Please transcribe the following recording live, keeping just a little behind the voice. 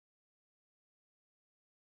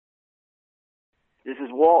This is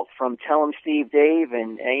Walt from Tell 'em Steve Dave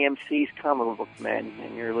and AMC's Comic Book Men,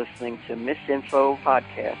 and you're listening to Misinfo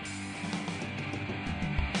Podcast.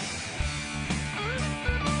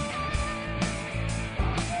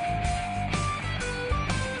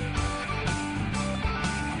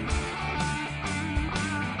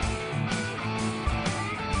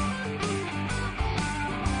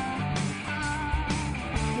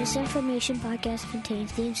 Misinformation Podcast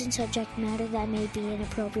contains themes and subject matter that may be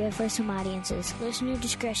inappropriate for some audiences. Listener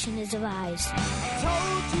discretion is advised. I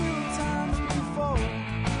told you times before,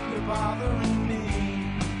 you're bothering me.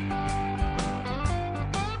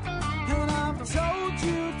 And I've told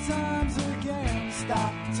you times again,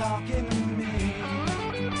 stop talking to me.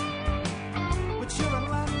 But you're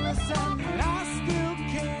relentless and I still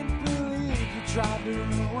can't believe you tried to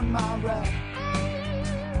ruin my rep.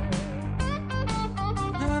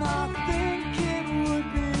 And I think it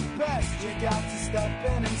would be best you got to step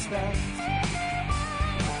in and inspect.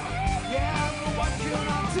 Yeah, but what can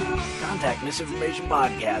I do? Contact Misinformation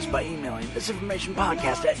Podcast by emailing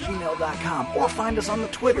misinformationpodcast@gmail.com or find us on the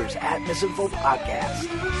Twitters @misinfopodcast.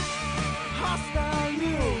 Hostile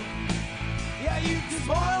you. Yeah, you can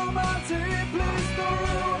spoil my day, please don't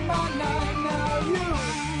ruin my night. Now you,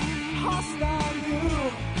 hostile you,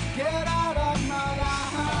 get out of my life.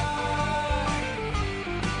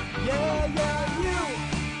 Yeah, you,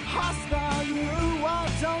 hostile you, why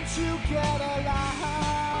don't you get alive?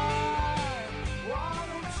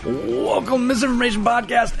 Welcome to Misinformation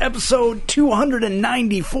Podcast, episode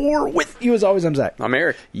 294. With you as always, I'm Zach. I'm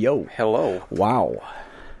Eric. Yo. Hello. Wow.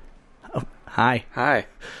 Oh, hi. Hi.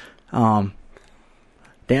 Damn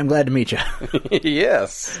glad to meet you.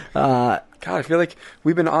 Yes. God, I feel like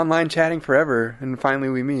we've been online chatting forever, and finally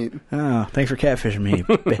we meet. Oh, thanks for catfishing me,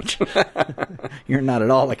 bitch. You're not at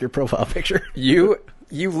all like your profile picture. You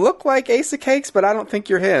look like Ace of Cakes, but I don't think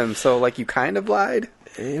you're him, so like you kind of lied.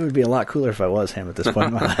 It would be a lot cooler if I was him at this point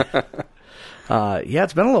in my life. Yeah,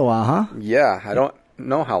 it's been a little while, huh? Yeah, I don't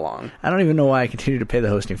know how long. I don't even know why I continue to pay the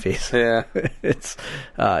hosting fees. Yeah. It's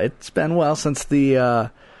been well since the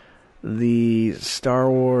Star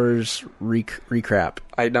Wars recrap.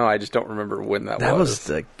 I know, I just don't remember when that was.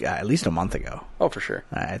 That was at least a month ago. Oh, for sure.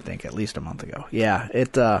 I think at least a month ago. Yeah,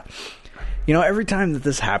 every time that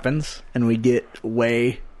this happens and we get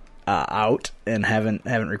way out and haven't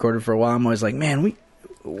recorded for a while, I'm always like, man,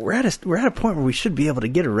 we're at a point where we should be able to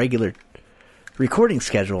get a regular recording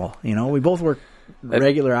schedule. You know, we both work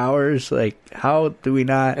regular hours. Like, how do we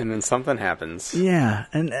not? And then something happens. Yeah,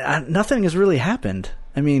 and nothing has really happened.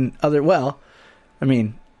 I mean,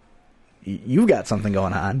 you've got something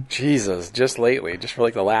going on. Jesus, just lately, just for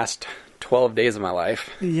like the last 12 days of my life.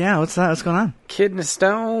 Yeah, what's that? What's going on? Kidney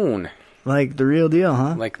stone. Like the real deal,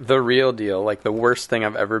 huh? Like the real deal. Like the worst thing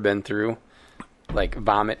I've ever been through. Like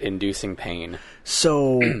vomit-inducing pain.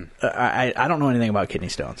 So, I don't know anything about kidney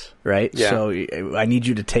stones, right? Yeah. So, I need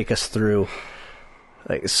you to take us through.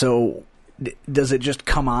 Like, so, does it just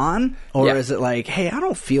come on? Or Yeah. is it like, hey, I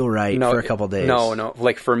don't feel right for a couple days? No.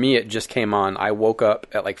 Like, for me, it just came on. I woke up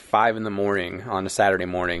at like 5 in the morning on a Saturday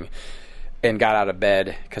morning and got out of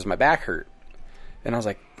bed because my back hurt. And I was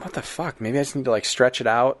like, what the fuck? Maybe I just need to, like, stretch it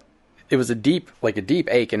out. It was a deep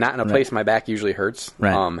ache and not in a place my back usually hurts.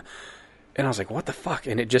 Right. And I was like, what the fuck?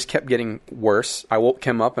 And it just kept getting worse. I woke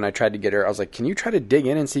Kim up and I tried to get her. I was like, can you try to dig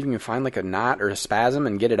in and see if you can find like a knot or a spasm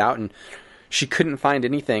and get it out? And she couldn't find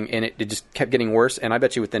anything. And it just kept getting worse. And I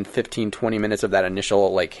bet you within 15, 20 minutes of that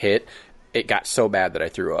initial like hit, it got so bad that I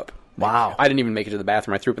threw up. Wow. I didn't even make it to the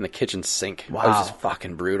bathroom. I threw up in the kitchen sink. Wow. It was just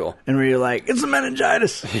fucking brutal. And were you like, it's a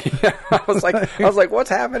meningitis? Yeah, I was like, what's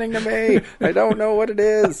happening to me? I don't know what it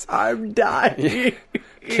is. I'm dying.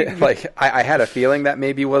 Like, I had a feeling that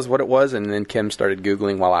maybe was what it was, and then Kim started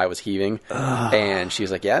Googling while I was heaving, and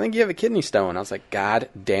she's like, yeah, I think you have a kidney stone. I was like, God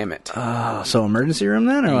damn it. So emergency room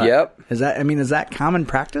then? Or what? Yep. Is that common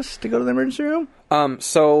practice to go to the emergency room?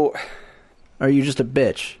 So... Or are you just a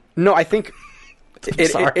bitch? No, I think...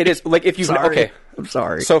 It is, like, if you've... Sorry. Okay. I'm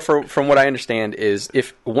sorry. So from what I understand is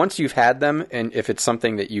if once you've had them, and if it's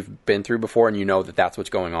something that you've been through before and you know that that's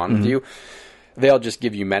what's going on with you, they'll just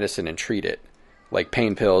give you medicine and treat it. Like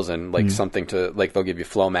pain pills and like something to, like, they'll give you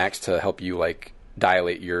Flomax to help you like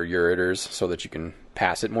dilate your ureters so that you can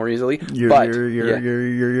pass it more easily. That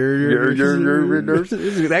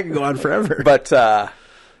can go on forever. But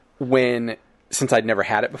since I'd never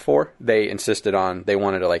had it before, they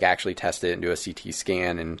wanted to like actually test it and do a CT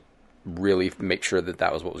scan and really make sure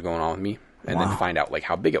that was what was going on with me, and then find out like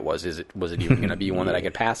how big it was. Was it even going to be one that I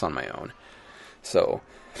could pass on my own? So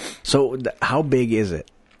how big is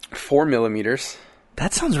it? 4 millimeters.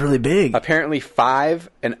 That sounds really big. Apparently 5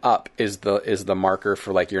 and up is the marker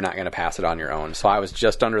for like you're not going to pass it on your own. So I was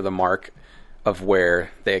just under the mark of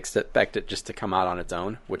where they expect it just to come out on its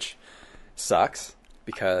own, which sucks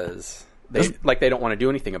because they don't want to do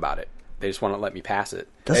anything about it. They just want to let me pass it.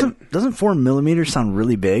 Doesn't 4 millimeters sound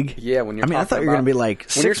really big? Yeah, when you're I thought you were going to be like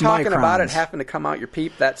 6 when you're talking microns. about it having to come out your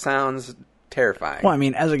peep, that sounds terrifying. Well, I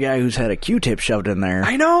mean, as a guy who's had a Q-tip shoved in there,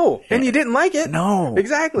 I know, and you didn't like it. No,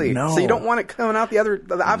 exactly. No, so you don't want it coming out the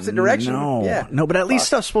opposite direction. No, yeah, no, but at least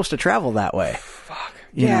stuff's supposed to travel that way. Fuck.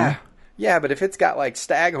 You know? Yeah, but if it's got like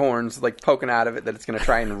stag horns like poking out of it that it's going to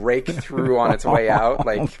try and rake through on its way out,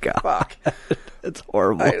 like fuck, it's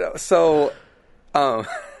horrible. I know. So,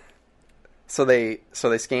 so they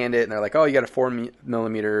scanned it and they're like, oh, you got a 4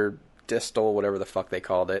 millimeter distal, whatever the fuck they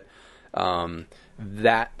called it.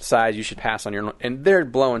 That size you should pass on your own. And they're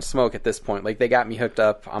blowing smoke at this point. Like, they got me hooked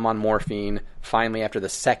up. I'm on morphine. Finally, after the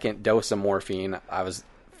second dose of morphine, I was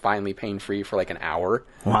finally pain-free for like an hour.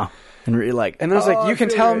 Wow. And you're like, and I was like, you can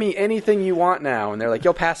tell me anything you want now. And they're like,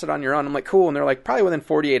 you'll pass it on your own. I'm like, cool. And they're like, probably within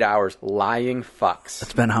 48 hours. Lying fucks.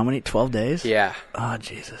 It's been how many? 12 days? Yeah. Oh,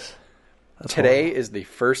 Jesus. Today is the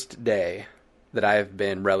first day that I have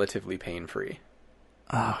been relatively pain-free.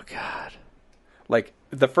 Oh, God. Like,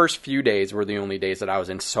 the first few days were the only days that I was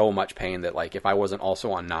in so much pain that, like, if I wasn't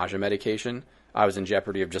also on nausea medication, I was in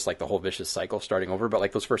jeopardy of just, like, the whole vicious cycle starting over. But,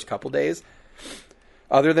 like, those first couple days,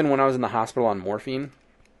 other than when I was in the hospital on morphine,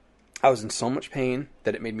 I was in so much pain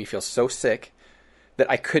that it made me feel so sick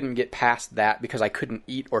that I couldn't get past that because I couldn't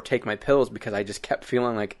eat or take my pills because I just kept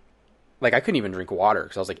feeling like I couldn't even drink water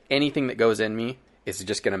because I was like, anything that goes in me is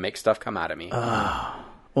just going to make stuff come out of me.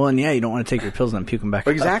 Well, and yeah, you don't want to take your pills and then puke them back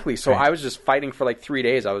up. Exactly. So right. I was just fighting for like 3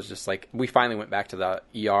 days. I was just like, we finally went back to the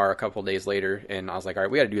ER a couple of days later, and I was like, all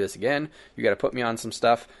right, we got to do this again. You got to put me on some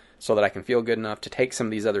stuff so that I can feel good enough to take some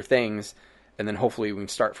of these other things, and then hopefully we can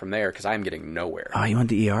start from there because I'm getting nowhere. Oh, you went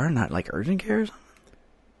to ER, not like urgent care or something?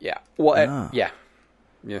 Yeah. Well, yeah.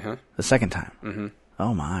 Yeah. The second time? Mm-hmm.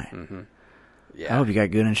 Oh, my. Mm-hmm. Yeah. I hope you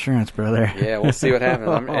got good insurance, brother. Yeah, we'll see what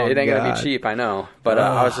happens. It ain't going to be cheap, I know. But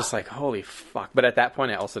I was just like, holy fuck. But at that point,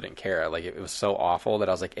 I also didn't care. Like, it was so awful that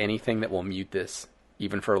I was like, anything that will mute this,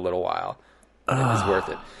 even for a little while, is worth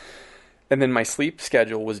it. And then my sleep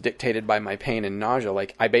schedule was dictated by my pain and nausea.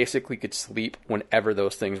 Like, I basically could sleep whenever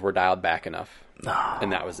those things were dialed back enough.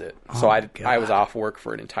 And that was it. So I was off work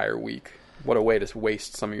for an entire week. What a way to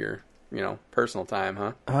waste some of your... personal time,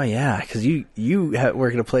 huh? Oh, yeah, because you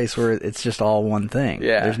work at a place where it's just all one thing.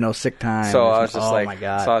 Yeah. There's no sick time. So I was just like, my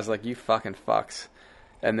God. So I was like, you fucking fucks.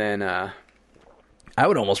 And then... I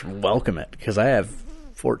would almost welcome it, because I have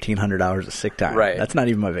 1,400 hours of sick time. Right. That's not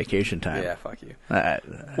even my vacation time. Yeah, fuck you.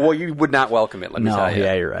 Well, you would not welcome it, let me tell you.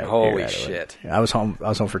 Yeah, you're right. Holy shit. I was home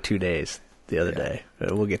for 2 days the other day.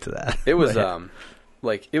 We'll get to that. It was...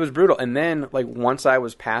 Like, it was brutal. And then, like, once I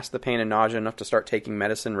was past the pain and nausea enough to start taking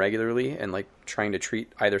medicine regularly and, like, trying to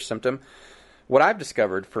treat either symptom, what I've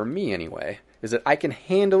discovered, for me anyway, is that I can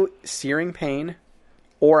handle searing pain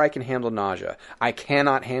or I can handle nausea. I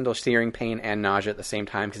cannot handle searing pain and nausea at the same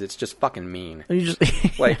time because it's just fucking mean. You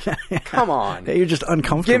just like, come on. Yeah, you're just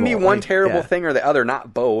uncomfortable. Give me one terrible thing or the other,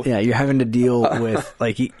 not both. Yeah, you're having to deal with,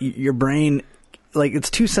 like, your brain, like, it's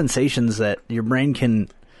two sensations that your brain can,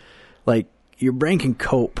 like, your brain can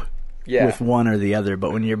cope with one or the other,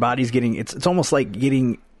 but when your body's getting, it's almost like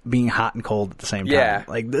being hot and cold at the same time. Yeah.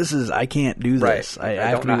 Like, I can't do this. Right.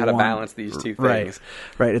 I don't know how to balance these two things.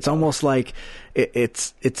 Right. It's almost like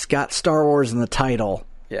it's got Star Wars in the title,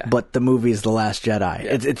 but the movie's The Last Jedi.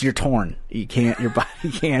 Yeah. You're torn. Your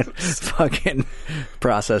body can't fucking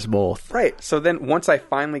process both. Right. So then once I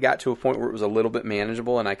finally got to a point where it was a little bit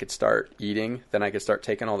manageable and I could start eating, then I could start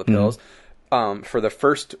taking all the pills. For the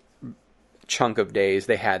first chunk of days,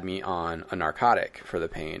 they had me on a narcotic for the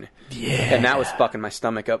pain. Yeah. And that was fucking my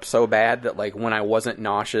stomach up so bad that, like, when I wasn't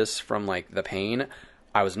nauseous from, like, the pain,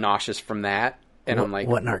 I was nauseous from that. And I'm like...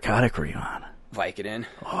 What narcotic were you on? Vicodin.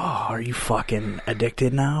 Oh, are you fucking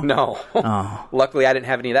addicted now? No. Oh. Luckily, I didn't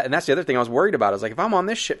have any of that. And that's the other thing I was worried about. I was like, if I'm on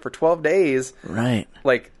this shit for 12 days... Right.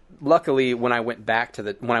 Like... Luckily, when I went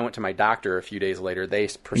to my doctor a few days later, they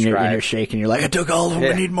prescribed... And you're shaking. You're like, I took all of them.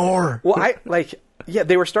 I need more. Well,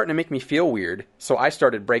 they were starting to make me feel weird. So I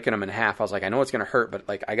started breaking them in half. I was like, I know it's going to hurt, but,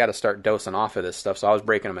 like, I got to start dosing off of this stuff. So I was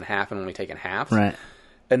breaking them in half and only taking half. Right.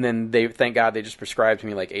 And then thank God, they just prescribed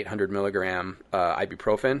me, like, 800 milligram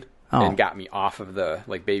ibuprofen. And got me off of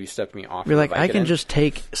baby stepped me off. You're of like, I can just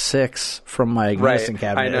take 6 from my medicine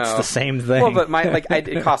cabinet. I know. It's the same thing. Well, but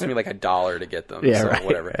it cost me like $1 to get them. Yeah, so right,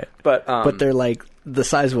 whatever. Right. But they're like the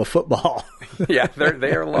size of a football. Yeah,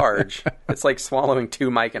 they are large. It's like swallowing 2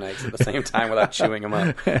 Myconites at the same time without chewing them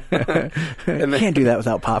up. And can't do that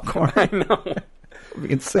without popcorn. I know. It'd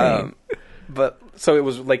be insane. But so it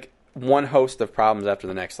was like one host of problems after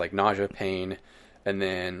the next, like nausea, pain, and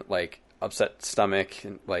then like upset stomach,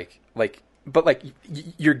 and but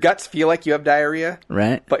your guts feel like you have diarrhea,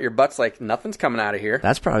 Right. But your butt's like nothing's coming out of here.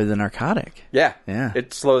 That's probably the narcotic. Yeah. Yeah.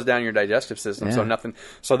 It slows down your digestive system, so Yeah. nothing.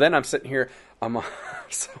 So then I'm sitting here, I'm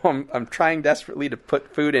trying desperately to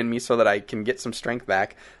put food in me so that I can get some strength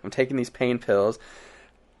back. I'm taking these pain pills.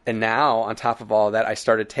 And now, on top of all of that, I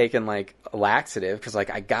started taking like a laxative because like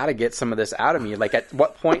I got to get some of this out of me. Like at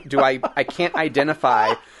what point do I can't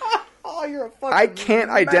identify. Oh, you're a fucking I can't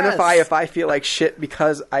mess. identify if I feel like shit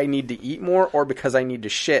because I need to eat more or because I need to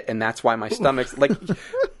shit, and that's why my stomach's like.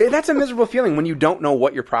 That's a miserable feeling when you don't know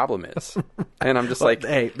what your problem is, and I'm just like,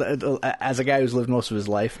 Hey, as a guy who's lived most of his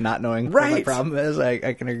life not knowing what my Right. problem is,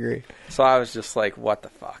 I can agree. so I was just like, what the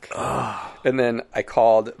fuck? And then I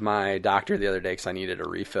called my doctor the other day because I needed a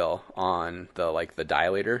refill on the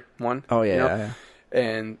dilator one. Oh, yeah, you know? yeah.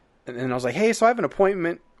 And I was like, hey, so I have an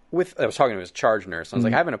appointment with. I was talking to his charge nurse. I was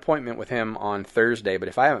like, I have an appointment with him on Thursday, but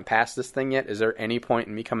if I haven't passed this thing yet, is there any point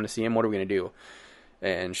in me coming to see him? What are we going to do?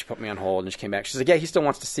 And she put me on hold, and she came back. She's like, yeah, he still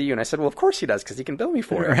wants to see you. And I said, well, of course he does, because he can bill me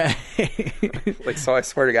for it. Right. Like, so I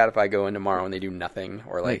swear to God, if I go in tomorrow and they do nothing,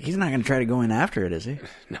 or Like, he's not going to try to go in after it, is he?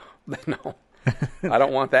 no, I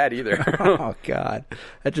don't want that either. Oh, God.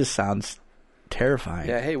 That just sounds terrifying.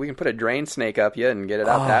 Yeah, hey, we can put a drain snake up you and get it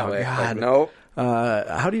out that way. God. Like, nope.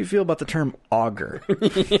 How do you feel about the term auger?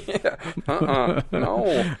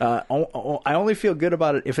 No. I only feel good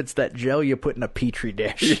about it if it's that gel you put in a petri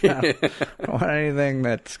dish. I don't want anything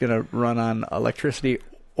that's going to run on electricity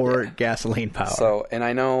or gasoline power. So, and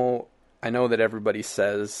I know that everybody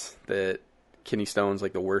says that kidney stone's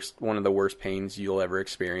like one of the worst pains you'll ever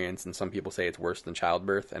experience, and some people say it's worse than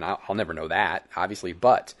childbirth, and I'll never know that, obviously,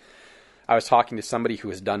 but I was talking to somebody who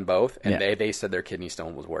has done both, and they said their kidney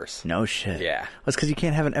stone was worse. No shit. Yeah. Well, it's because you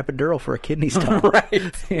can't have an epidural for a kidney stone. Right.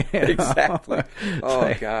 You know? Exactly. Oh,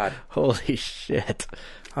 like, God. Holy shit.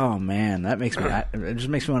 Oh, man. That makes me... it just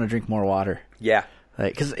makes me want to drink more water. Yeah.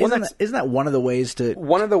 Because isn't that one of the ways to...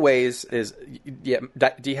 One of the ways is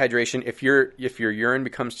dehydration. If your urine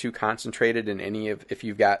becomes too concentrated in if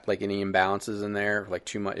you've got like any imbalances in there, like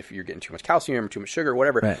too much, if you're getting too much calcium or too much sugar or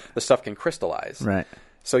whatever, Right. the stuff can crystallize. Right.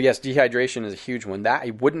 So yes, dehydration is a huge one. That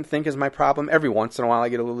I wouldn't think is my problem. Every once in a while I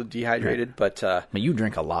get a little dehydrated, but you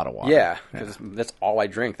drink a lot of water. yeah, because that's all I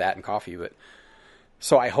drink, that and coffee. But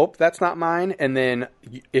so I hope that's not mine. And then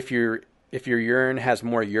if your urine has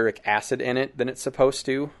more uric acid in it than it's supposed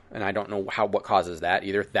to, and I don't know what causes that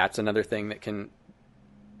either. That's another thing that can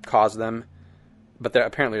cause them. But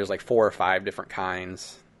apparently there's like 4 or 5 different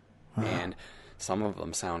kinds, and some of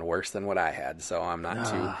them sound worse than what I had. So I'm not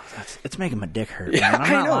too. It's making my dick hurt. Yeah, man. I'm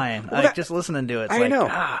I not know. lying. Well, Like, just listening to it. It's I like,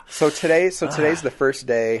 know. So today's the first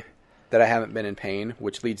day that I haven't been in pain,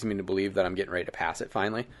 which leads me to believe that I'm getting ready to pass it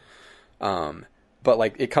finally. But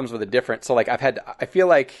like it comes with a different. So like I feel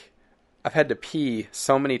like I've had to pee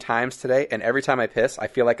so many times today, and every time I piss, I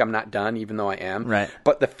feel like I'm not done, even though I am. Right.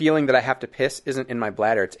 But the feeling that I have to piss isn't in my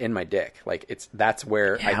bladder; it's in my dick. Like that's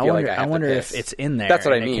where I feel like I have I wonder to piss. if it's in there. That's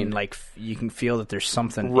what I and it mean. Can, like you can feel that there's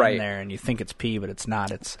something Right. in there, and you think it's pee, but it's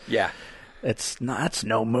not. Yeah. It's not. It's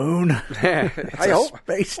no moon. I a hope.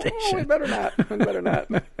 space station. Oh, we better not. We better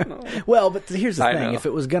not. No. Well, but here's the I thing: know. if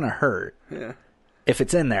it was gonna hurt, Yeah. if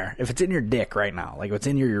it's in there, if it's in your dick right now, like it's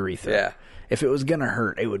in your urethra, Yeah. if it was gonna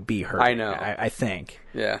hurt, it would be hurt. I know. I think.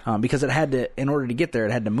 Yeah. Because it had to, in order to get there,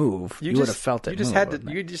 it had to move. You would have felt it. You just move, had to. wouldn't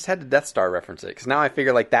it? You just had to Death Star reference it, because now I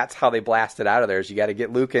figure like that's how they blast it out of there. Is you got to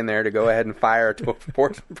get Luke in there to go ahead and fire a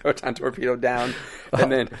proton torpedo down,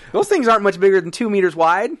 and then those things aren't much bigger than 2 meters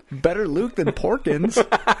wide. Better Luke than Porkins.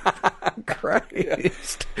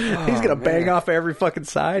 Christ. He's gonna bang off every fucking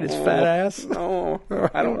side, his fat ass. No,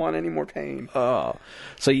 I don't want any more pain. Oh.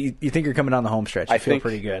 So you think you're coming down the home stretch. You feel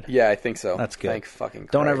pretty good. Yeah, I think so. That's good. Thank fucking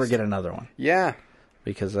Christ. Don't ever get another one. Yeah.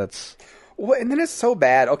 Because that's... Well, and then it's so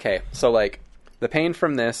bad. Okay, so like the pain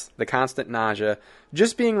from this, the constant nausea,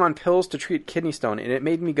 just being on pills to treat kidney stone, and it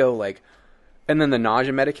made me go like... And then the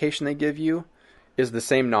nausea medication they give you is the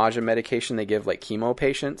same nausea medication they give like chemo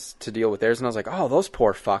patients to deal with theirs. And I was like, oh, those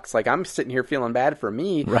poor fucks. Like I'm sitting here feeling bad for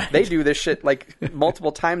me. Right. They do this shit like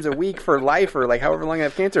multiple times a week for life or like however long I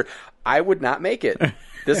have cancer. I would not make it.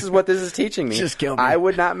 This is what this is teaching me. Just kill me. I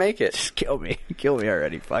would not make it. Just kill me. Kill me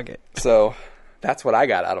already. Fuck it. So that's what I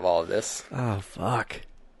got out of all of this. Oh, fuck.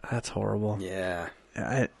 That's horrible. Yeah.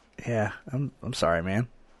 I'm sorry, man.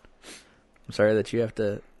 I'm sorry that you have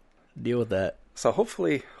to deal with that. So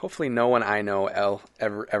hopefully no one I know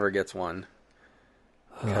ever gets one.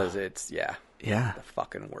 Because it's, the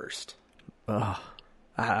fucking worst. I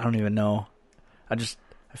don't even know.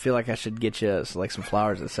 I feel like I should get you like some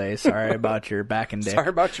flowers that say "Sorry about your back and dick." Sorry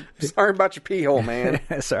about your pee hole, man.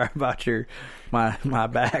 Sorry about my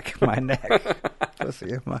back, my neck.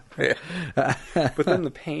 Pussy, But then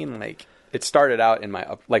the pain, like, it started out in my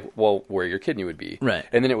where your kidney would be, right,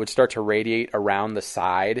 and then it would start to radiate around the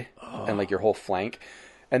side and like your whole flank.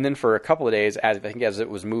 And then for a couple of days, as it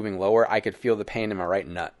was moving lower, I could feel the pain in my right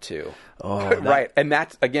nut too. Oh, right. And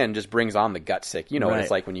that again just brings on the gut sick. You know what it's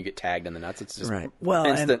like when you get tagged in the nuts. It's just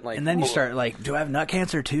instant. And then you start like, do I have nut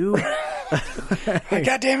cancer too?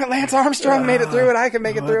 God damn it, Lance Armstrong made it through it. I can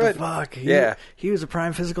make it through it. Fuck. Yeah, he was a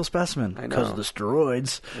prime physical specimen because of the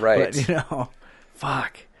steroids. Right. But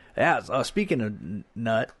fuck. Yeah. Speaking of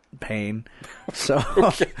nut pain, so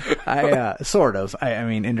I sort of. I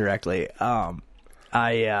mean indirectly. Have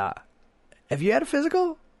you had a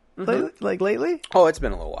physical like lately? Oh, it's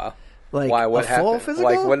been a little while. Like why? What happened? Full physical?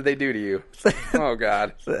 Like what did they do to you? Oh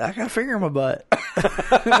God! I got a finger in my butt.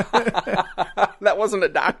 That wasn't a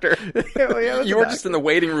doctor. You were just in the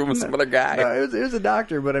waiting room with some other guy. No, it was a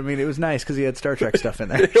doctor, but I mean, it was nice because he had Star Trek stuff in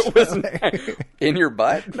there. It wasn't in your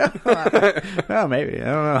butt. No, maybe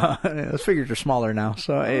I don't know. Those figures are smaller now,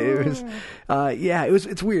 so it was.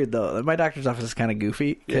 It's weird though. My doctor's office is kind of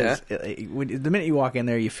goofy because the minute you walk in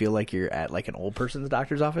there, you feel like you're at like an old person's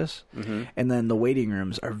doctor's office, and then the waiting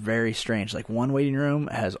rooms are very strange. Like one waiting room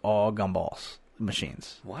has all gumballs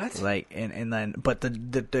machines. What? Like and then but the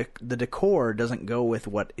decor doesn't go with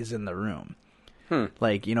what is in the room.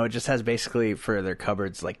 Like, it just has basically for their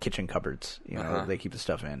cupboards, like kitchen cupboards, they keep the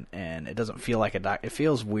stuff in, and it doesn't feel like it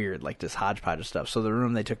feels weird, like this hodgepodge of stuff. So the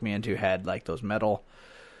room they took me into had like those metal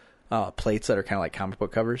plates that are kind of like comic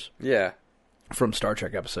book covers. Yeah. From Star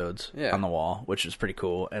Trek episodes on the wall, which is pretty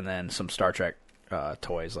cool. And then some Star Trek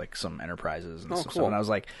toys, like some Enterprises and stuff. And I was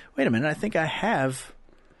like, wait a minute, I think I have,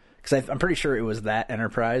 because I'm pretty sure it was that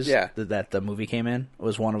Enterprise that the movie came in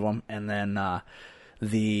was one of them. And then that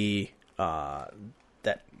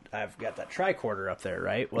I've got that tricorder up there,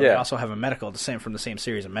 right? Well, they also have a medical, from the same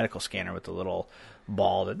series, a medical scanner with the little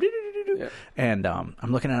ball that. And I'm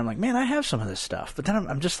looking at it, I'm like, man, I have some of this stuff. But then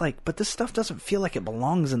I'm just like, but this stuff doesn't feel like it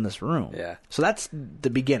belongs in this room. Yeah. So that's the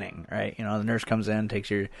beginning, right? The nurse comes in,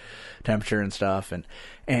 takes your temperature and stuff.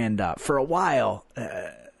 And for a while,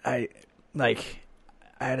 I'd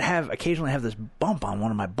occasionally have this bump on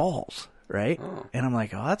one of my balls, right? Oh. And I'm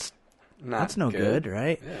like, oh, that's no good,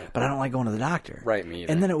 right? Yeah. But I don't like going to the doctor. Right, me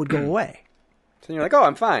either. And then it would go away. So you're like, oh,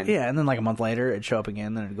 I'm fine. Yeah, and then like a month later, it'd show up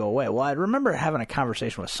again, then it'd go away. Well, I remember having a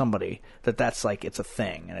conversation with somebody that's like, it's a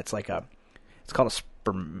thing, and it's called a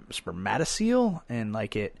spermatocele, and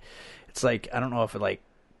like it's like, I don't know if it like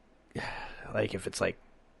if it's like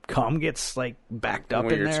cum gets like backed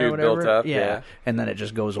up in there or whatever. Built up, yeah. And then it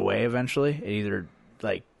just goes away eventually. It either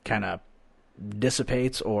like kind of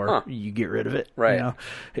dissipates or you get rid of it, right?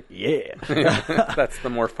 Yeah. That's the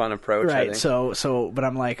more fun approach, right? I think. So but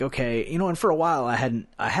I'm like, okay, and for a while I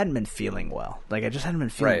hadn't been feeling well, like I just hadn't been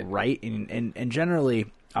feeling right. And generally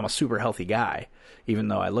I'm a super healthy guy, even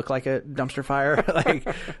though I look like a dumpster fire.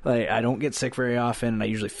 like I don't get sick very often, and I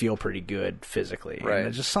usually feel pretty good physically. Right. And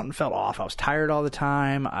it just something felt off. I was tired all the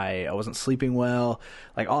time. I wasn't sleeping well,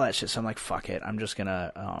 like all that shit. So I'm like, fuck it. I'm just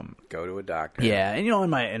gonna go to a doctor. Yeah, and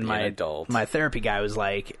my therapy guy was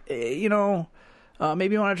like, maybe you want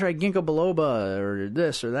to try ginkgo biloba or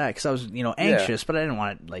this or that, because I was anxious, but I didn't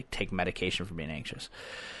want to like take medication for being anxious.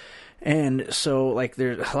 And so, like,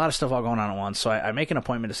 there's a lot of stuff all going on at once. So I make an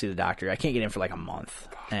appointment to see the doctor. I can't get in for like a month,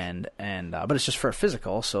 but it's just for a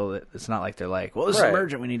physical. So it's not like they're like, well, this is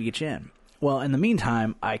emergent. We need to get you in. Well, in the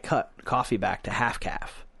meantime, I cut coffee back to half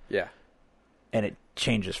calf. Yeah. And it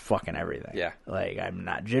changes fucking everything. Yeah. Like, I'm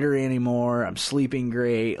not jittery anymore. I'm sleeping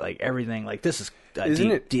great. Like, everything. Like, this is this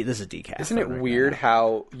is decaf. Isn't it weird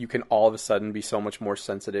how you can all of a sudden be so much more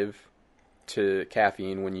sensitive to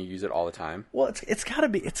caffeine when you use it all the time? Well, it's gotta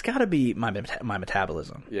be my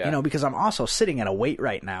metabolism. Yeah. Because I'm also sitting at a weight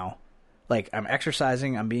right now. Like, I'm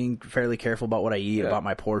exercising. I'm being fairly careful about what I eat, about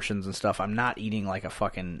my portions and stuff. I'm not eating like a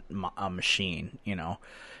fucking machine,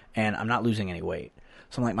 and I'm not losing any weight.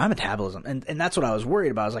 So I'm like, my metabolism, and that's what I was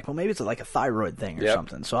worried about. I was like, well, maybe it's like a thyroid thing or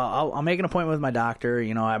something. So I'll make an appointment with my doctor.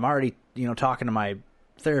 I'm already, talking to my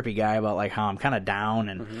therapy guy about like how I'm kind of down,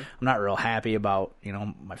 and I'm not real happy about,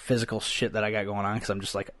 my physical shit that I got going on, because I'm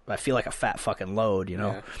just like, I feel like a fat fucking load,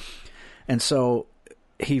 Yeah. And so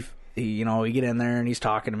he we get in there and he's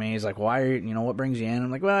talking to me. He's like, why are you, what brings you in?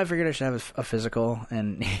 I'm like, well, I figured I should have a physical.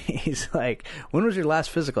 And he's like, when was your last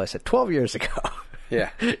physical? I said, 12 years ago. Yeah.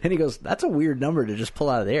 And he goes, that's a weird number to just pull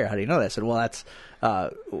out of the air. How do you know that? I said, well, that's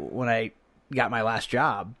when I got my last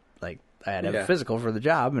job. Like, I had to have a physical for the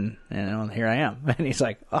job, and here I am. And he's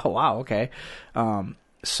like, oh, wow, okay.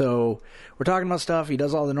 So we're talking about stuff. He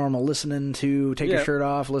does all the normal listening to, take your shirt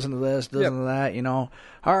off, listen to this, listen to that,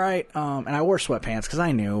 All right. And I wore sweatpants because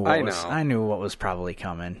I knew what was probably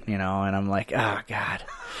coming, and I'm like, oh, God.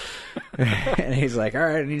 And he's like, all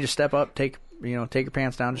right, I need you to step up, take your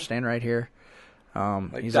pants down, just stand right here.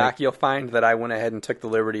 He's Doc, you'll find that I went ahead and took the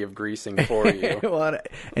liberty of greasing for you. Well,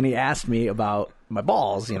 and he asked me about my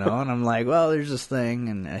balls, and I'm like, well, there's this thing,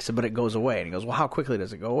 and I said, but it goes away. And he goes, well, how quickly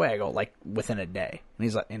does it go away? I go, like within a day. And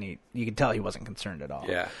he's like, you can tell he wasn't concerned at all.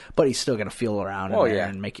 Yeah. But he's still gonna feel around in there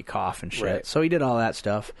and make you cough and shit. Right. So he did all that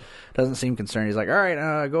stuff. Doesn't seem concerned. He's like, all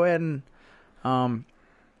right, go ahead and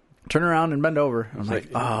turn around and bend over. I'm like,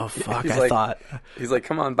 oh, fuck, He's like,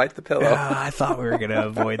 come on, bite the pillow. I thought we were going to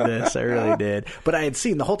avoid this. I really did. But I had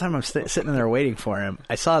seen, the whole time I'm sitting there waiting for him,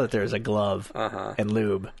 I saw that there was a glove and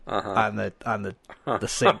lube on the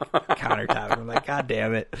sink countertop. I'm like, God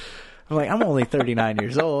damn it. I'm like, I'm only 39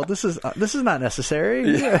 years old. This is not necessary.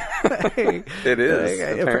 It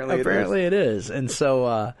is. Apparently it is. And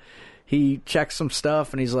so he checks some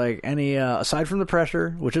stuff, and he's like, any, aside from the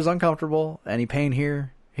pressure, which is uncomfortable, any pain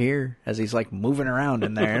here, as he's like moving around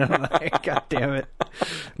in there. And I'm like, God damn it.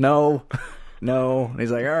 No. And he's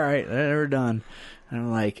like, all right, we're done. And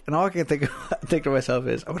I'm like, and all I can think to myself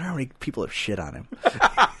is, I wonder how many people have shit on him.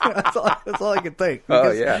 That's all I can think.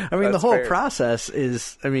 Because, the whole process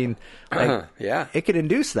is, it could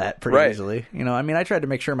induce that pretty easily. I tried to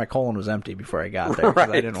make sure my colon was empty before I got there because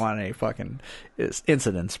I didn't want any fucking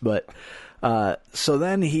incidents. But, so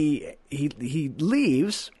then he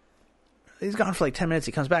leaves. He's gone for like 10 minutes.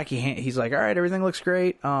 He comes back. He's like, all right, everything looks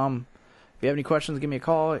great. If you have any questions, give me a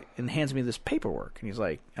call. And hands me this paperwork. And he's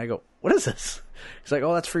like, I go, what is this? He's like,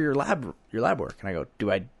 oh, that's for your lab work. And I go, do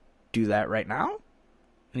I do that right now?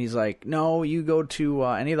 And he's like, no, you go to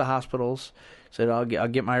any of the hospitals. Said I'll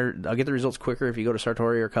get the results quicker if you go to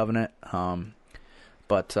Sartori or Covenant.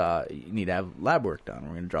 But you need to have lab work done.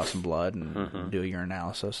 We're going to draw some blood and do a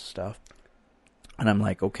urinalysis and stuff. And I'm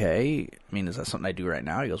like, okay, is that something I do right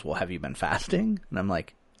now? He goes, well, have you been fasting? And I'm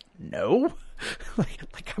like, no. like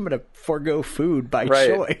I'm going to forego food by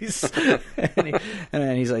choice. And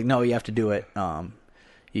then he's like, no, you have to do it.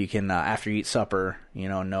 You can, after you eat supper,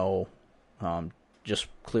 just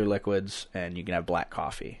clear liquids, and you can have black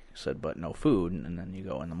coffee. He said, but no food, and then you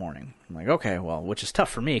go in the morning. I'm like, okay, well, which is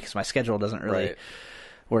tough for me because my schedule doesn't really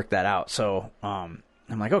work that out. So,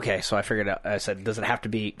 I'm like, okay, so I figured out, I said,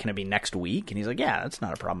 can it be next week? And he's like, yeah, that's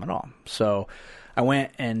not a problem at all. So I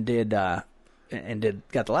went and got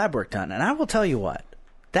the lab work done. And I will tell you what,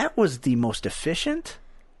 that was the most efficient,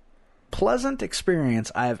 pleasant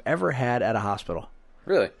experience I've ever had at a hospital.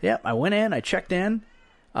 Really? Yep. I went in, I checked in.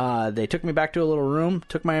 They took me back to a little room,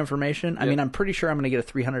 took my information. Yep. I'm pretty sure I'm going to get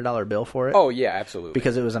a $300 bill for it. Oh, yeah, absolutely.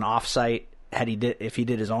 Because it was an off-site. If he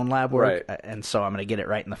did his own lab work, and so I'm gonna get it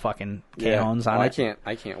right in the fucking cajones on it.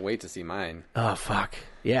 I can't wait to see mine. Oh fuck,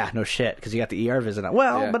 yeah, no shit, because you got the ER visit.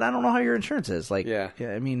 Well, but I don't know how your insurance is. Like, not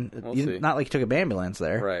like you took a ambulance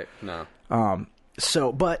there, right? No.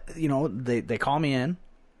 So, but they call me in,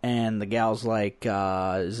 and the gal's like,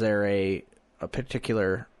 "Is there a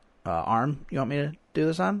particular arm you want me to do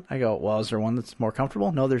this on?" I go, well, is there one that's more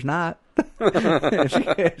comfortable? No, there's not.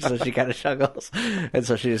 So she kind of chuckles, and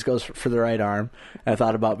so she just goes for the right arm. And I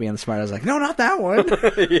thought about being smart. I was like, no, not that one.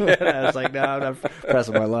 I was like, no, I'm not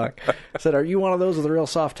pressing my luck. I said, are you one of those with a real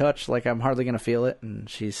soft touch? Like, I'm hardly going to feel it. And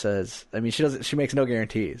she says, she makes no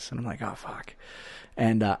guarantees. And I'm like, oh, fuck.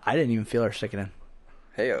 And I didn't even feel her sticking in.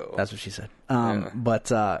 Hey-o. That's what she said.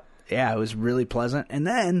 But, it was really pleasant. And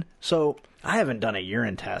then, so I haven't done a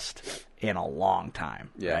urine test in a long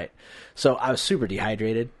time, right? So I was super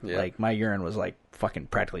dehydrated. Yeah. Like, my urine was like fucking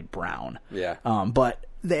practically brown. Yeah. But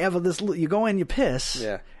they have you go in, you piss,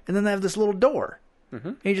 and then they have this little door. Mm-hmm.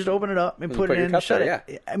 And you just open it up and put it in and shut it.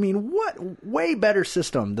 Yeah. What way better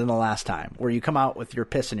system than the last time where you come out with your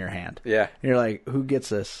piss in your hand. Yeah. And you're like, who gets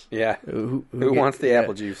this? Yeah. Who wants the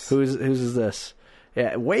apple juice? Whose is this?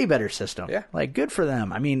 Yeah, way better system. Yeah. Like, good for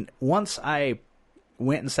them. Once I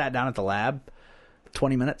went and sat down at the lab,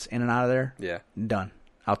 20 minutes in and out of there. Yeah. Done.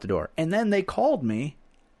 Out the door. And then they called me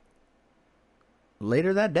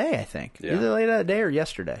later that day, I think. Yeah. Either later that day or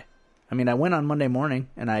yesterday. I went on Monday morning,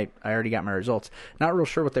 and I already got my results. Not real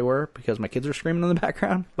sure what they were, because my kids are screaming in the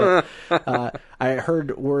background. But I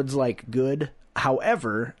heard words like good.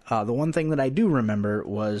 However, the one thing that I do remember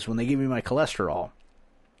was when they gave me my cholesterol,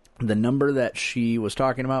 the number that she was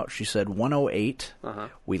talking about, she said 108.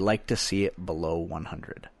 We like to see it below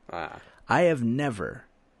 100. I have never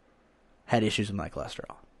had issues with my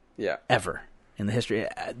cholesterol. Yeah. Ever. In the history.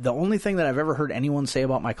 The only thing that I've ever heard anyone say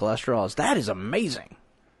about my cholesterol is, that is amazing.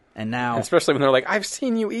 And now... Especially when they're like, I've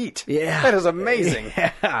seen you eat. Yeah. That is amazing.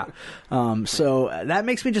 Yeah. So that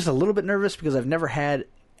makes me just a little bit nervous because I've never had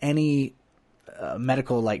any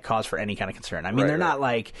medical cause for any kind of concern. I mean, they're not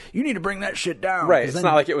like, you need to bring that shit down. Right. It's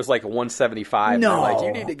not like it was like 175. No. They're like,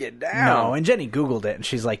 you need to get down. No. And Jenny Googled it, and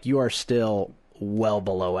she's like, you are still well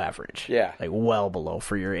below average. Yeah. Like well below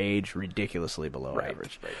for your age, ridiculously below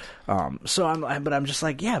average. Right. So I'm just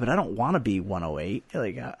like, yeah, but I don't want to be 108.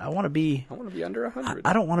 Like I want to be under 100.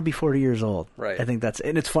 I don't want to be 40 years old. Right. I think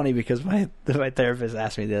and it's funny because my therapist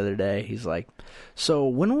asked me the other day, he's like, so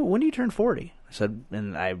when do you turn 40? I said,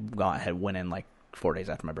 and I went in like 4 days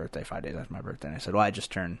after my birthday, 5 days after my birthday. And I said, well, I just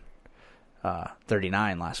turned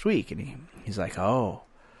 39 last week. And he's like, oh,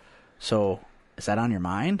 so is that on your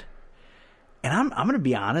mind? And I'm going to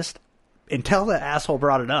be honest, until the asshole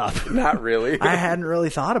brought it up. Not really. I hadn't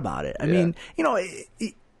really thought about it. I mean,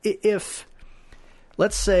 if,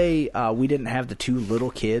 let's say we didn't have the two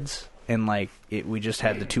little kids and we just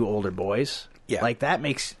had the two older boys, that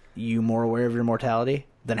makes you more aware of your mortality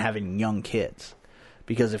than having young kids.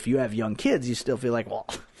 Because if you have young kids, you still feel like, well,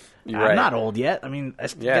 I'm not old yet. I mean, I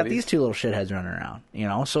got these two little shitheads running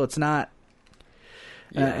around, so it's not,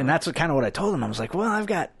 and that's kind of what I told him. I was like, well, I've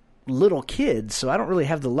got little kids, so I don't really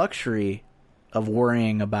have the luxury of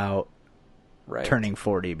worrying about turning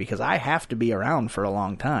 40 because I have to be around for a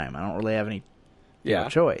long time. I don't really have any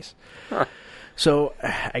choice. Huh. So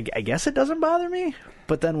I guess it doesn't bother me.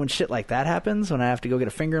 But then when shit like that happens, when I have to go get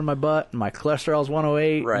a finger in my butt and my cholesterol's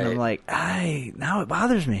 108, and I'm like, now it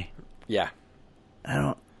bothers me. Yeah. I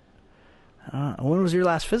don't when was your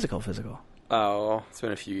last physical? Oh, it's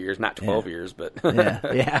been a few years, not 12 years, but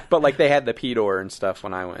yeah. But they had the Pedor and stuff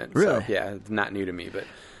when I went. Really? So, yeah, it's not new to me, but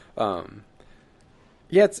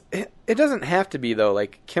it doesn't have to be though.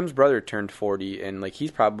 Like Kim's brother turned 40, and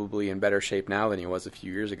he's probably in better shape now than he was a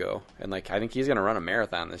few years ago, and I think he's gonna run a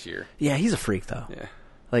marathon this year. Yeah, he's a freak though. Yeah.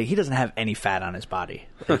 He doesn't have any fat on his body.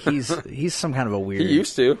 He's some kind of a weird. He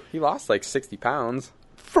used to. He lost 60 pounds.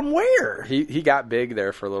 From where? He got big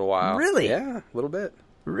there for a little while. Really? Yeah, a little bit.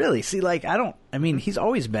 Really? See, he's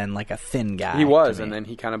always been a thin guy. He was, and then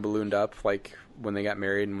he kind of ballooned up when they got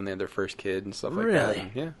married and when they had their first kid and stuff like that.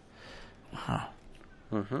 Really? Yeah. Huh.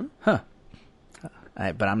 Mm-hmm. Huh. But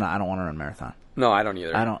I don't want to run a marathon. No, I don't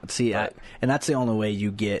either. I don't see. And that's the only way you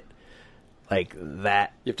get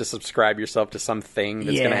that. You have to subscribe yourself to something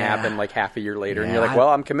that's going to happen half a year later, and you're like, well,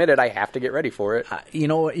 I'm committed. I have to get ready for it. You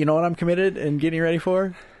know what I'm committed in getting ready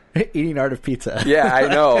for? Eating Art of Pizza. Yeah, I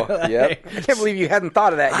know. Yep. I can't believe you hadn't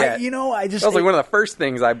thought of that yet. That was one of the first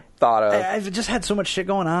things I thought of. I've just had so much shit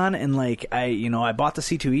going on, and I bought the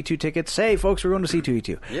C2E2 tickets. Hey, folks, we're going to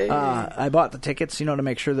C2E2. Yeah. I bought the tickets, to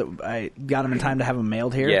make sure that I got them in time to have them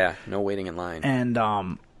mailed here. Yeah, no waiting in line. And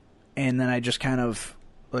then I just kind of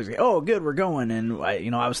was like, oh, good, we're going. And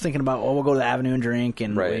I was thinking about, we'll go to the Avenue and drink,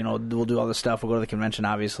 and we'll do all this stuff. We'll go to the convention,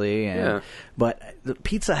 obviously. But the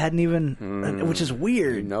pizza hadn't even, which is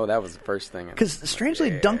weird. That was the first thing. Because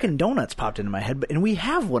strangely, Dunkin' Donuts popped into my head, and we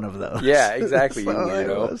have one of those. Yeah, exactly.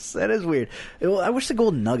 That is weird. I wish the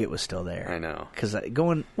Golden Nugget was still there. I know. Because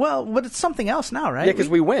but it's something else now, right? Yeah, because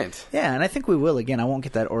we went. Yeah, and I think we will again. I won't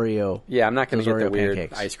get that Oreo. Yeah, I'm not going to get the weird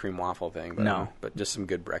pancakes. ice cream waffle thing. But just some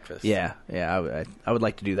good breakfast. Yeah. I would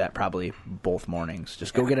like to do that probably both mornings.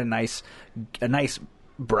 Just go get a nice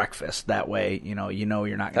breakfast. That way, you're not going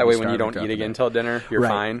to. That way, when you don't eat again until dinner, you're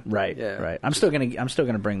fine. Right. Yeah. Right. I'm still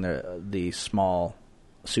gonna bring the small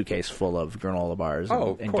suitcase full of granola bars and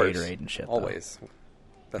Gatorade and shit. Always.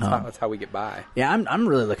 That's how we get by. Yeah, I'm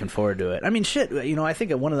really looking forward to it. I mean, shit. I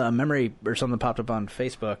think one of the memory or something popped up on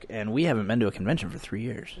Facebook, and we haven't been to a convention for 3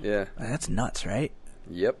 years. Yeah, that's nuts, right?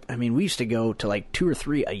 Yep. I mean, we used to go to 2 or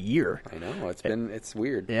 3 a year. I know. It's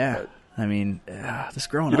weird. Yeah. But I mean, this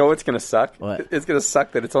growing up. You know what's going to suck? What? It's going to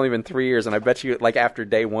suck that it's only been 3 years, and I bet you, after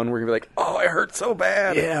day one, we're going to be like, oh, it hurts so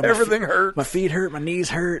bad. Yeah. Everything hurts. My feet hurt. My knees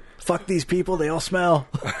hurt. Fuck these people. They all smell.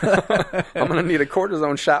 I'm going to need a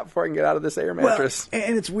cortisone shot before I can get out of this air mattress. Well,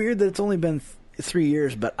 and it's weird that it's only been 3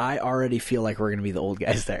 years, but I already feel like we're going to be the old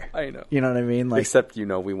guys there. I know. You know what I mean? Except,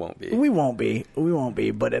 we won't be. We won't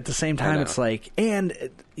be. But at the same time, it's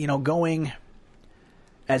going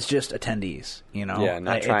as just attendees, Yeah,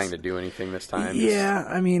 not trying to do anything this time. Yeah,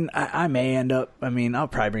 I mean, I may end up, I'll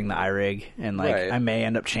probably bring the iRig, and I may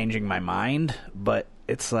end up changing my mind, but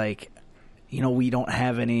it's we don't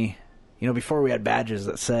have any, before we had badges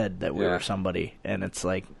that said that we were somebody, and it's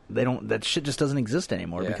that shit just doesn't exist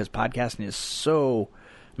anymore because podcasting is so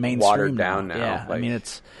mainstream. Watered down now. Yeah, I mean,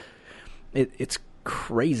 it's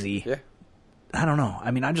crazy. Yeah. I don't know.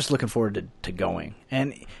 I mean, I'm just looking forward to going.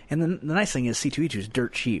 And the nice thing is C2E2 is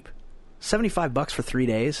dirt cheap. $75 for 3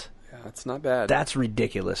 days. Yeah, that's not bad. That's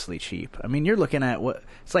ridiculously cheap. I mean, you're looking at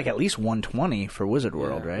it's like at least $120 for Wizard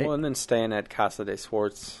World, right? Well, and then staying at Casa de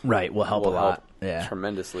Sports, right, will help a lot. Yeah,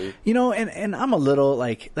 tremendously. You know, and I'm a little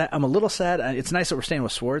like that. I'm a little sad. It's nice that we're staying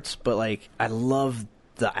with Swartz, but like I love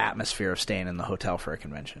the atmosphere of staying in the hotel for a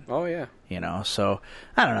convention. Oh yeah. You know, so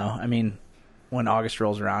I don't know. I mean, when August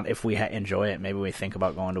rolls around, if we enjoy it, maybe we think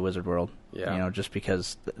about going to Wizard World. Yeah. You know, just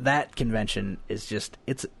because that convention is just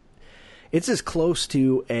it's as close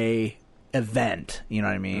to a event, you know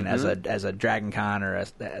what I mean, as a Dragon Con or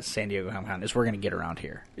as San Diego Comic Con as we're going to get around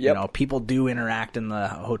here. Yep. You know, people do interact in the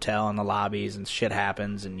hotel and the lobbies, and shit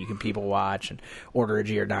happens, and you can people watch and order a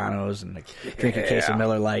Giordano's and drink a case of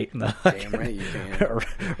Miller Lite in the Damn right you can.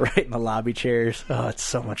 right in the lobby chairs. Oh, it's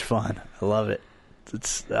so much fun. I love it.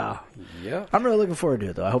 It's yeah. I'm really looking forward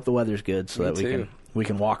to it though. I hope the weather's good so Me that too. we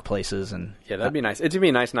can walk places and Yeah, that'd be nice. It'd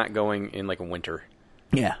be nice not going in like a winter.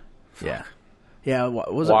 yeah. Yeah. Yeah,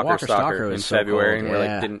 was Walker it Walker Stalker in was so February, cold. and we're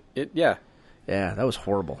Yeah. like, didn't it? Yeah, Yeah, that was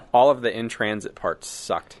horrible. all of the in transit parts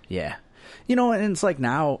sucked. Yeah. You know, and it's like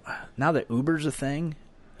now that Uber's a thing,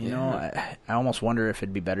 you know, I almost wonder if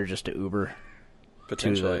it'd be better just to Uber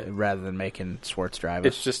Potentially, rather than making Swartz drive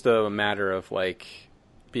us. it's just a matter of like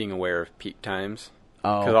being aware of peak times.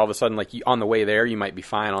 Oh. Because all of a sudden, like on the way there, you might be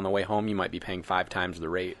fine. On the way home, you might be paying 5 times the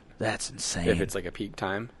rate That's insane. if it's like a peak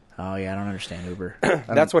time. Oh, yeah, I don't understand Uber.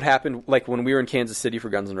 That's what happened. Like when we were in Kansas City for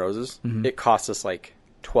Guns N' Roses, it cost us like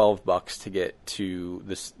 $12 to get to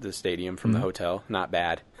the stadium from the hotel. Not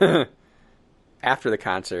bad. After the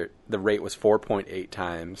concert, the rate was 4.8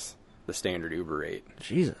 times the standard Uber rate.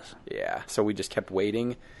 Jesus. Yeah, so we just kept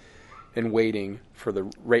waiting and waiting for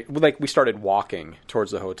the rate. Like we started walking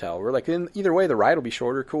towards the hotel. We're like, either way, the ride will be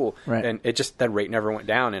shorter. Cool. Right. And that rate never went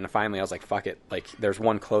down. And finally, I was like, fuck it. Like there's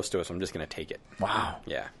one close to us. I'm just gonna take it. Wow.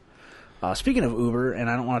 Yeah. Speaking of Uber,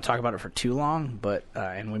 and I don't want to talk about it for too long, but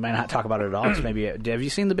and we might not talk about it at all. 'Cause maybe have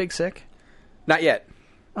you seen The Big Sick? Not yet.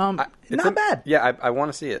 It's not bad. Yeah, I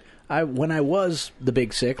want to see it. When I was The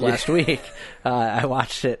Big Sick last week, I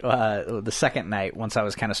watched it the second night once I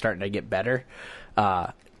was kind of starting to get better.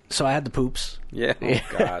 So I had the poops. Yeah. Oh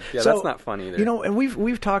God. Yeah, So, that's not funny either. You know, and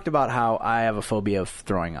we've talked about how I have a phobia of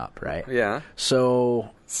throwing up, right? Yeah.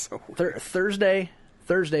 So, So Thursday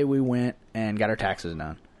we went and got our taxes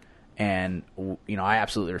done. And, you know, I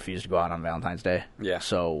absolutely refused to go out on Valentine's Day. Yeah.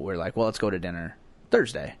 So we're like, well, let's go to dinner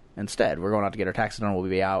Thursday instead. We're going out to get our taxes done. We'll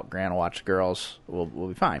be out. Grant will watch the girls. We'll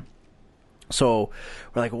be fine. So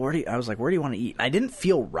we're like, where do you want to eat? And I didn't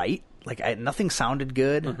feel right. Like, nothing sounded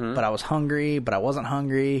good, but I was hungry, but I wasn't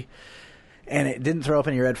hungry. And it didn't throw up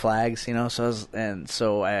any red flags, you know. She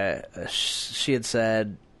had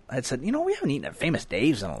said, you know, we haven't eaten at Famous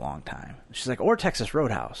Dave's in a long time. She's like, or Texas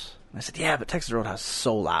Roadhouse. And I said, yeah, but Texas Roadhouse is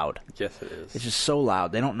so loud. yes, it is. It's just so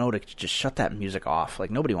loud. They don't know to just shut that music off.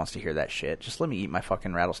 Like, nobody wants to hear that shit. Just let me eat my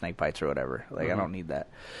fucking rattlesnake bites or whatever. Like, I don't need that.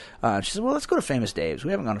 She said, well, let's go to Famous Dave's.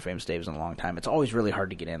 We haven't gone to Famous Dave's in a long time. It's always really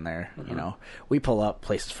hard to get in there, you know. We pull up,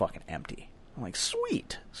 place is fucking empty. I'm like,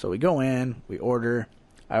 sweet. So we go in, we order.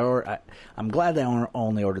 I'm glad they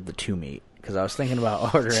only ordered the 2 meat, because I was thinking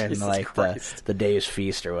about ordering Jesus like Christ. the Dave's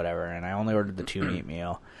Feast or whatever, and I only ordered the 2 meat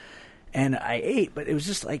meal. And I ate, but it was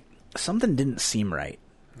just like something didn't seem right.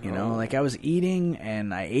 You know, like I was eating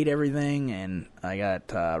and I ate everything, and I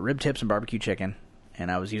got rib tips and barbecue chicken, and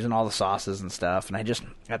I was using all the sauces and stuff, and I just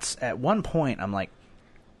at one point I'm like,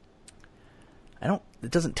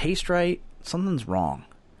 it doesn't taste right. Something's wrong.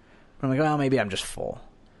 But I'm like, well, maybe I'm just full.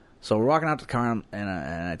 So we're walking out to the car, and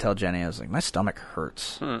I tell Jenny, I was like, my stomach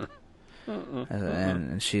hurts.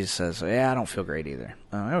 And she says, yeah, I don't feel great either.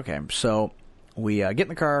 I'm like, okay. So we get in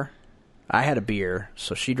the car. I had a beer,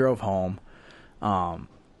 so she drove home.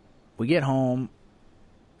 We get home,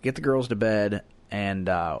 get the girls to bed, and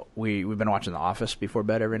we've been watching The Office before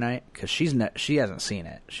bed every night, because she hasn't seen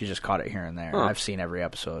it. She just caught it here and there. Huh. I've seen every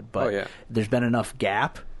episode, but yeah. there's been enough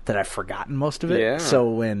gap that I've forgotten most of it. Yeah. So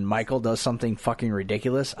when Michael does something fucking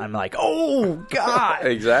ridiculous, I'm like, oh, God.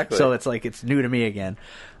 Exactly. So it's like it's new to me again.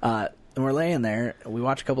 And we're laying there. We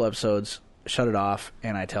watch a couple episodes, shut it off,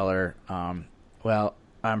 and I tell her, well,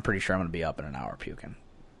 I'm pretty sure I'm going to be up in an hour puking.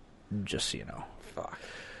 Just so you know. Fuck.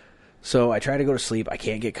 So I try to go to sleep. I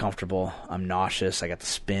can't get comfortable. I'm nauseous. I got the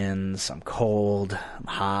spins. I'm cold. I'm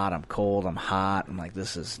hot. I'm cold. I'm hot. I'm like,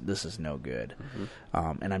 this is no good.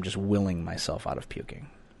 And I'm just willing myself out of puking.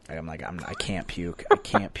 I'm like, I can't puke. I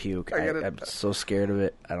can't puke. I'm so scared of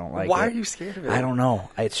it. I don't like it. Why are you scared of it? I don't know.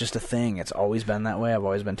 It's just a thing. It's always been that way. I've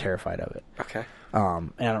always been terrified of it. Okay.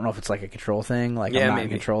 And I don't know if it's like a control thing, like Yeah, I'm not maybe. in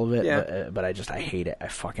control of it, Yeah. but I hate it. I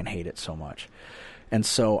fucking hate it so much. And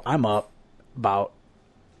so I'm up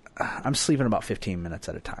I'm sleeping about 15 minutes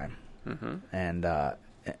at a time.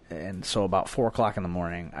 And so about 4 o'clock in the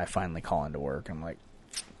morning, I finally call into work. I'm like,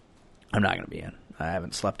 I'm not going to be in. I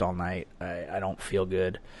haven't slept all night. I don't feel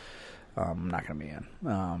good. I'm not going to be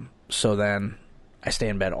in. So then I stay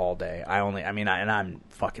in bed all day. And I'm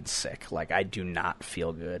fucking sick. Like, I do not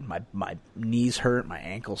feel good. My knees hurt. My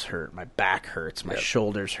ankles hurt. My back hurts. My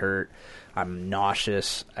shoulders hurt. I'm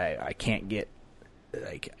nauseous. I can't get,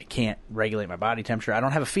 like, I can't regulate my body temperature. I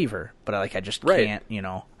don't have a fever, but I just can't,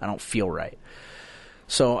 I don't feel right.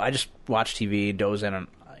 So I just watch TV, doze in and,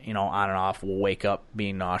 on and off. We'll wake up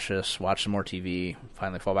being nauseous, watch some more TV,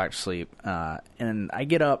 finally fall back to sleep. And I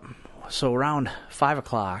get up. So around 5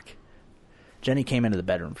 o'clock, Jenny came into the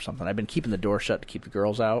bedroom for something. I've been keeping the door shut to keep the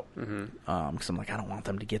girls out because I'm like, I don't want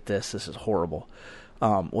them to get this. This is horrible.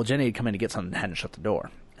 Well, Jenny had come in to get something and hadn't shut the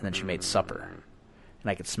door. And then she made supper.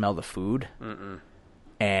 And I could smell the food.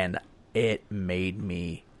 And it made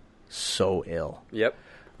me so ill. Yep.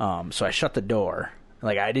 So I shut the door.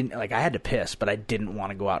 Like, I had to piss, but I didn't want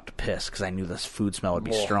to go out to piss because I knew this food smell would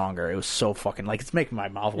be stronger. It was so fucking, like, it's making my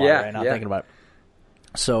mouth water right now thinking about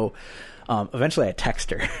it. So, eventually I text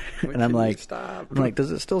her and I'm like,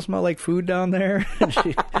 does it still smell like food down there? And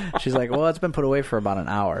she's like, well, it's been put away for about an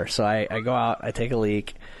hour. So I go out, I take a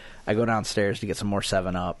leak, I go downstairs to get some more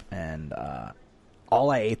 7-Up, and all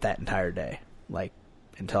I ate that entire day, like,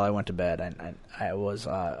 until I went to bed, I was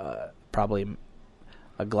probably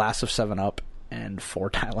a glass of 7-Up and 4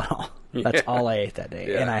 Tylenol. That's all I ate that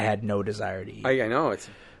day, and I had no desire to eat. I know, it's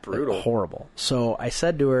brutal. Like, horrible. So I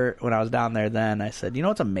said to her when I was down there then, I said,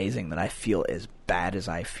 it's amazing that I feel as bad as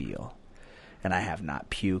I feel, and I have not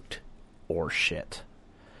puked or shit.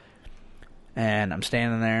 And I'm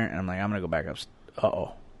standing there, and I'm like, I'm going to go back up.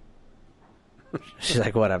 Uh-oh. She's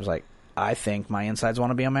like, what? I was like, I think my insides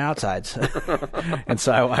want to be on my outsides. And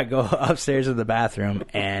so I go upstairs to the bathroom,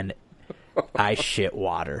 and I shit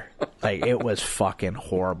water. Like, it was fucking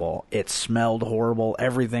horrible. It smelled horrible.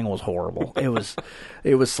 Everything was horrible. It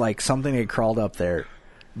was like something that crawled up there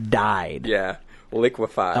died. Yeah,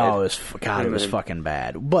 liquefied. Oh, it was fucking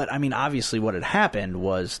bad. But, I mean, obviously what had happened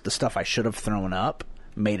was the stuff I should have thrown up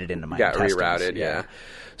made it into my intestines. Got rerouted, yeah.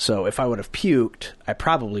 So if I would have puked, I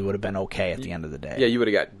probably would have been okay at the end of the day. Yeah, you would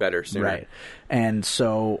have got better sooner. Right. And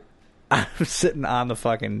so I'm sitting on the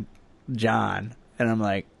fucking John, and I'm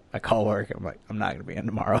like, I call work. I'm like, I'm not going to be in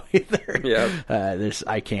tomorrow either. Yeah.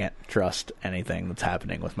 I can't trust anything that's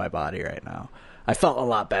happening with my body right now. I felt a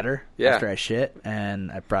lot better after I shit,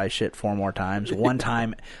 and I probably shit 4 more times. One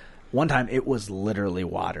time it was literally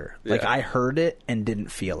water. Yeah. Like, I heard it and didn't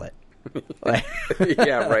feel it. Like,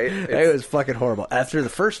 yeah, right. It was fucking horrible. After the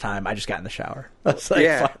first time, I just got in the shower. I was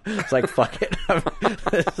like, it's like, fuck it.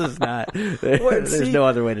 This is not. There's no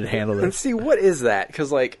other way to handle this. And see, what is that?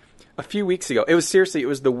 Because, like, a few weeks ago, it was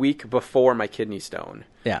the week before my kidney stone.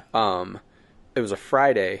 Yeah. It was a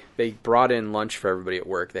Friday. They brought in lunch for everybody at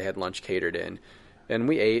work. They had lunch catered in. And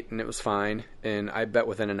we ate, and it was fine. And I bet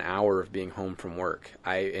within an hour of being home from work,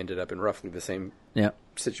 I ended up in roughly the same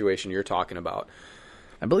situation you're talking about.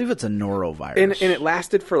 I believe it's a norovirus. And it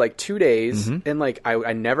lasted for like 2 days, and like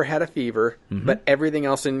I never had a fever, but everything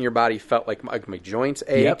else in your body felt like my joints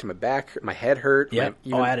ached, my back, my head hurt. Yeah.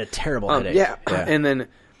 I had a terrible headache. Yeah.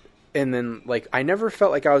 And then like I never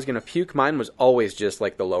felt like I was gonna puke. Mine was always just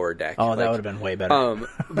like the lower deck. Oh, that would have been way better.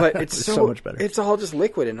 But it's so much better. It's all just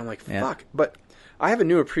liquid, and I'm like, fuck. But I have a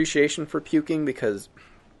new appreciation for puking because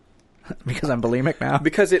I'm bulimic now.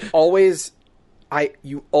 Because it always.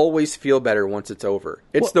 You always feel better once it's over.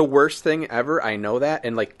 It's the worst thing ever. I know that.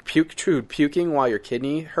 And like puking while your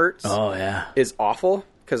kidney hurts. Oh yeah, is awful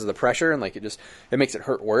because of the pressure, and like it makes it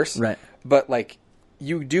hurt worse. Right. But like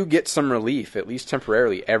you do get some relief, at least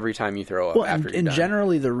temporarily, every time you throw up. Well, after and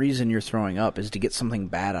generally the reason you're throwing up is to get something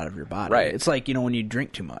bad out of your body. Right. It's like, when you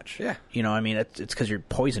drink too much. Yeah. I mean, it's because you're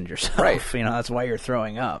poisoned yourself. Right. That's why you're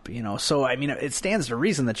throwing up. So I mean, it stands to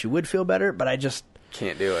reason that you would feel better, but I just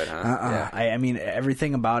can't do it, huh? Yeah. I mean,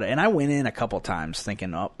 everything about it. And I went in a couple times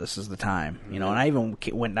thinking, oh, this is the time. And I even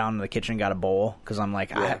went down to the kitchen and got a bowl because I'm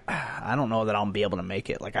like, I don't know that I'll be able to make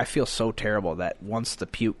it. Like, I feel so terrible that once the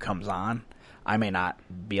puke comes on, I may not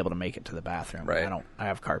be able to make it to the bathroom. Right. I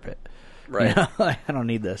have carpet. Right. I don't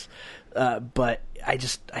need this. But I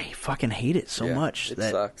fucking hate it so much. It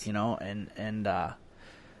that sucks. And the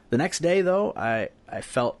next day, though, I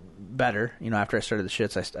felt better. After I started the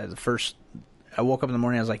shits, I woke up in the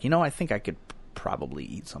morning, I was like, I think I could probably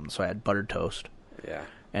eat something. So I had buttered toast. Yeah.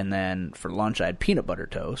 And then for lunch, I had peanut butter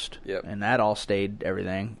toast. Yep. And that all stayed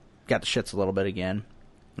everything. got the shits a little bit again,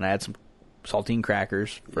 and I had some saltine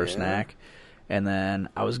crackers for a snack. And then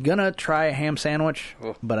I was going to try a ham sandwich,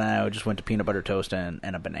 but I just went to peanut butter toast and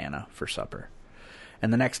a banana for supper.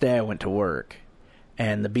 And the next day I went to work,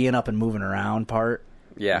 and the being up and moving around part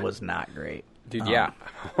was not great. Dude,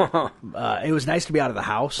 it was nice to be out of the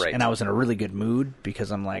house, right. and I was in a really good mood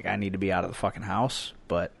because I'm like, I need to be out of the fucking house.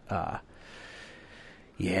 But, I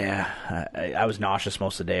was nauseous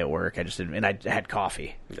most of the day at work. I just didn't, and I had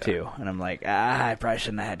coffee, too. And I'm like, I probably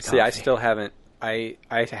shouldn't have had coffee. See, I still haven't. I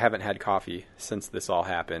haven't had coffee since this all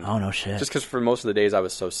happened. Oh, no shit. Just because for most of the days I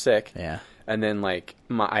was so sick. Yeah. And then, like,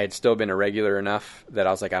 I had still been irregular enough that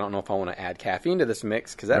I was like, I don't know if I want to add caffeine to this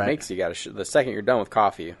mix, because that makes you got to, the second you're done with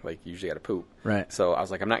coffee, like, you usually got to poop. Right. So I was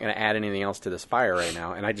like, I'm not going to add anything else to this fire right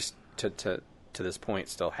now. And I just, to this point,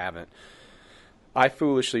 still haven't. I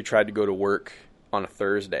foolishly tried to go to work on a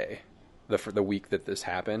Thursday, the week that this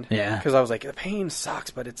happened. Yeah. Because I was like, the pain sucks,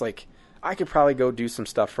 but it's like, I could probably go do some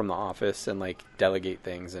stuff from the office and, like, delegate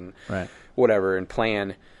things and whatever and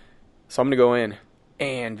plan. So I'm going to go in.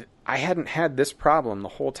 And I hadn't had this problem the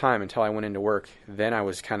whole time until I went into work. Then I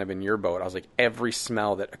was kind of in your boat. I was like, every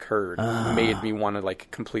smell that occurred made me want to, like,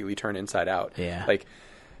 completely turn inside out. Yeah. Like,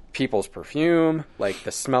 people's perfume, like,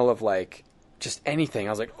 the smell of, like, just anything. I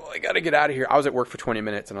was like, I got to get out of here. I was at work for 20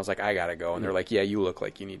 minutes, and I was like, I got to go. And they're like, yeah, you look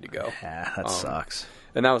like you need to go. Yeah, that sucks.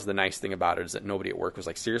 And that was the nice thing about it, is that nobody at work was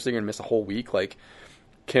like, seriously, you're going to miss a whole week? Like,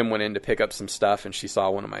 Kim went in to pick up some stuff, and she saw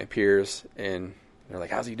one of my peers, and they're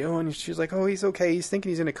like, how's he doing? And she was like, oh, he's okay. He's thinking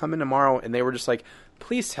he's going to come in tomorrow. And they were just like,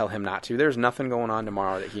 please tell him not to. There's nothing going on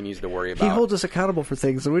tomorrow that he needs to worry about. He holds us accountable for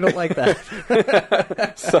things, and we don't like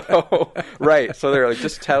that. So they're like,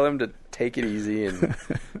 just tell him to take it easy. And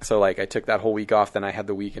so, like, I took that whole week off. Then I had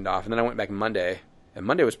the weekend off. And then I went back Monday. And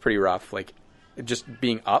Monday was pretty rough. Like, just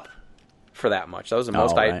being up for that much. That was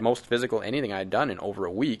the most physical anything I had done in over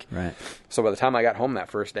a week. Right. So by the time I got home that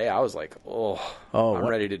first day, I was like, I'm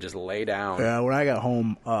ready to just lay down. Yeah, when I got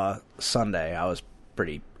home Sunday, I was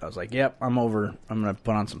like, yep, I'm over. I'm going to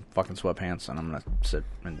put on some fucking sweatpants, and I'm going to sit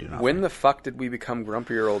and do nothing. When the fuck did we become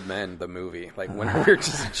Grumpier Old Men, the movie? Like, when we were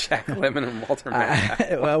just Jack Lemmon and Walter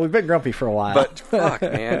Matthau. Well, we've been grumpy for a while. But fuck,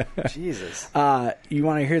 man. Jesus. You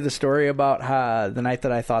want to hear the story about the night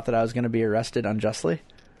that I thought that I was going to be arrested unjustly?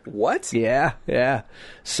 What? Yeah.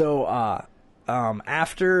 So,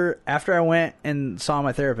 after I went and saw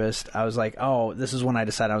my therapist, I was like, oh, this is when I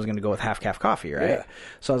decided I was going to go with half calf coffee, right? Yeah.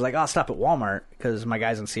 So I was like, I'll stop at Walmart because my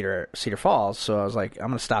guy's in Cedar Falls. So I was like, I'm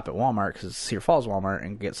going to stop at Walmart because it's Cedar Falls Walmart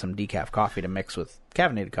and get some decaf coffee to mix with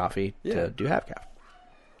caffeinated coffee to do half calf.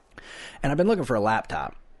 And I've been looking for a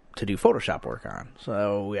laptop to do Photoshop work on.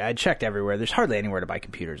 So I checked everywhere. There's hardly anywhere to buy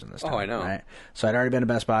computers in this town. Oh, I know. Right? So I'd already been to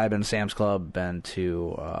Best Buy, been to Sam's Club, been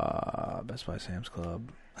to Best Buy, Sam's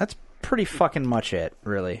Club. That's pretty fucking much it,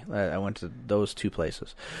 really. I went to those two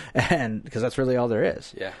places, and because that's really all there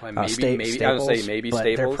is. Yeah, maybe I Staples, would say maybe but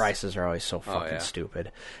Staples. Their prices are always so fucking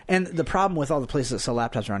stupid. And the problem with all the places that sell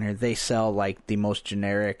laptops around here, they sell like the most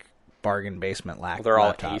generic bargain basement laptops. They're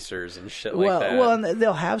all Acers and shit like that. Well, and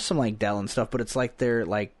they'll have some like Dell and stuff, but it's like they're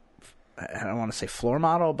like, I don't want to say floor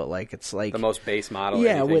model, but like it's like the most base model.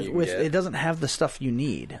 Yeah, with it doesn't have the stuff you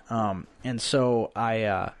need. And so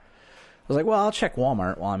I was like, well, I'll check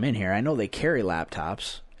Walmart while I'm in here. I know they carry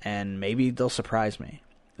laptops, and maybe they'll surprise me.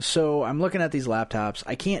 So I'm looking at these laptops.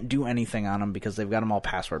 I can't do anything on them because they've got them all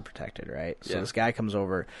password protected, right? So this guy comes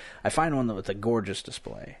over. I find one with a gorgeous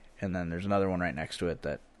display, and then there's another one right next to it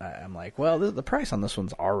that I'm like, well, the price on this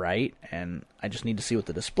one's all right, and I just need to see what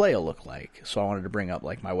the display will look like. So I wanted to bring up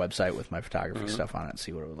like my website with my photography stuff on it and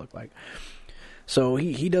see what it would look like. So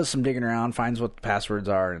he does some digging around, finds what the passwords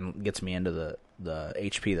are, and gets me into the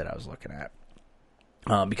HP that I was looking at.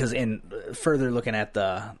 Because in further looking at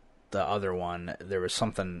the other one, there was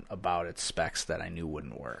something about its specs that I knew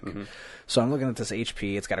wouldn't work. So I'm looking at this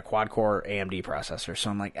HP. It's got a quad-core AMD processor. So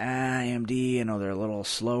I'm like, AMD, I know they're a little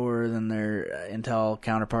slower than their Intel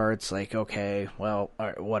counterparts. Like, okay, well,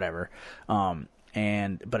 whatever. But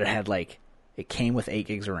it had like, it came with 8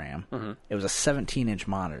 gigs of RAM. It was a 17-inch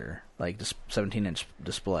monitor, like 17-inch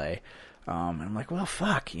display. And I'm like, well,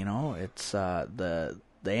 fuck, it's the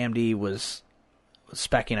AMD was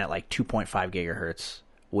speccing at like 2.5 gigahertz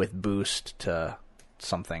with boost to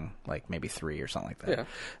something like maybe 3 or something like that. Yeah.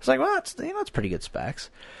 It's like, well, that's pretty good specs.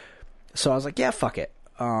 So I was like, yeah, fuck it.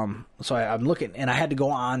 So I'm looking, and I had to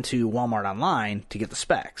go on to Walmart Online to get the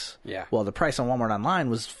specs. Yeah. Well, the price on Walmart Online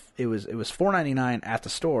was $4.99 at the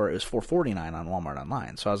store. It was $4.49 on Walmart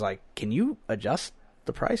Online. So I was like, can you adjust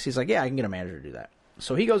the price? He's like, yeah, I can get a manager to do that.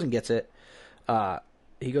 So he goes and gets it.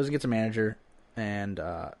 He goes and gets a manager, and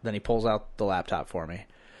then he pulls out the laptop for me.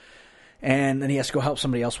 And then he has to go help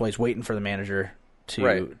somebody else while he's waiting for the manager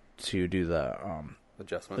to do the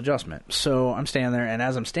adjustment. So I'm standing there, and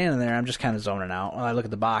as I'm standing there, I'm just kind of zoning out. Well, I look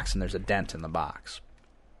at the box, and there's a dent in the box.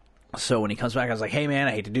 So when he comes back, I was like, hey, man,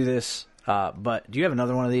 I hate to do this, but do you have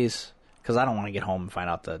another one of these? Because I don't want to get home and find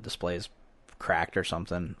out the display's cracked or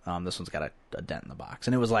something. This one's got a dent in the box.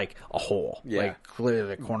 And it was like a hole. Yeah. Like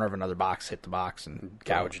clearly the corner of another box hit the box and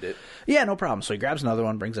gouged it. Yeah, no problem. So he grabs another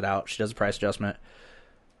one, brings it out. She does a price adjustment,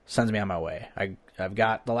 sends me on my way. I've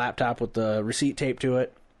got the laptop with the receipt taped to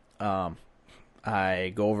it.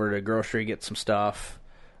 I go over to grocery, get some stuff,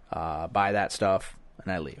 buy that stuff,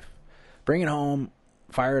 and I leave. Bring it home,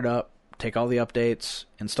 fire it up, take all the updates,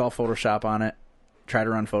 install Photoshop on it, try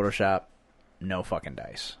to run Photoshop, no fucking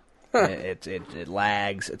dice. It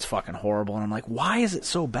lags, it's fucking horrible, and I'm like, why is it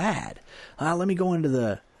so bad? Let me go into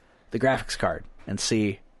the graphics card and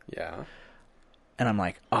see. Yeah. And I'm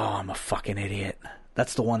like, oh, I'm a fucking idiot.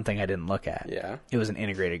 That's the one thing I didn't look at. Yeah. It was an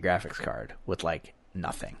integrated graphics card with like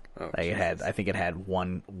nothing. I think it had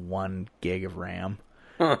one gig of RAM.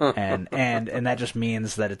 and that just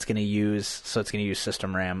means that it's going to use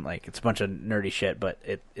system RAM. Like, it's a bunch of nerdy shit, but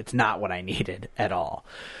it's not what I needed at all.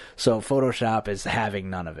 So Photoshop is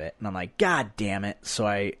having none of it, and I'm like, God damn it! So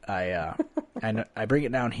I bring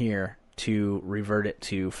it down here to revert it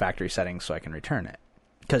to factory settings so I can return it.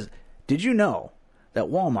 Because did you know that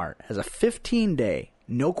Walmart has a 15-day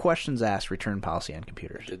no questions asked return policy on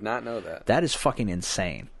computers? Did not know that. That is fucking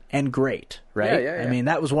insane. And great, right? Yeah. I mean,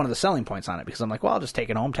 that was one of the selling points on it, because I'm like, well, I'll just take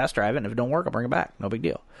it home, test drive it, and if it don't work, I'll bring it back. No big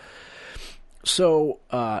deal. So,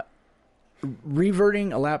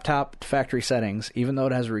 reverting a laptop to factory settings, even though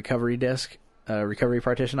it has a recovery disk, recovery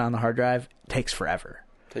partition on the hard drive, takes forever.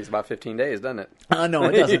 Takes about 15 days, doesn't it? No,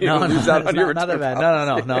 it doesn't. No, lose out on your not that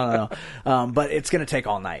bad. No. But it's going to take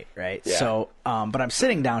all night, right? Yeah. So, but I'm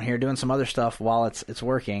sitting down here doing some other stuff while it's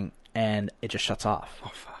working, and it just shuts off.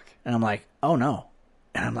 Oh, fuck. And I'm like, oh, no.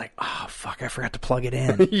 And I'm like, oh, fuck, I forgot to plug it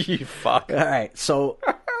in. You fuck. All right, so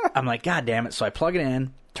I'm like, God damn it. So I plug it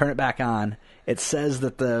in, turn it back on. It says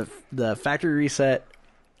that the factory reset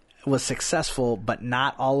was successful, but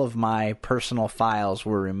not all of my personal files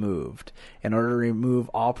were removed. In order to remove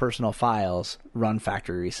all personal files, run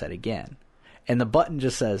factory reset again. And the button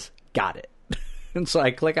just says, got it. And so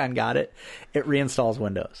I click on got it. It reinstalls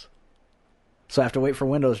Windows. So I have to wait for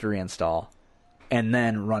Windows to reinstall and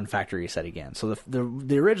then run factory reset again. So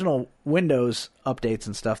the original Windows updates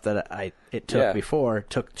and stuff that it took before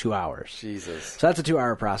took 2 hours. Jesus. So that's a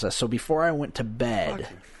 2-hour process. So before I went to bed,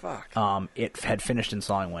 Fuck. it had finished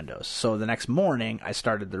installing Windows. So the next morning, I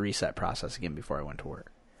started the reset process again before I went to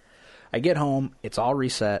work. I get home, it's all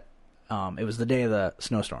reset. It was the day of the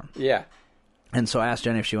snowstorm. Yeah. And so I asked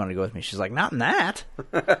Jenny if she wanted to go with me. She's like, not in that.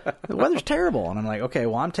 The weather's terrible. And I'm like, okay,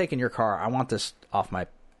 well, I'm taking your car. I want this off my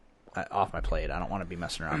plate. I don't want to be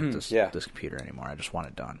messing around with this computer anymore. I just want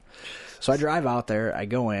it done. So I drive out there. I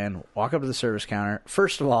go in, walk up to the service counter.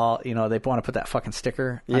 First of all, they want to put that fucking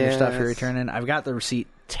sticker on your stuff you're returning. I've got the receipt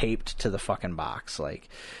taped to the fucking box,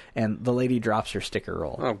 and the lady drops her sticker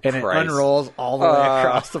roll, and it unrolls all the way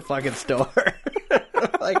across the fucking store.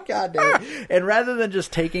 Like, God damn it. And rather than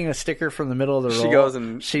just taking a sticker from the middle of the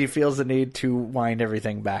roll, she feels the need to wind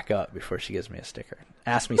everything back up before she gives me a sticker.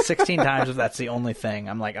 Asked me 16 times if that's the only thing.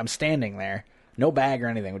 I'm like, I'm standing there, no bag or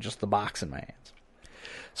anything, with just the box in my hands.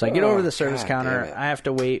 So I get over to the service counter. I have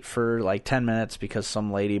to wait for like 10 minutes because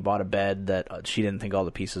some lady bought a bed that she didn't think all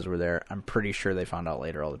the pieces were there. I'm pretty sure they found out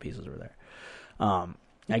later all the pieces were there.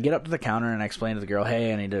 I get up to the counter and I explain to the girl,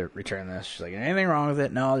 hey, I need to return this. She's like, anything wrong with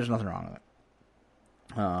it? No, there's nothing wrong with it.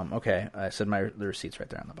 Okay. I said the receipt's right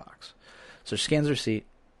there on the box. So she scans the receipt,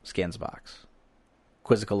 scans the box.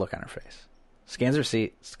 Quizzical look on her face. Scans the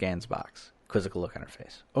receipt, scans the box. Quizzical look on her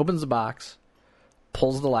face. Opens the box,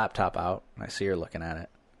 pulls the laptop out, and I see her looking at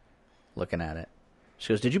it.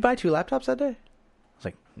 She goes, did you buy 2 laptops that day? I was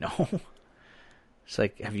like, no. She's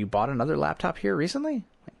like, have you bought another laptop here recently? I'm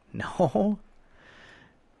like, no.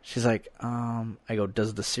 She's like, I go,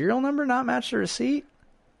 does the serial number not match the receipt?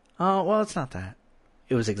 Oh, well, it's not that.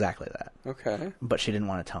 It was exactly that. Okay. But she didn't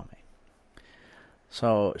want to tell me.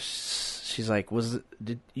 So she's like,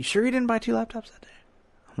 you sure you didn't buy 2 laptops that day?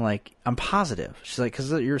 I'm like, I'm positive. She's like,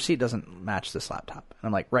 because your receipt doesn't match this laptop. And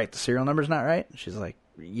I'm like, right, the serial number's not right? She's like,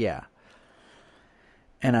 yeah.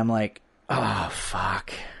 And I'm like, oh,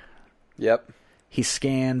 fuck. Yep. He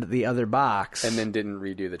scanned the other box. And then didn't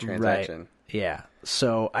redo the transaction. Right. Yeah.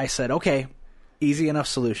 So I said, okay, easy enough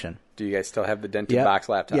solution. Do you guys still have the dented box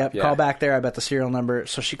laptop? Yep. Yeah. Call back there. I bet the serial number.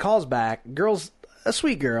 So she calls back. Girl's a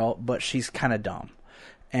sweet girl, but she's kind of dumb.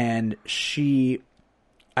 And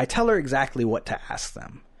I tell her exactly what to ask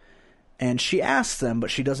them. And she asks them,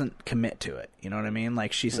 but she doesn't commit to it. You know what I mean?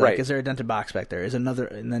 Like, she's like, Right. is there a dented box back there?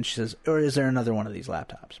 And then she says, or is there another one of these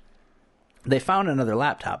laptops? They found another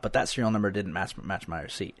laptop, but that serial number didn't match my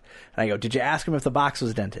receipt. And I go, did you ask him if the box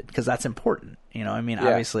was dented? Because that's important. You know, I mean,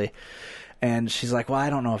 obviously. And she's like, well, I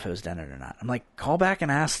don't know if it was dented or not. I'm like, call back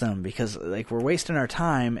and ask them, because like, we're wasting our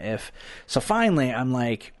time if... So finally, I'm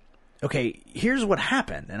like, okay, here's what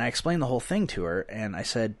happened. And I explained the whole thing to her, and I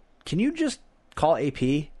said, can you just call AP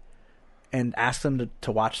and ask them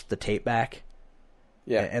to watch the tape back?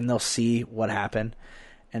 Yeah. And they'll see what happened.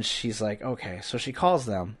 And she's like, okay. So she calls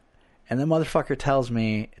them, and the motherfucker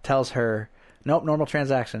tells her, nope, normal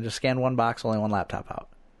transaction. Just scan one box, only one laptop out.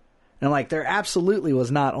 And I'm like, there absolutely was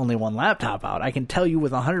not only one laptop out. I can tell you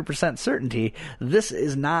with 100% certainty, this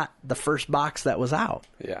is not the first box that was out.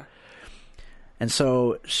 Yeah. And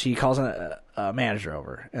so she calls a manager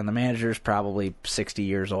over, and the manager's probably 60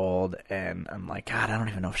 years old, and I'm like, God, I don't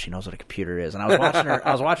even know if she knows what a computer is. And I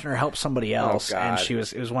was watching her help somebody else, and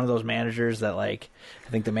it was one of those managers that, like, I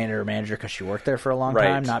think they made her a manager because she worked there for a long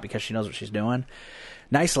time, not because she knows what she's doing.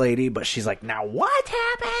 Nice lady, but she's like, now what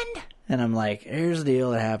happened? And I'm like, here's the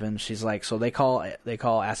deal that happened. She's like, so they call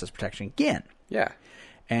Assets Protection again. Yeah.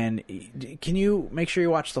 And can you make sure you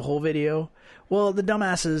watch the whole video? Well, the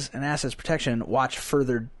dumbasses and Assets Protection watch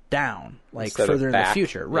further down, like Instead further of in the back.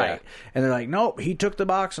 future, right? Yeah. And they're like, nope, he took the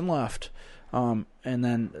box and left. And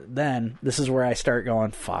then this is where I start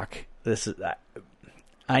going, fuck, this is.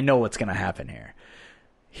 I know what's going to happen here.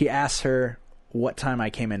 He asks her what time I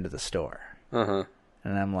came into the store, Uh-huh.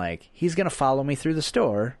 and I'm like, he's going to follow me through the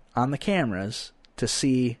store on the cameras to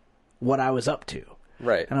see what I was up to.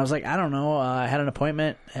 Right. And I was like, I don't know. I had an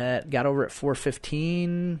appointment got over at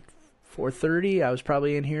 4:15, 4:30. I was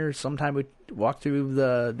probably in here sometime. We walked through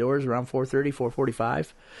the doors around 4:30,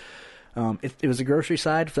 4:45. It was the grocery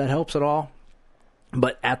side, if that helps at all.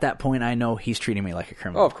 But at that point, I know he's treating me like a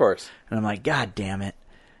criminal. Oh, of course. And I'm like, God damn it.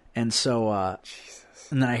 And so,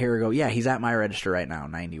 and then I hear her go, yeah, he's at my register right now,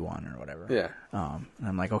 91 or whatever. Yeah. And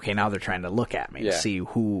I'm like, okay, now they're trying to look at me to see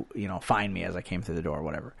who, find me as I came through the door or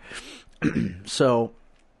whatever. So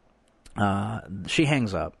she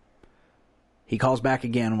hangs up. He calls back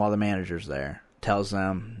again while the manager's there. Tells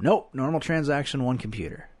them, nope, normal transaction, one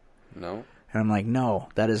computer. No. And I'm like, no,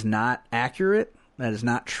 that is not accurate. That is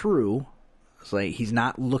not true. It's like he's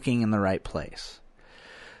not looking in the right place.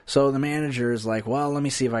 So the manager is like, well, let me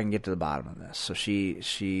see if I can get to the bottom of this. So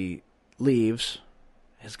she leaves,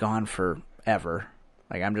 is gone forever.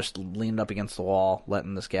 Like, I'm just leaned up against the wall,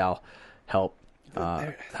 letting this gal help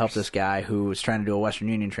this guy who was trying to do a Western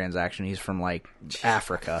Union transaction. He's from, like,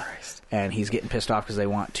 Africa, and he's getting pissed off because they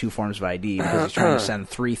want two forms of ID because he's trying to send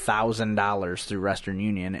 $3,000 through Western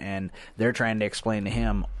Union, and they're trying to explain to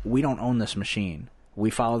him, we don't own this machine. We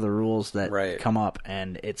follow the rules that come up,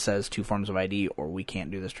 and it says two forms of ID, or we can't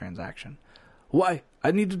do this transaction. Why?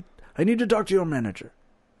 I need to talk to your manager.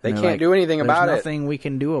 They can't do anything about it. There's nothing we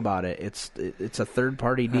can do about it. It's a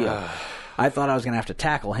third-party deal. I thought I was going to have to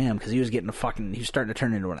tackle him because he was starting to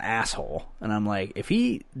turn into an asshole. And I'm like, if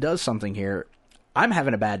he does something here, I'm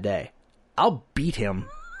having a bad day. I'll beat him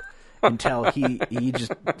until he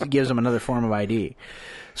just gives him another form of ID.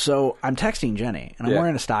 So I'm texting Jenny, and I'm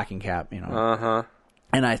wearing a stocking cap, Uh-huh.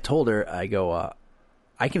 And I told her, I go,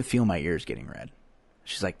 I can feel my ears getting red.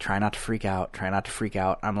 She's like, try not to freak out. Try not to freak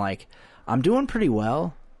out. I'm like, I'm doing pretty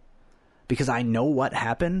well because I know what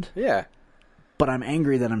happened. Yeah. But I'm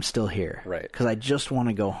angry that I'm still here. Right. Because I just want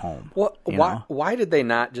to go home. Well, why did they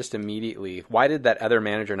not just immediately, why did that other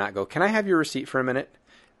manager not go, can I have your receipt for a minute?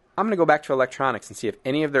 I'm going to go back to electronics and see if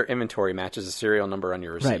any of their inventory matches the serial number on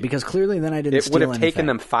your receipt. Right, because clearly then I didn't steal anything. It would have taken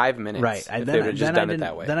them 5 minutes right. if they would have just done it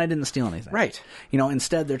that way. Then I didn't steal anything. Right.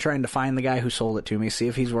 Instead they're trying to find the guy who sold it to me, see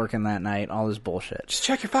if he's working that night, all this bullshit. Just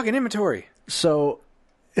check your fucking inventory. So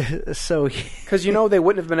because they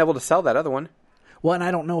wouldn't have been able to sell that other one. Well, and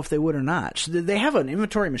I don't know if they would or not. They have an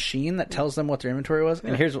inventory machine that tells them what their inventory was.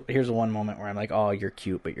 And here's one moment where I'm like, oh, you're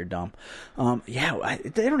cute, but you're dumb. They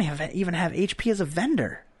don't even have HP as a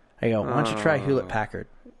vendor. I go, why don't you try Hewlett Packard?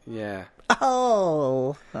 Yeah.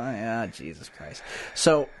 Oh yeah, Jesus Christ.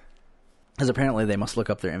 So, because apparently they must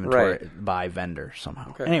look up their inventory by vendor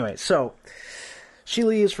somehow. Okay. Anyway, so she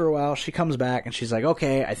leaves for a while. She comes back and she's like,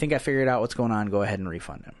 okay, I think I figured out what's going on. Go ahead and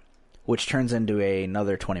refund him. Which turns into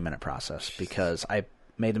another 20-minute process because I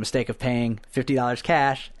made the mistake of paying $50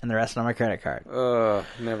 cash and the rest on my credit card.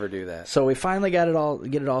 Never do that. So we finally get it all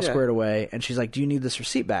squared away, and she's like, do you need this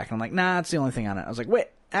receipt back? And I'm like, nah, it's the only thing on it. I was like, wait,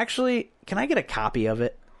 actually, can I get a copy of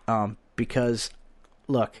it? Because,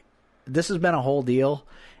 look, this has been a whole deal,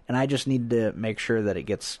 and I just need to make sure that it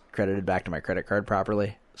gets credited back to my credit card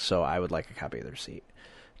properly, so I would like a copy of the receipt.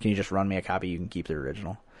 Can you just run me a copy? You can keep the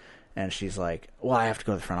original. And she's like, well, I have to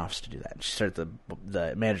go to the front office to do that. And she starts,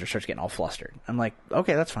 the manager starts getting all flustered. I'm like,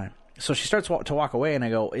 okay, that's fine. So she starts to walk away, and I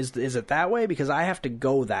go, is it that way? Because I have to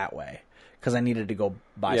go that way. Because I needed to go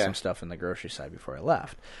buy some stuff in the grocery side before I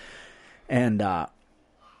left. And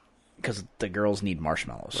because the girls need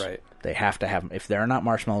marshmallows. Right. They have to have them. If there are not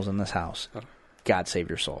marshmallows in this house, God save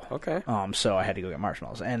your soul. Okay. So I had to go get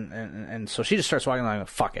marshmallows. And so she just starts walking along,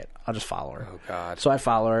 fuck it. I'll just follow her. Oh, God. So I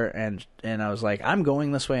follow her, and I was like, I'm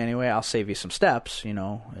going this way anyway. I'll save you some steps, you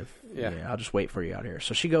know. I'll just wait for you out here.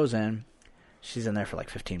 So she goes in. She's in there for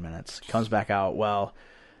like 15 minutes. Comes back out. Well,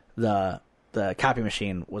 the copy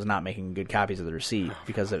machine was not making good copies of the receipt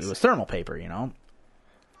because it was thermal paper, you know.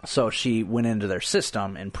 So she went into their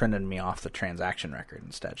system and printed me off the transaction record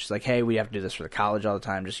instead. She's like, hey, we have to do this for the college all the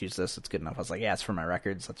time. Just use this. It's good enough. I was like, yeah, it's for my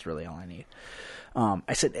records. That's really all I need.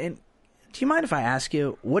 I said, and do you mind if I ask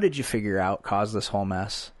you, what did you figure out caused this whole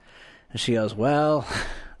mess? And she goes, well,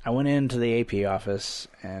 I went into the AP office,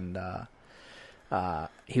 and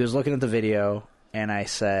he was looking at the video, and I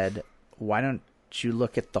said, why don't you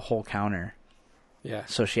look at the whole counter? Yeah.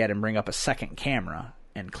 So she had him bring up a second camera,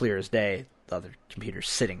 and clear as day, the other computer's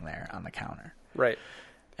sitting there on the counter. Right.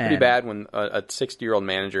 Pretty bad when a 60-year-old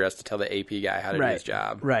manager has to tell the AP guy how to do his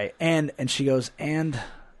job. Right. And she goes, and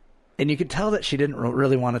you could tell that she didn't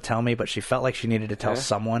really want to tell me, but she felt like she needed to tell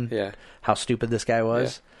someone how stupid this guy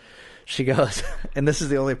was. Yeah. She goes, and this is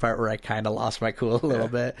the only part where I kind of lost my cool a little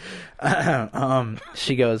bit.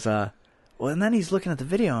 She goes, well, and then he's looking at the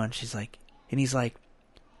video, and he's like,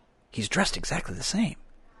 he's dressed exactly the same.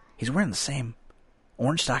 He's wearing the same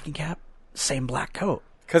orange stocking cap, same black coat.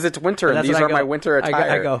 Because it's winter, and these are my winter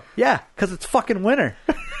attire. I go, yeah, because it's fucking winter.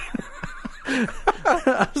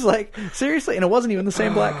 I was like, seriously? And it wasn't even the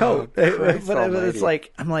same black coat. But it's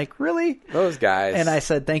like, I'm like, really? Those guys. And I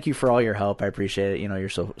said, thank you for all your help. I appreciate it. You know, you're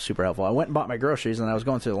so super helpful. I went and bought my groceries, and I was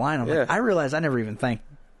going through the line. I'm like, I realized I never even thanked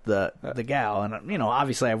the gal. And, you know,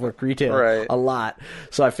 obviously I've worked retail a lot.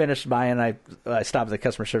 So I finished buying. I stopped at the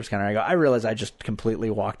customer service counter. I go, I realized I just completely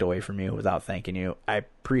walked away from you without thanking you. I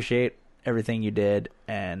appreciate everything you did,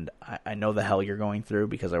 and I know the hell you're going through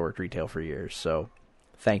because I worked retail for years. So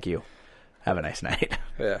thank you. Have a nice night.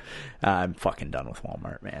 Yeah. I'm fucking done with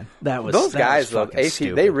Walmart, man. Those guys, though,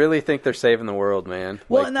 AP, they really think they're saving the world, man.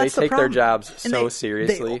 Well, like, and that's they take the their jobs so they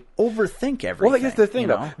seriously. They overthink everything. Well, that's the thing,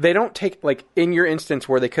 though. They don't take, like, in your instance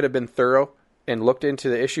where they could have been thorough and looked into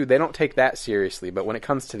the issue, they don't take that seriously. But when it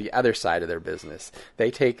comes to the other side of their business, they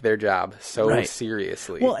take their job so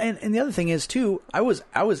seriously. Well, and the other thing is, too, I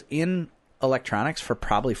was in electronics for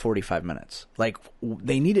probably 45 minutes. Like,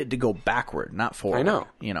 they needed to go backward, not forward. I know.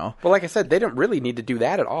 You know? Well, like I said, they don't really need to do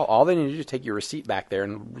that at all. All they need to do is take your receipt back there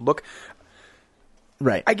and look.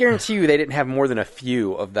 Right. I guarantee you they didn't have more than a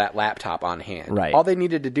few of that laptop on hand. Right. All they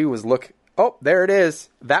needed to do was look. Oh, there it is.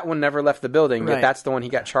 That one never left the building, yet that's the one he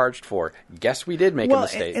got charged for. Guess we did make a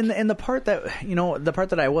mistake. And the part that, you know, the part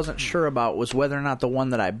that I wasn't sure about was whether or not the one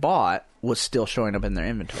that I bought was still showing up in their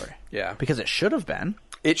inventory. Yeah. Because it should have been.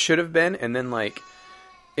 It should have been, and then, like,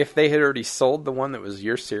 if they had already sold the one that was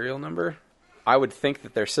your serial number, I would think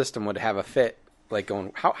that their system would have a fit, like,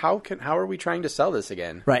 going, how are we trying to sell this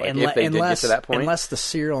again? Right, like, if they did get to that point. Unless the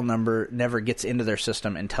serial number never gets into their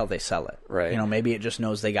system until they sell it. Right. You know, maybe it just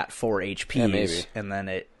knows they got 4 HPs, maybe. And then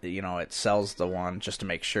it sells the one just to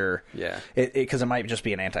make sure. Yeah. Because it might just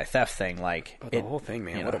be an anti-theft thing, like. But the whole thing,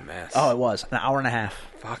 man, what a mess. Oh, it was. An hour and a half.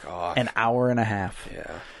 Fuck off. An hour and a half.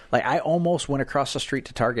 Yeah. Like, I almost went across the street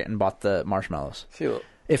to Target and bought the marshmallows. See, look.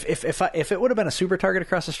 If it would have been a super Target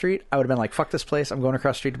across the street, I would have been like, fuck this place, I'm going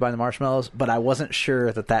across the street to buy the marshmallows. But I wasn't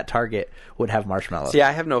sure that Target would have marshmallows. See,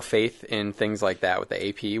 I have no faith in things like that with the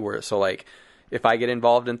AP. So, like, if I get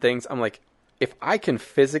involved in things, I'm like, if I can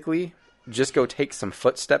physically just go take some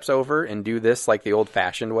footsteps over and do this like the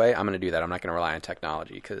old-fashioned way, I'm going to do that. I'm not going to rely on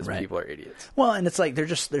technology because people are idiots. Well, and it's like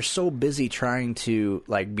they're so busy trying to,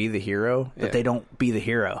 like, be the hero that they don't be the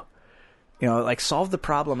hero. You know, like, solve the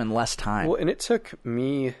problem in less time. Well, and it took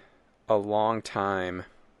me a long time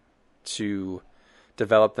to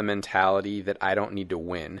develop the mentality that I don't need to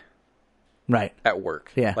win. Right. At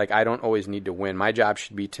work. Yeah. Like, I don't always need to win. My job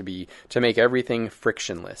should be to make everything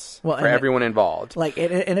frictionless for everyone involved. Like,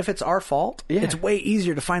 and if it's our fault, it's way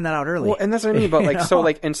easier to find that out early. Well, and that's what I mean. But like,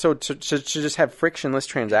 so to just have frictionless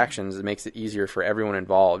transactions, it makes it easier for everyone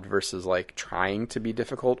involved versus like trying to be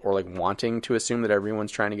difficult or like wanting to assume that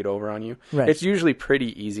everyone's trying to get over on you. Right. It's usually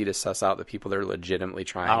pretty easy to suss out the people that are legitimately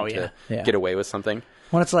trying to get away with something.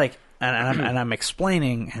 When it's like, and I'm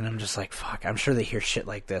explaining, and I'm just like, fuck, I'm sure they hear shit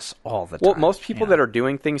like this all the time. Well, most people that are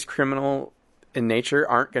doing things criminal in nature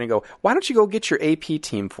aren't going to go, why don't you go get your AP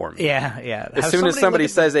team for me? Yeah. As soon as somebody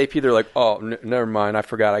says AP, they're like, oh, never mind. I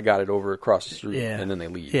forgot I got it over across the street. Yeah. And then they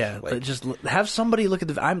leave. Yeah, Like, just have somebody look at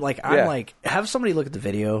the. Have somebody look at the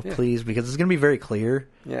video, Yeah. please, because it's going to be very clear.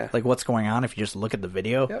 Yeah. Like what's going on if you just look at the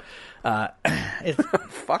video. Yep. It's,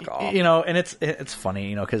 fuck off. and it's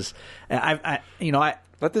funny, because I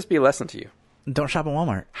Let this be a lesson to you. don't shop at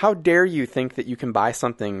Walmart. How dare you think that you can buy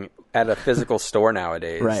something at a physical store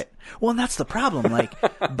nowadays? Right. Well, and that's the problem. Like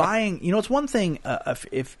buying, it's one thing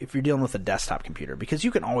if you're dealing with a desktop computer, because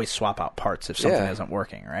you can always swap out parts if something Yeah. isn't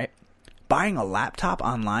working, right? Buying a laptop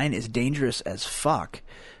online is dangerous as fuck,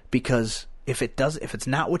 because if it's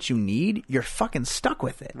not what you need, you're fucking stuck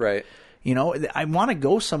with it. Right. I want to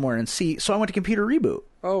go somewhere and see. So I went to Computer Reboot.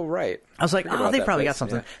 Oh, right. I was like, Forget about they that probably got place,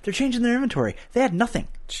 something. yeah. They're changing their inventory. They had nothing.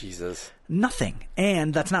 Jesus. Nothing.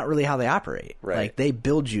 And that's not really how they operate. Right. Like they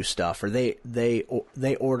build you stuff, or they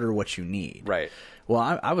order what you need. Right.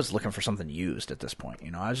 Well, I was looking for something used at this point.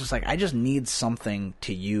 I was just like, I just need something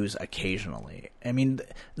to use occasionally. I mean,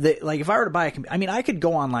 like if I were to buy I could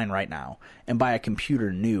go online right now and buy a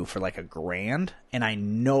computer new for like $1,000, and I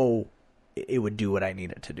know it would do what I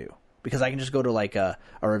need it to do. Because I can just go to like a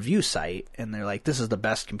review site and they're like, this is the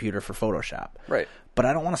best computer for Photoshop. Right. But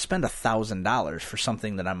I don't want to spend $1,000 for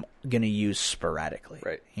something that I'm going to use sporadically.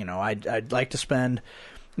 Right. I'd like to spend,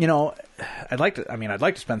 I'd like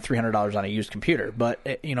to spend $300 on a used computer, but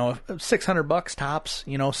 $600 tops,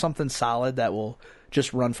 something solid that will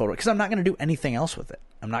just run photo. Because I'm not going to do anything else with it.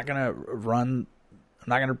 I'm not going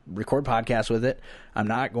to record podcasts with it. I'm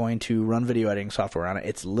not going to run video editing software on it.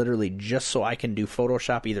 It's literally just so I can do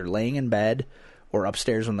Photoshop either laying in bed or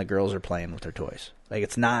upstairs when the girls are playing with their toys. Like,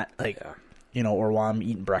 it's not like, or while I'm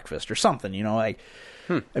eating breakfast or something,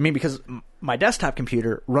 because my desktop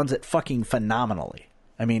computer runs it fucking phenomenally.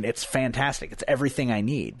 I mean, it's fantastic. It's everything I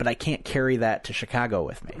need, but I can't carry that to Chicago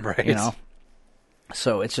with me. Right.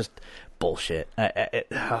 So it's just bullshit.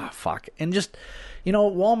 Fuck. And just,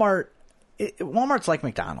 Walmart... Walmart's like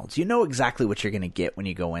McDonald's. You know exactly what you're going to get when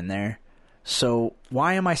you go in there. So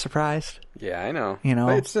why am I surprised? Yeah, I know.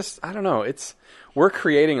 But it's just, I don't know. We're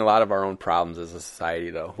creating a lot of our own problems as a society,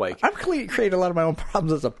 though. Like, I'm creating a lot of my own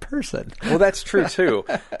problems as a person. Well, that's true too.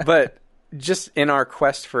 But just in our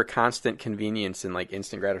quest for constant convenience and like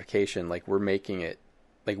instant gratification, like we're making it,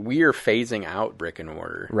 like we are phasing out brick and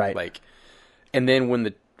mortar. Right. Like, and then when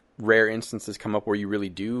the rare instances come up where you really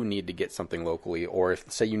do need to get something locally, or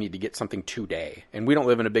if say you need to get something today, and we don't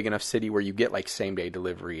live in a big enough city where you get like same day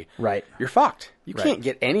delivery, right? You're fucked. You can't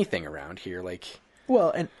get anything around here. Like,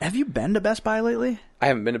 well, and have you been to Best Buy lately? I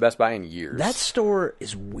haven't been to Best Buy in years. That store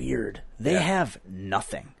is weird. They have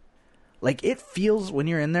nothing. Like, it feels when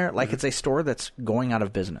you're in there like it's a store that's going out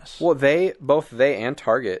of business. Well, both they and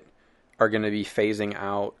Target are going to be phasing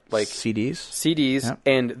out like CDs, yep.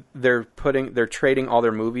 And they're trading all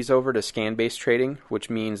their movies over to scan-based trading,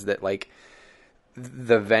 which means that like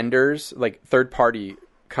the vendors, like third-party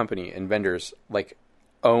company and vendors, like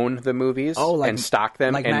own the movies and stock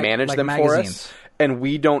them and manage them magazines. For us. And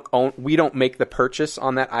we don't make the purchase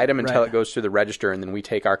on that item until it goes through the register, and then we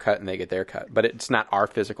take our cut and they get their cut. But it's not our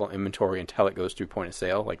physical inventory until it goes through point of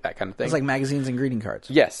sale, like that kind of thing. It's like magazines and greeting cards.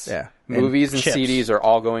 Yes. Yeah. Movies and CDs are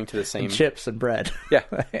all going to the same. And chips and bread. Yeah.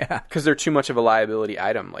 Yeah. Because they're too much of a liability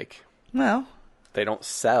item. Like, well, they don't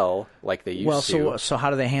sell like they used to. So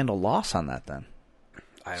how do they handle loss on that then?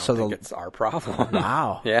 I don't think it's our problem.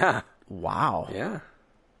 Wow. Yeah. Wow. Yeah.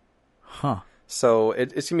 Huh. So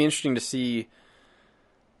it's going to be interesting to see.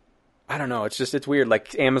 I don't know. It's weird.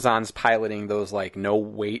 Like Amazon's piloting those like no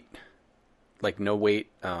wait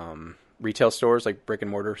retail stores, like brick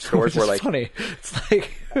and mortar stores, where like funny. It's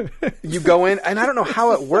like you go in, and I don't know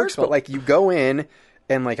how it works, but like you go in,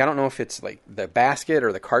 and like I don't know if it's like the basket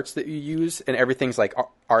or the carts that you use, and everything's like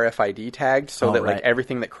RFID tagged, so that like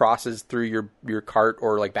everything that crosses through your cart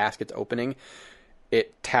or like basket's opening,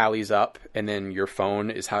 it tallies up, and then your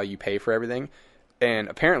phone is how you pay for everything. And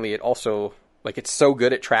apparently, it also like it's so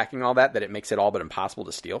good at tracking all that it makes it all but impossible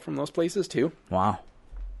to steal from those places too. Wow.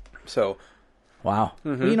 So. Wow.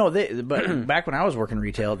 Mm-hmm. Well, but back when I was working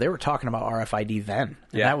retail, they were talking about RFID then.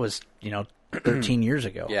 And that was, 13 years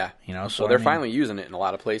ago. Yeah. So they're finally using it in a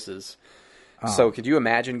lot of places. So could you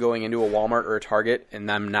imagine going into a Walmart or a Target and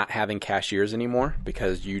them not having cashiers anymore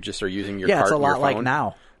because you just are using your cart it's a and your lot phone? like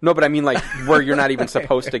now. No, but I mean like where you're not even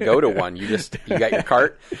supposed to go to one. You got your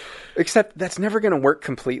cart. Except that's never going to work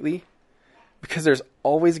completely. Because there's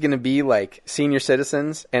always going to be, like, senior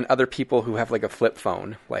citizens and other people who have, like, a flip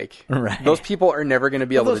phone. Like, those people are never going to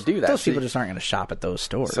be able to do that. Those people just aren't going to shop at those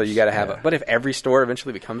stores. So you got to have But if every store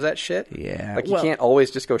eventually becomes that shit, yeah, like, you can't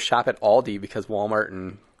always just go shop at Aldi because Walmart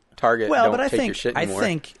and Target Well, don't but take your shit anymore. I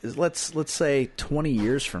think let's say 20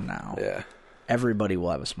 years from now, Yeah. everybody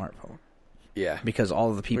will have a smartphone Yeah. because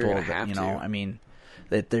all of the people gonna that have you know, to. I mean,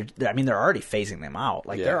 that they're already phasing them out.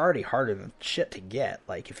 Like Yeah. they're already harder than shit to get.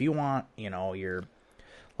 Like if you want, your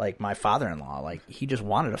like my father-in-law, like he just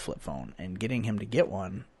wanted a flip phone, and getting him to get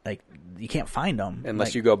one, like you can't find them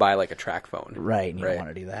Unless you go buy like a track phone. right, and you Right. don't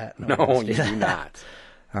want to do that. No, one you wants to do not.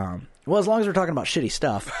 Well, as long as we're talking about shitty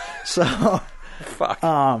stuff, so. Fuck.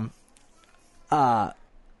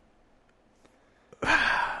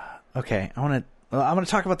 Okay, I'm gonna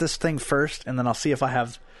talk about this thing first, and then I'll see if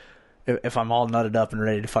I'm all nutted up and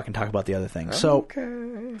ready to fucking talk about the other thing. So,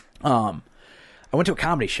 I went to a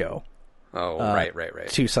comedy show. Right.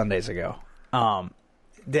 2 Sundays ago.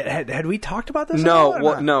 Had we talked about this? No, at all or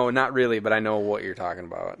well, not? no, not really, but I know what you're talking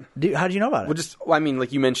about. How did you know about it? I mean,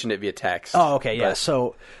 like you mentioned it via text. Oh, okay, yeah. but-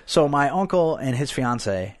 So my uncle and his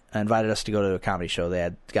fiance invited us to go to a comedy show. They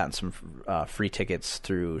had gotten some free tickets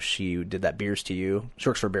through. She did that Beers to You. She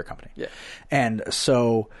works for a beer company. Yeah. And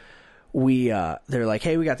so they're like,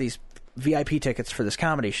 hey, we got these VIP tickets for this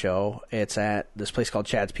comedy show. It's at this place called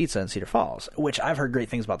Chad's Pizza in Cedar Falls, which I've heard great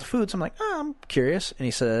things about the food. So I'm like, I'm curious. And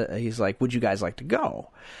he's like, would you guys like to go?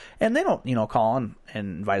 And they don't, call and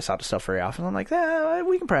invite us out to stuff very often. I'm like,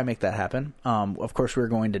 we can probably make that happen. Of course, we were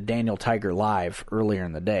going to Daniel Tiger Live earlier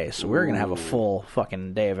in the day, so we were going to have a full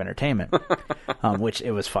fucking day of entertainment, which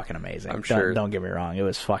it was fucking amazing. I'm sure. Don't get me wrong. It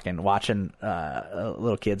was fucking watching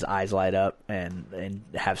little kids' eyes light up and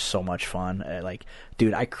have so much fun. Like,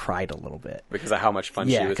 dude, I cried a little bit. Because of how much fun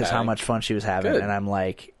she was having. Yeah, because how much fun she was having. Good. And I'm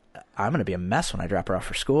like, I'm going to be a mess when I drop her off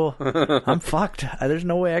for school. I'm fucked. There's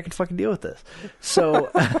no way I can fucking deal with this. So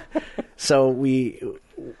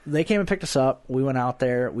they came and picked us up. We went out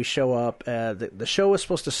there. We show up. The show was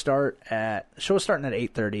supposed to start starting at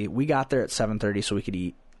 8:30. We got there at 7:30 so we could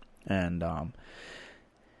eat. And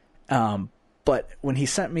but when he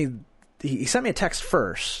sent me a text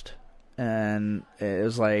first, and it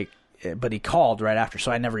was like, but he called right after,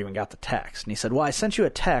 so I never even got the text. And he said, well, I sent you a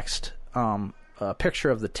text, a picture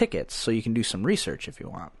of the tickets so you can do some research if you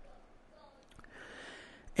want.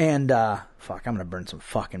 And fuck, I'm gonna burn some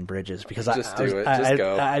fucking bridges because Just do it. Just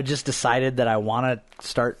go. I just decided that I want to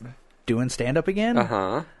start doing stand up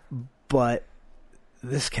again. But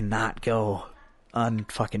this cannot go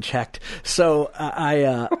unfucking checked. So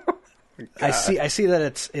I see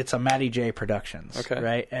that it's a Matty J Productions. Okay.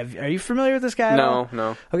 Right? Are you familiar with this guy? at all?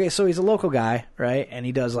 No. Okay, so he's a local guy, right? And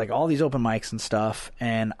he does like all these open mics and stuff.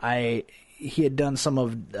 And he had done some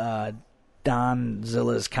of Don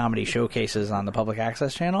Zilla's comedy showcases on the public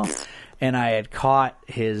access channel, and I had caught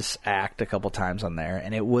his act a couple times on there,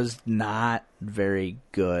 and it was not very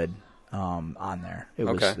good on there.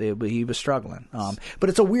 He was struggling. But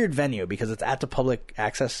it's a weird venue because it's at the public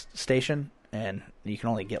access station, and you can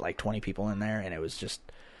only get like 20 people in there, and it was just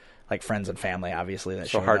like friends and family, obviously. That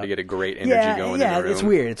So showed hard up. to get a great energy going in the room. It's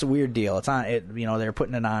weird. It's a weird deal. It's on it. They're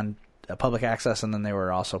putting it on public access, and then they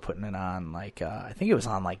were also putting it on like I think it was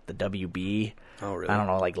on like the WB. Oh, really? I don't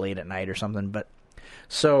know, like late at night or something. But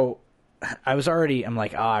so I'm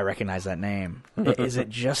like, I recognize that name. Is it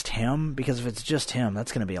just him? Because if it's just him,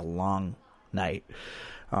 that's going to be a long night.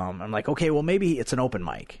 I'm like, okay, well maybe it's an open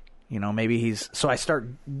mic. Maybe he's. So I start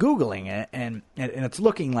Googling it, and it's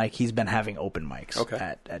looking like he's been having open mics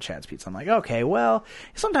at Chad's Pizza. I'm like, okay, well,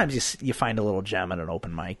 sometimes you find a little gem at an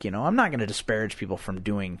open mic. I'm not going to disparage people from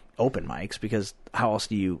doing open mics because how else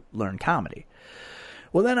do you learn comedy?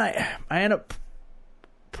 Well, then I end up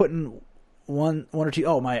putting one or two.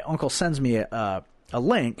 Oh, my uncle sends me a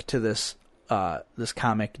link to this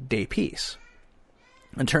comic Day Peace,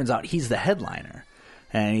 and turns out he's the headliner.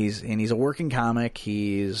 And he's a working comic.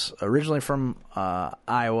 He's originally from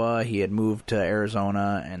Iowa. He had moved to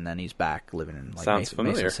Arizona, and then he's back living in like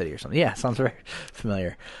Mason City or something. Yeah, sounds very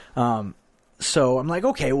familiar. So I'm like,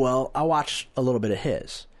 okay, well, I'll watch a little bit of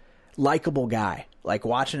his. Likable guy, like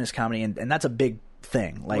watching his comedy, and that's a big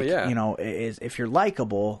thing. Like, is if you're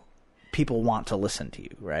likable, people want to listen to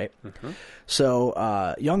you, right? Mm-hmm.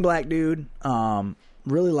 So young black dude,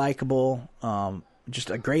 really likable.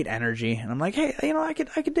 Just a great energy, and I'm like, hey, I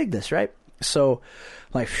could dig this, right? So,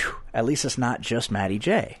 like, phew, at least it's not just Matty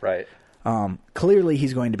J, right? Clearly,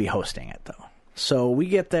 he's going to be hosting it, though. So we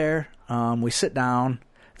get there, we sit down.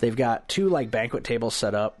 They've got 2 like banquet tables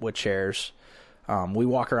set up with chairs. We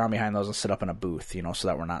walk around behind those and sit up in a booth, so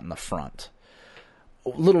that we're not in the front.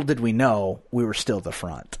 Little did we know we were still the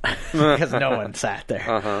front because no one sat there.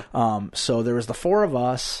 Uh-huh. So there was the 4 of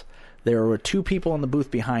us. There were 2 people in the booth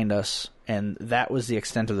behind us, and that was the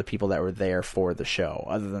extent of the people that were there for the show,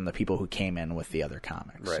 other than the people who came in with the other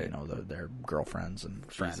comics, right. Their girlfriends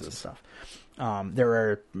and friends and stuff. There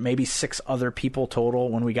were maybe 6 other people total.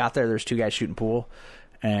 When we got there, there's 2 guys shooting pool,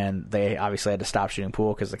 and they obviously had to stop shooting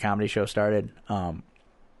pool because the comedy show started.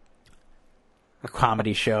 A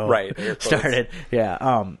comedy show started.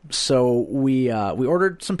 Yeah. So we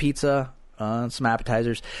ordered some pizza, some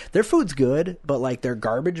appetizers. Their food's good, but like their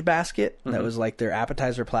garbage basket that was like their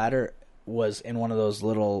appetizer platter was in one of those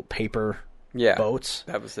little paper boats.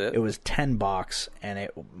 That was it. It was $10, and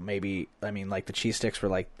it like the cheese sticks were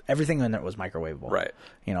like everything in it was microwavable. Right.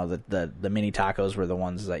 You know, the mini tacos were the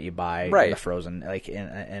ones that you buy, the frozen, like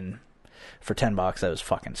and for $10 that was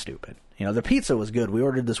fucking stupid. You know, the pizza was good. We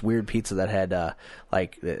ordered this weird pizza that had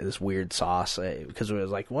like this weird sauce because it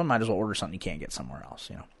was like, well, might as well order something you can't get somewhere else.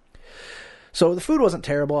 You know. So the food wasn't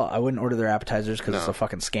terrible. I wouldn't order their appetizers because it's a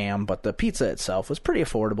fucking scam. But the pizza itself was pretty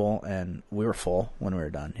affordable, and we were full when we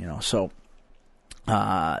were done. You know, so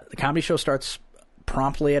the comedy show starts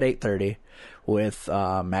promptly at 8:30 with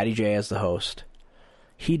Matty J as the host.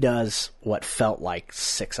 He does what felt like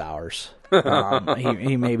 6 hours.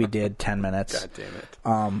 He maybe did 10 minutes. God damn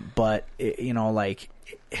it. But you know, like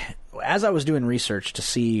as I was doing research to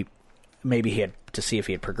see if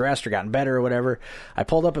he had progressed or gotten better or whatever, I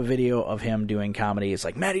pulled up a video of him doing comedy. It's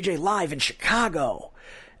like Matty J live in Chicago.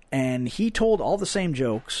 And he told all the same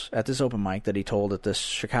jokes at this open mic that he told at this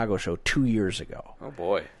Chicago show 2 years ago. Oh,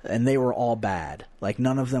 boy. And they were all bad. Like,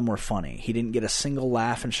 none of them were funny. He didn't get a single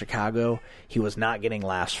laugh in Chicago. He was not getting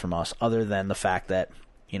laughs from us other than the fact that,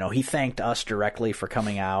 you know, he thanked us directly for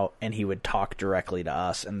coming out, and he would talk directly to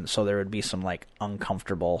us. And so there would be some, like,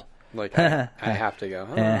 uncomfortable... Like, I have to go.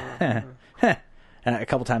 And a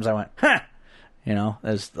couple times I went, huh! You know,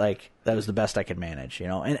 that was the best I could manage, you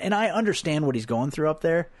know. And I understand what he's going through up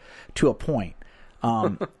there to a point.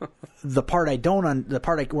 The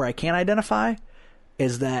part where I can't identify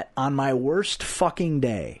is that on my worst fucking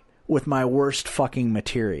day with my worst fucking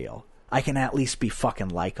material, I can at least be fucking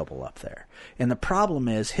likable up there. And the problem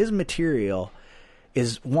is his material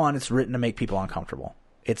is, one, it's written to make people uncomfortable.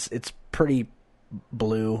 It's pretty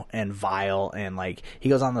blue and vile, and like he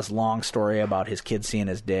goes on this long story about his kid seeing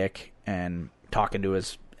his dick and talking to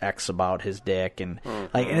his ex about his dick, and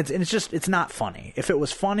like, and it's not funny. If it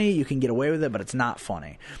was funny, you can get away with it, but it's not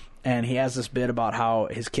funny. And he has this bit about how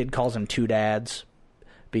his kid calls him 2 dads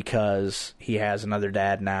because he has another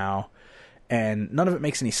dad now, and none of it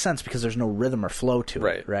makes any sense because there's no rhythm or flow to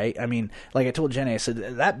it, right? I mean, like I told Jenny, I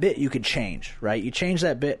said that bit you could change, right? You change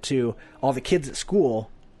that bit to all the kids at school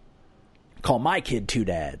call my kid 2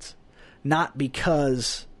 dads, not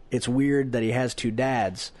because it's weird that he has 2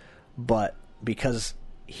 dads, but because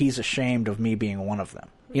he's ashamed of me being one of them.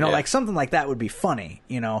 You know, like something like that would be funny,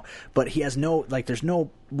 you know, but he has no, like, there's no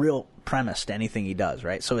real premise to anything he does,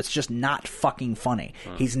 right? So it's just not fucking funny.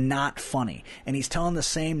 He's not funny. And he's telling the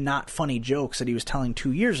same not funny jokes that he was telling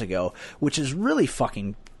 2 years ago, which is really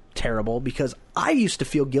fucking terrible because I used to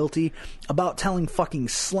feel guilty about telling fucking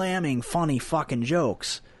slamming funny fucking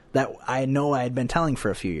jokes that I know I had been telling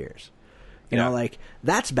for a few years. You know, like,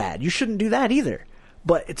 that's bad. You shouldn't do that either.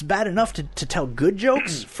 But it's bad enough to tell good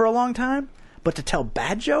jokes for a long time, but to tell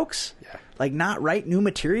bad jokes, like not write new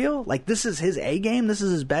material, like this is his A game, this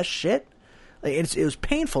is his best shit. Like, it was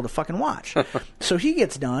painful to fucking watch. So he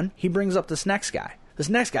gets done, he brings up this next guy. This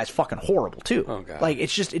next guy's fucking horrible too. Oh, God. Like it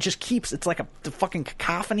just keeps, it's like the fucking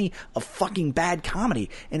cacophony of fucking bad comedy,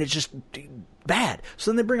 and it's just bad. So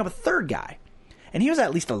then they bring up a third guy, and he was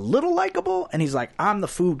at least a little likable, and he's like, I'm the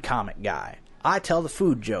food comic guy. I tell the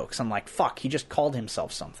food jokes. I'm like, fuck, he just called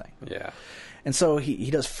himself something. Yeah. And so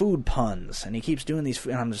he does food puns, and he keeps doing these,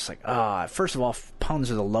 and I'm just like, first of all,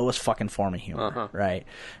 puns are the lowest fucking form of humor, right?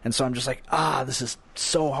 And so I'm just like, this is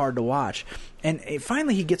so hard to watch. And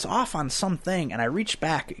finally he gets off on something, and I reach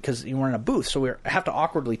back, because we're in a booth, so I have to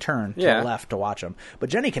awkwardly turn to the left to watch him.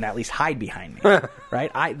 But Jenny can at least hide behind me,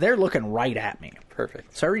 right? They're looking right at me.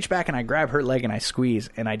 Perfect. So I reach back, and I grab her leg, and I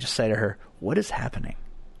squeeze, and I just say to her, what is happening?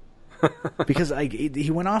 Because he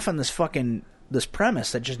went off on this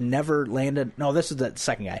premise that just never landed. No, this is the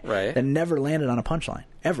second guy. Right. That never landed on a punchline.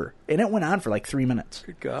 Ever. And it went on for like 3 minutes.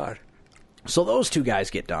 Good God. So those 2 guys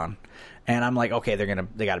get done. And I'm like, okay, they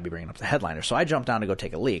got to be bringing up the headliner. So I jump down to go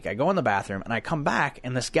take a leak. I go in the bathroom, and I come back,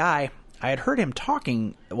 and this guy, I had heard him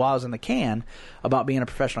talking while I was in the can about being a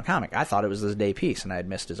professional comic. I thought it was this day piece, and I had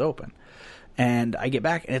missed his open. And I get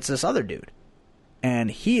back, and it's this other dude. And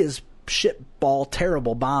he is shitball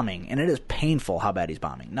terrible bombing, and it is painful how bad he's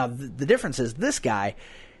bombing. Now the difference is this guy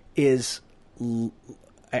is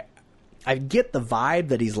I get the vibe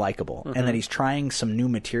that he's likable and that he's trying some new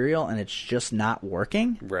material, and it's just not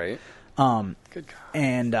working, right? Good God.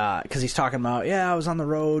 And because he's talking about, I was on the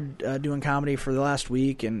road doing comedy for the last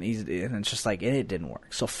week, and it's just like it didn't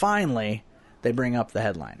work. So finally they bring up the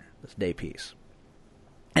headliner, this Day Peace.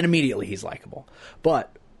 And immediately he's likable.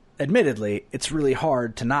 But admittedly, it's really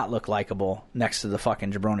hard to not look likable next to the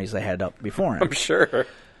fucking jabronis they had up before him. I'm sure.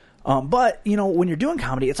 But, you know, when you're doing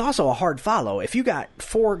comedy, it's also a hard follow. If you got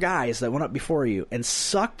 4 guys that went up before you and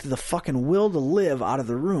sucked the fucking will to live out of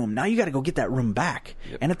the room, now you got to go get that room back.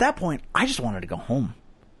 Yep. And at that point, I just wanted to go home,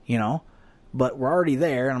 you know? But we're already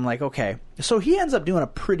there, and I'm like, okay. So he ends up doing a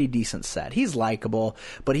pretty decent set. He's likable,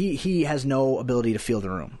 but he has no ability to feel the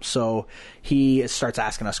room. So he starts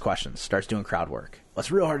asking us questions, starts doing crowd work. Well,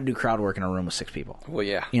 it's real hard to do crowd work in a room with 6 people. Well,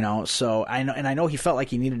 yeah. You know, so I know he felt like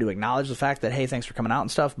he needed to acknowledge the fact that, hey, thanks for coming out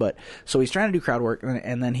and stuff. But so he's trying to do crowd work,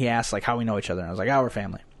 and then he asks, like, how we know each other. And I was like, we're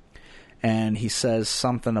family. And he says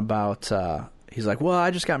something about, he's like, well,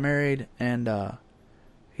 I just got married, and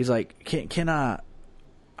he's like,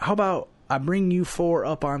 how about I bring you 4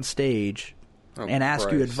 up on stage and ask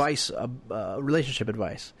you advice, relationship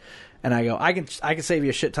advice. And I go, I can save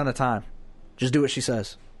you a shit ton of time. Just do what she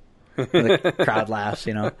says. And the crowd laughs,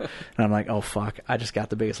 you know. And I'm like, oh, fuck. I just got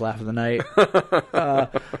the biggest laugh of the night.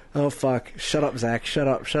 Oh, fuck. Shut up, Zach. Shut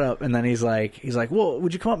up. And then he's like, well,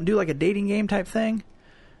 would you come up and do like a dating game type thing?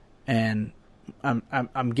 And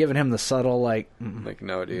I'm giving him the subtle, like, like,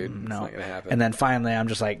 no, dude. No. It's not going to happen. And then finally I'm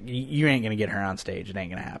just like, you ain't going to get her on stage. It ain't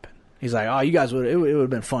going to happen. He's like, oh, you guys it would have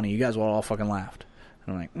been funny. You guys would have all fucking laughed.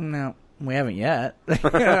 And I'm like, no, we haven't yet.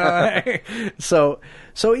 So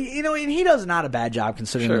you know, and he does not a bad job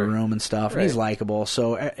considering the room and stuff. Right. And he's likable.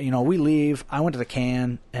 So, you know, we leave. I went to the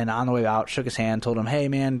Can, and on the way out, shook his hand, told him, hey,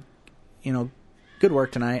 man, you know, good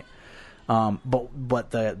work tonight. But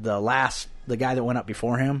the guy that went up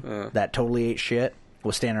before him, that totally ate shit,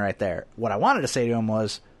 was standing right there. What I wanted to say to him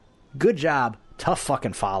was, good job. Tough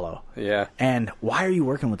fucking follow. Yeah. And why are you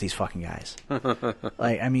working with these fucking guys?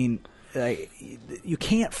 Like, I mean, you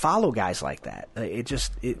can't follow guys like that. It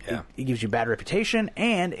gives you a bad reputation,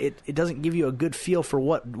 and it doesn't give you a good feel for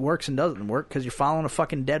what works and doesn't work because you're following a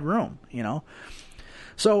fucking dead room, you know?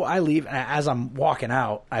 So I leave, and as I'm walking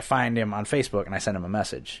out, I find him on Facebook, and I send him a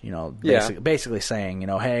message, you know, basically saying, you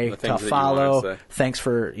know, hey, tough follow. Thanks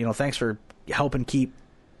for helping keep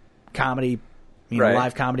comedy, you know,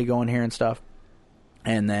 live comedy going here and stuff.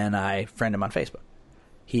 And then I friend him on Facebook.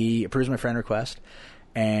 He approves my friend request,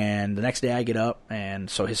 and the next day I get up, and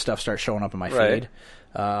so his stuff starts showing up in my feed.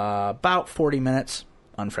 About 40 minutes,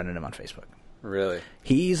 unfriended him on Facebook. Really?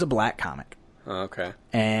 He's a black comic. Oh, okay.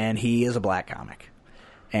 And he is a black comic.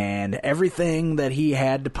 And everything that he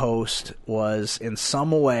had to post was in some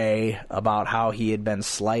way about how he had been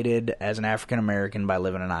slighted as an African American by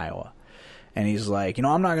living in Iowa. And he's like, you know,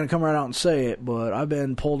 I'm not going to come right out and say it, but I've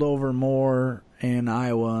been pulled over more in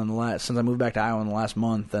Iowa since I moved back to Iowa in the last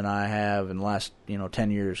month than I have in the last,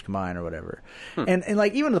 10 years combined or whatever. And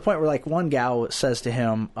like, even to the point where, like, one gal says to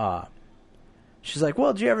him, she's like,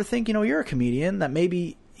 well, do you ever think, you're a comedian, that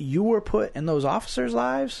maybe you were put in those officers'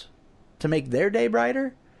 lives to make their day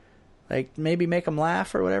brighter? Like, maybe make them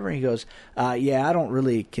laugh or whatever? And he goes, yeah, I don't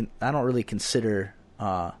really consider,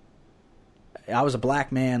 I was a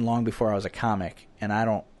black man long before I was a comic, and I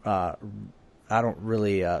don't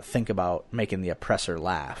really think about making the oppressor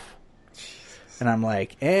laugh. And I'm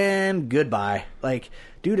like, and goodbye. Like,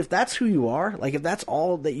 dude, if that's who you are, like, if that's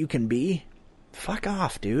all that you can be, fuck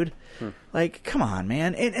off, dude. Like, come on,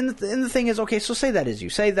 man. And the thing is, okay, so say that is you.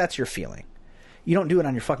 Say that's your feeling. You don't do it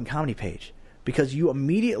on your fucking comedy page because you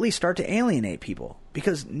immediately start to alienate people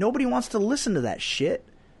because nobody wants to listen to that shit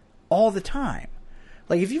all the time.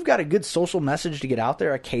 Like, if you've got a good social message to get out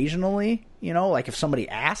there occasionally, like if somebody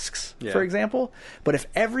asks, for example, but if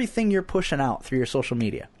everything you're pushing out through your social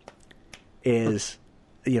media is,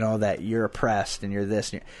 that you're oppressed and you're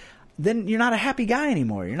this, then you're not a happy guy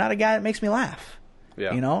anymore. You're not a guy that makes me laugh,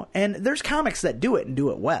 and there's comics that do it and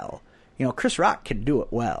do it well. Chris Rock can do it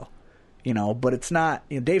well, but it's not,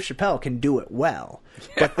 Dave Chappelle can do it well,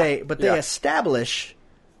 but they establish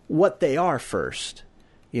what they are first.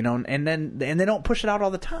 And they don't push it out all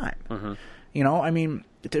the time. I mean,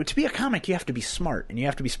 to be a comic, you have to be smart, and you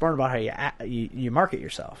have to be smart about how you market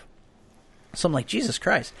yourself. So I'm like, Jesus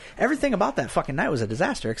Christ, everything about that fucking night was a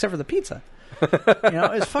disaster except for the pizza.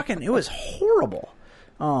 It was horrible.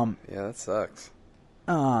 Yeah, that sucks.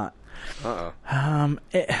 Batten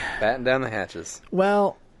down the hatches.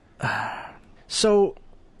 Well, so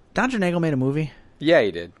Don Nagel made a movie. Yeah,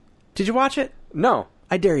 he did. Did you watch it? No.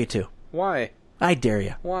 I dare you to. Why? I dare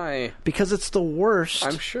you. Why? Because it's the worst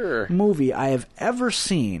movie I have ever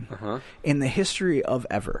seen in the history of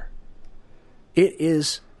ever. It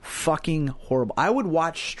is fucking horrible. I would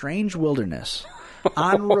watch Strange Wilderness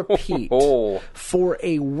on repeat for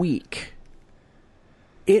a week.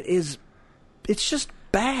 It's just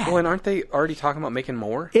bad. Well, and aren't they already talking about making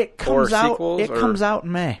more? It comes or out. Sequels, It or... comes out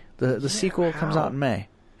in May. The sequel comes how? out in May.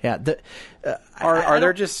 Yeah. Are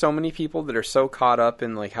there just so many people that are so caught up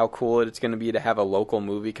in like how cool it's going to be to have a local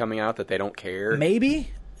movie coming out that they don't care?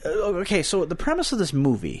 Maybe. Okay, so the premise of this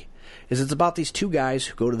movie is it's about these two guys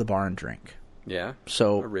who go to the bar and drink. Yeah.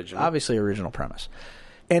 So Original. obviously original premise,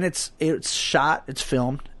 and it's shot, it's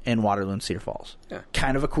filmed in Waterloo and Cedar Falls. Yeah.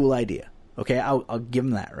 Kind of a cool idea. Okay, I'll give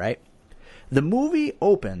them that. Right. The movie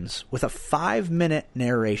opens with a 5-minute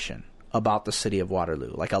narration about the city of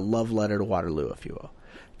Waterloo, like a love letter to Waterloo, if you will.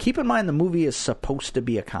 Keep in mind the movie is supposed to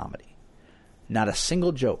be a comedy. Not a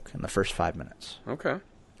single joke in the first 5 minutes. Okay.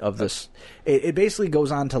 Of this, it basically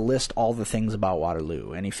goes on to list all the things about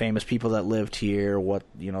Waterloo, any famous people that lived here, what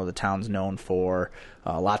the town's known for,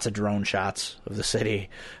 lots of drone shots of the city,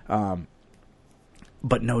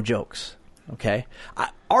 but no jokes. Okay,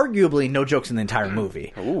 arguably no jokes in the entire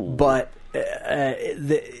movie. Ooh. But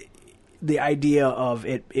the idea of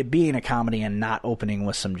it being a comedy and not opening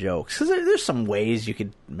with some jokes, because there's some ways you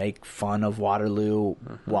could make fun of Waterloo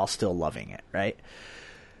while still loving it, right?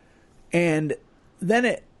 And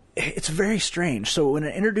then it's very strange. So when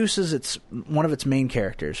it introduces one of its main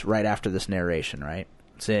characters right after this narration, right?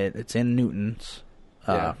 It's in Newton's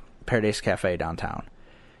Paradise Cafe downtown.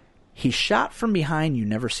 He's shot from behind. You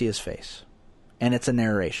never see his face, and it's a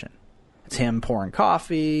narration. It's him pouring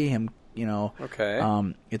coffee. Him,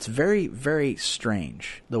 Okay. It's very, very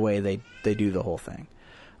strange the way they do the whole thing.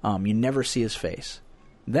 You never see his face.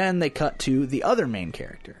 Then they cut to the other main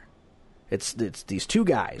character. It's these two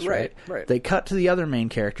guys, right? Right. They cut to the other main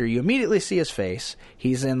character. You immediately see his face.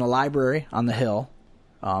 He's in the library on the hill,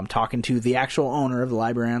 talking to the actual owner of the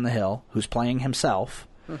library on the hill, who's playing himself.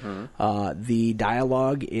 Mm-hmm. The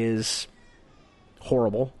dialogue is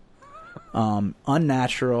horrible,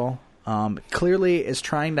 unnatural. Clearly is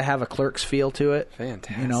trying to have a Clerks feel to it.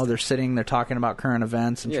 Fantastic. They're talking about current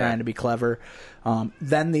events and trying to be clever.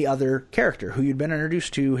 Then the other character, who you'd been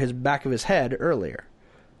introduced to his back of his head earlier,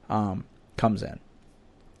 comes in.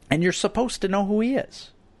 And you're supposed to know who he is.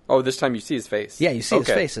 Oh, this time you see his face. Yeah, you see his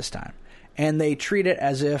face this time. And they treat it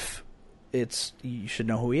as if you should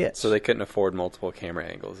know who he is. So they couldn't afford multiple camera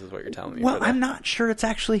angles, is what you're telling me. Well, I'm not sure it's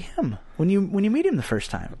actually him when you meet him the first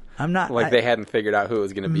time. I'm not they hadn't figured out who it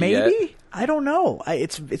was going to be maybe? yet. I don't know.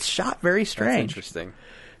 It's shot very strange. That's interesting.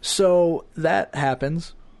 So that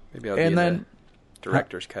happens. Maybe I'll and get then the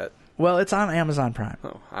director's cut. Well, it's on Amazon Prime.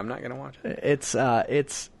 Oh, I'm not going to watch it.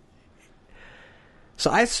 It's. So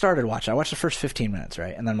I started watching. I watched the first 15 minutes,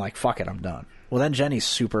 right, and then I'm like, "Fuck it, I'm done." Well, then Jenny's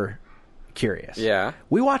super curious. Yeah.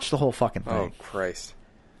 We watched the whole fucking thing. Oh, Christ.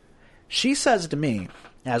 She says to me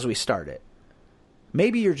as we start it,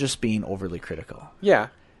 "Maybe you're just being overly critical." Yeah.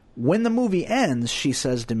 When the movie ends, she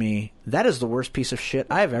says to me, "That is the worst piece of shit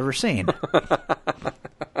I've ever seen."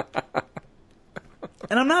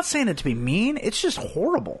 And I'm not saying it to be mean. It's just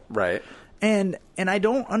horrible. Right. And I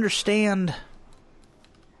don't understand.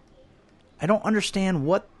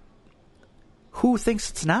 Who thinks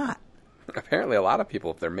it's not. Apparently, a lot of people,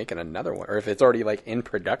 if they're making another one, or if it's already like in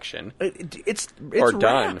production, It's or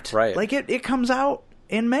done, wrapped. right? Like it comes out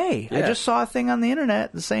in May. Yeah. I just saw a thing on the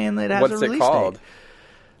internet saying that it has what's a it release called? date.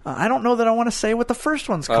 I don't know that I want to say what the first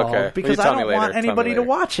one's called Okay. because Well, I you tell don't me want later. Tell me anybody to later.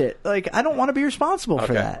 watch it. Like I don't want to be responsible for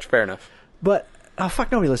Okay, that. fair enough. But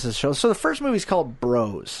fuck, nobody listens to the show. So the first movie's called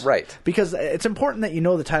Bros, Right. Because it's important that you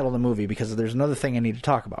know the title of the movie because there's another thing I need to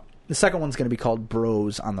talk about. The second one's going to be called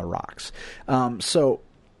Bros on the Rocks. So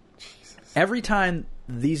every time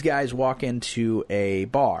these guys walk into a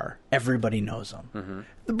bar, everybody knows them. Mm-hmm.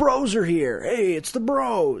 The Bros are here. Hey, it's the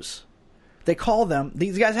Bros. They call them.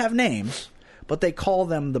 These guys have names, but they call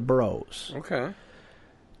them the Bros. Okay.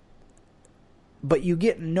 But you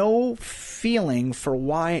get no feeling for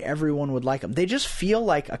why everyone would like them. They just feel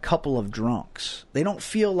like a couple of drunks. They don't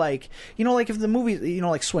feel like, like if the movie,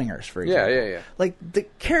 like Swingers, for example. Yeah. Like, the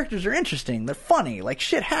characters are interesting. They're funny. Like,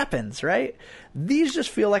 shit happens, right? These just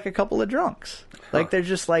feel like a couple of drunks. Like, they're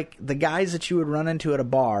just like the guys that you would run into at a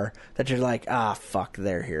bar that you're like, fuck,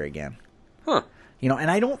 they're here again. Huh. And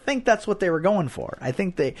I don't think that's what they were going for. I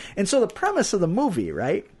think and so the premise of the movie,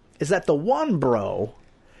 right, is that the one bro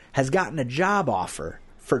has gotten a job offer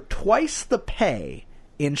for twice the pay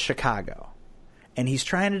in Chicago. And he's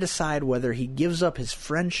trying to decide whether he gives up his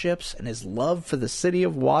friendships and his love for the city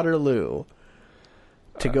of Waterloo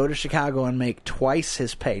to go to Chicago and make twice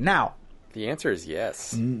his pay. Now, The answer is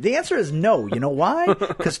yes. the answer is no. You know why?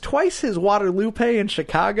 Because twice his Waterloo pay in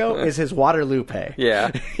Chicago is his Waterloo pay.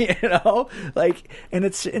 Yeah.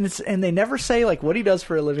 And they never say like what he does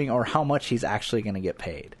for a living or how much he's actually going to get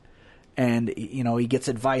paid. And, you know, he gets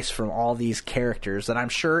advice from all these characters that I'm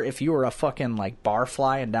sure if you were a fucking, like,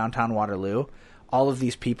 barfly in downtown Waterloo, all of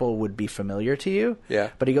these people would be familiar to you. Yeah.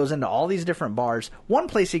 But he goes into all these different bars. One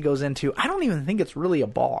place he goes into, I don't even think it's really a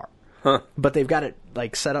bar. Huh. But they've got it,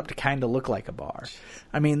 like, set up to kind of look like a bar.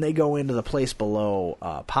 I mean, they go into the place below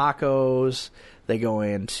Paco's. They go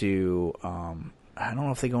into, I don't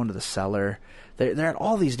know if they go into the cellar. They're at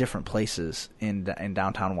all these different places in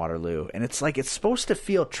downtown Waterloo, and it's like it's supposed to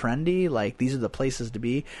feel trendy. Like these are the places to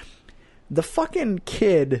be. The fucking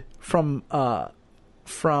kid from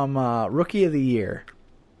Rookie of the Year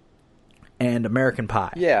and American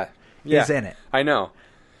Pie, is in it. I know.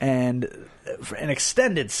 And an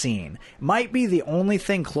extended scene might be the only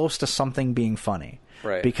thing close to something being funny,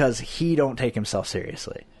 right? Because he don't take himself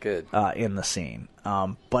seriously. Good in the scene,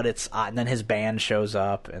 but it's and then his band shows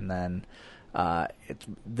up, and then. It's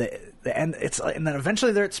the end. It's and then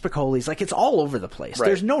eventually they're at Spicoli's. Like it's all over the place. Right.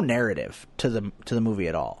 There's no narrative to the movie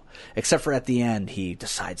at all, except for at the end he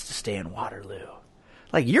decides to stay in Waterloo.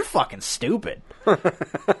 Like you're fucking stupid. Like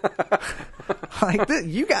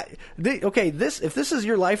you got okay. If this is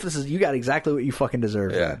your life, you got exactly what you fucking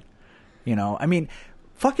deserve. Yeah. Then. You know, I mean,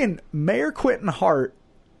 fucking Mayor Quentin Hart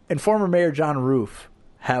and former Mayor John Roof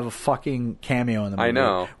have a fucking cameo in the movie. I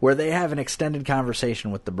know. Where they have an extended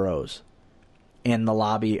conversation with the bros. In the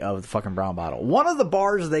lobby of the fucking Brown Bottle. One of the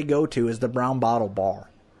bars they go to is the Brown Bottle Bar.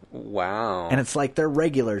 Wow. And it's like they're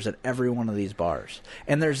regulars at every one of these bars.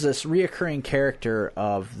 And there's this reoccurring character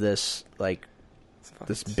of this, like,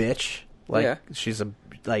 this bitch. Like, yeah. She's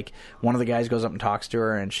like, one of the guys goes up and talks to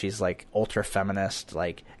her, and she's, like, ultra-feminist,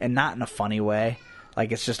 like, and not in a funny way.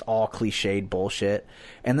 Like, it's just all cliched bullshit.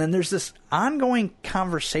 And then there's this ongoing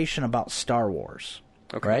conversation about Star Wars.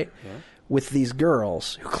 Okay. Right? Yeah. With these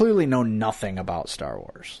girls who clearly know nothing about Star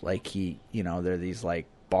Wars. Like, they're these, like,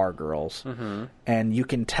 bar girls. Mm-hmm. And you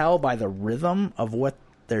can tell by the rhythm of what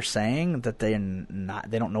they're saying that they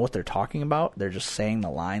don't know what they're talking about. They're just saying the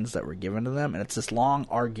lines that were given to them. And it's this long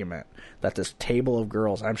argument that this table of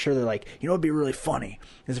girls, I'm sure they're like, you know, it'd be really funny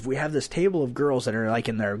is if we have this table of girls that are like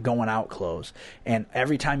in their going out clothes. And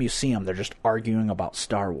every time you see them, they're just arguing about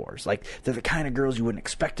Star Wars. Like they're the kind of girls you wouldn't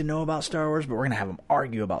expect to know about Star Wars, but we're going to have them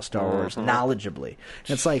argue about Star Wars knowledgeably.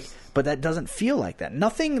 And it's like, but that doesn't feel like that.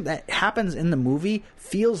 Nothing that happens in the movie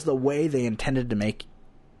feels the way they intended to make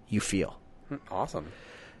you feel. Awesome.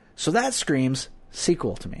 So that screams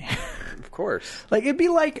sequel to me. Of course. Like, it'd be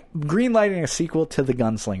like greenlighting a sequel to The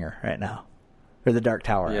Gunslinger right now. Or The Dark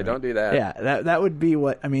Tower. Yeah, don't do that. Yeah, that would be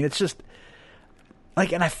what... I mean, it's just...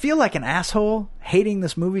 Like, and I feel like an asshole hating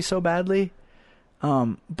this movie so badly.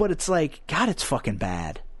 But it's like, God, it's fucking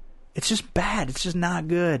bad. It's just bad. It's just not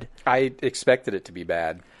good. I expected it to be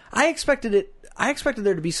bad. I expected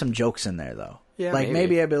there to be some jokes in there, though. Yeah, like,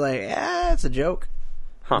 maybe I'd be like, it's a joke.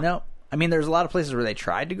 Huh. No. I mean, there's a lot of places where they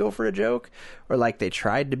tried to go for a joke, or like they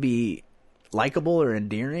tried to be likable or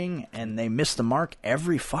endearing, and they missed the mark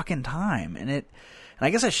every fucking time. And I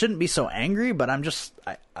guess I shouldn't be so angry, but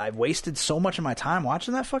I've wasted so much of my time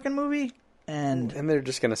watching that fucking movie, and they're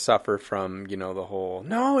just gonna suffer from the whole.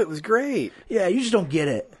 No, it was great. Yeah, you just don't get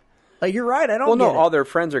it. Like, you're right, I don't Well, no, get it. all their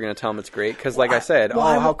friends are going to tell them it's great, because like I said,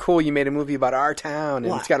 how cool you made a movie about our town,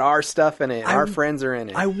 and it's got our stuff in it, and our friends are in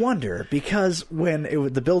it. I wonder, because when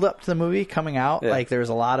the build-up to the movie coming out, like, there was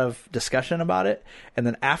a lot of discussion about it, and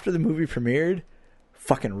then after the movie premiered,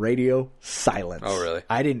 fucking radio silence. Oh, really?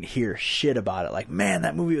 I didn't hear shit about it. Like, man,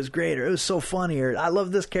 that movie was great, or it was so funny, or I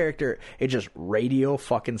love this character. It just radio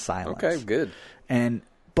fucking silence. Okay, good.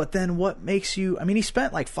 But then what makes you... I mean, he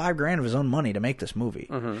spent like $5,000 of his own money to make this movie.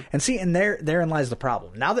 Mm-hmm. And see, and therein lies the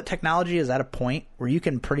problem. Now that technology is at a point where you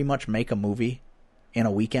can pretty much make a movie in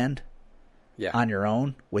a weekend on your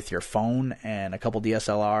own with your phone and a couple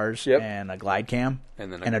DSLRs and a glide cam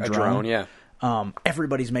and then a drone.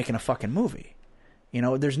 Everybody's making a fucking movie. You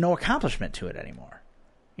know, there's no accomplishment to it anymore.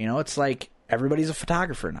 You know, it's like everybody's a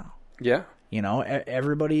photographer now. Yeah. You know,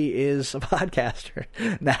 everybody is a podcaster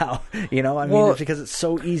now. You know, I mean, it's because it's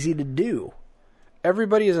so easy to do.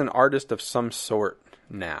 Everybody is an artist of some sort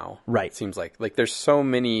now. Right. It seems like there's so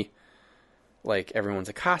many, like everyone's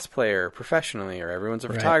a cosplayer professionally, or everyone's a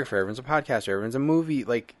photographer, everyone's a podcaster, everyone's a movie,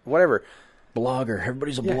 like whatever. Blogger.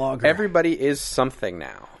 Everybody's a blogger. Everybody is something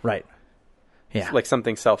now. Right. Yeah. It's like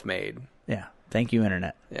something self-made. Yeah. Thank you,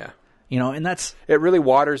 Internet. Yeah. You know, and that's... It really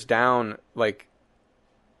waters down, like...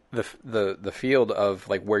 The field of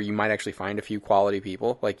like where you might actually find a few quality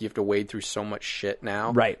people. Like you have to wade through so much shit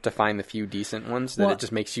now to find the few decent ones that it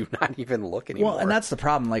just makes you not even look anymore. Well, and that's the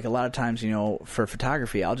problem. Like a lot of times, you know, for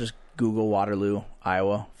photography, I'll just Google Waterloo,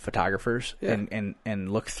 Iowa photographers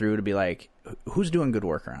and look through to be like, who's doing good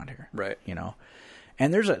work around here? Right. You know?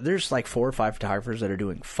 And there's like 4 or 5 photographers that are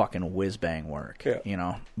doing fucking whiz bang work, you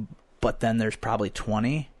know. But then there's probably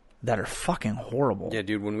 20 that are fucking horrible. Yeah,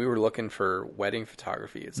 dude, when we were looking for wedding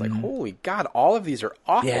photography, it's like, holy God, all of these are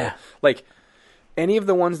awful. Yeah. Like, any of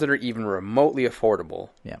the ones that are even remotely affordable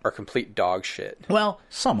are complete dog shit. Well,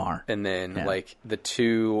 some are. And then, like, the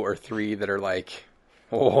 2 or 3 that are like,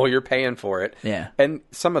 oh, you're paying for it. Yeah. And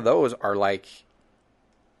some of those are like,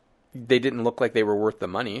 they didn't look like they were worth the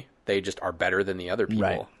money. They just are better than the other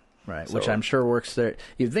people. Right. So, Which I'm sure works there.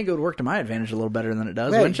 You'd think it would work to my advantage a little better than it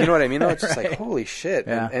does, yeah, wouldn't you know what I mean? Though? It's just like, Right. holy shit.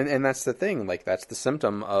 Yeah. And that's the thing. Like, that's the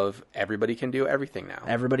symptom of everybody can do everything now.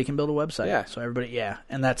 Everybody can build a website. Yeah. So everybody,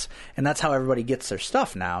 and that's how everybody gets their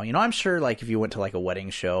stuff now. You know, I'm sure like if you went to like a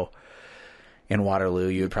wedding show in Waterloo,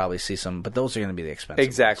 you would probably see some, but those are going to be the expensive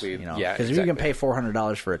Exactly. ones, you know? Yeah, Because if you can pay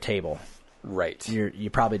 $400 for a table, right.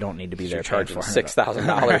 you probably don't need to be there. You're charging $400.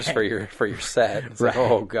 $6,000 for your set. It's Right.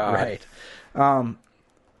 like, oh God. Right.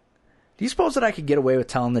 Do you suppose that I could get away with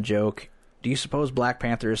telling the joke? Do you suppose Black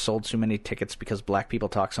Panther has sold so many tickets because black people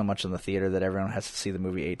talk so much in the theater that everyone has to see the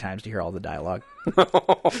movie 8 times to hear all the dialogue?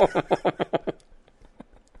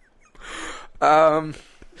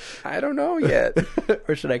 I don't know yet.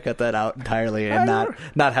 Or should I cut that out entirely and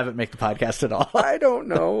not have it make the podcast at all? I don't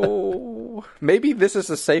know. Maybe this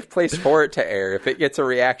is a safe place for it to air. If it gets a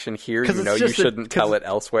reaction here, you know you shouldn't tell it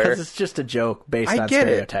elsewhere. Because it's just a joke based I on get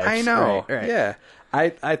stereotypes. it. I know. Right. Yeah.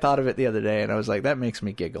 I thought of it the other day and I was like, that makes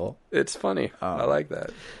me giggle. It's funny. I like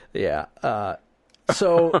that. Yeah.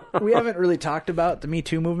 So we haven't really talked about the Me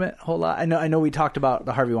Too movement a whole lot. I know we talked about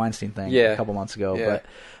the Harvey Weinstein thing a couple months ago,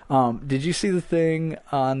 but did you see the thing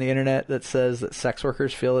on the internet that says that sex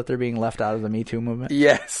workers feel that they're being left out of the Me Too movement?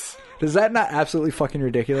 Yes. Is that not absolutely fucking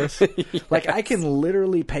ridiculous? Yes. Like, I can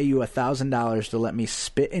literally pay you $1,000 to let me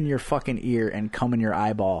spit in your fucking ear and come in your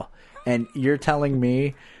eyeball, and you're telling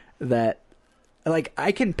me that, like,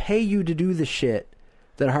 I can pay you to do the shit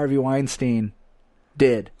that Harvey Weinstein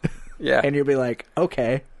did. Yeah. And you'll be like,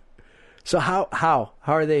 okay. So how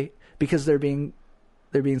are they? Because they're being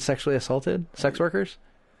sexually assaulted, sex workers?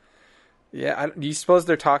 Yeah. Do you suppose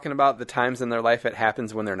they're talking about the times in their life it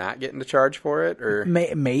happens when they're not getting to charge for it, or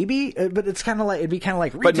maybe? But it's kind of like, it'd be kind of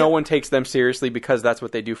like. But no one takes them seriously because that's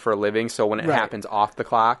what they do for a living. So when it happens off the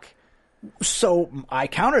clock, so I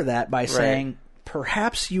counter that by saying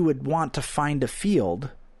perhaps you would want to find a field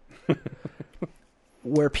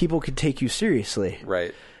where people could take you seriously,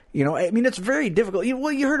 right? You know, I mean, it's very difficult.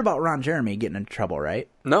 You heard about Ron Jeremy getting into trouble, right?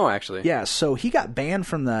 No, actually. Yeah, so he got banned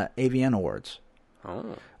from the AVN Awards.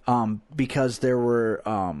 Oh. Because there were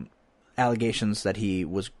allegations that he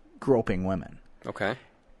was groping women. Okay.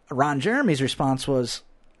 Ron Jeremy's response was,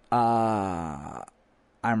 I'm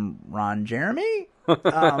Ron Jeremy?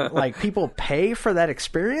 Like, people pay for that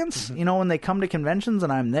experience. You know, when they come to conventions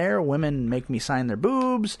and I'm there, women make me sign their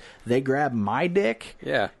boobs. They grab my dick.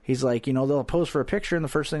 Yeah. He's like, you know, they'll pose for a picture and the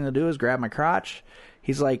first thing they'll do is grab my crotch.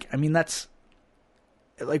 He's like, I mean, that's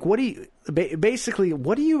like, what do you basically?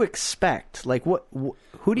 What do you expect? Like,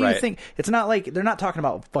 who do you think? It's not like they're not talking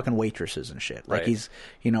about fucking waitresses and shit. Like he's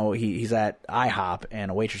at IHOP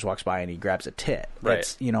and a waitress walks by and he grabs a tit.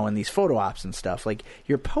 That's, you know, in these photo ops and stuff. Like,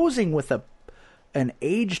 you're posing with an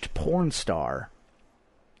aged porn star.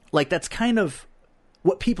 Like, that's kind of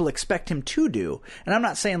what people expect him to do. And I'm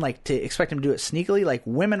not saying like to expect him to do it sneakily. Like,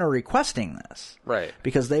 women are requesting this, right?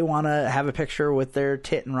 Because they want to have a picture with their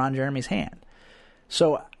tit in Ron Jeremy's hand.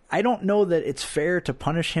 So I don't know that it's fair to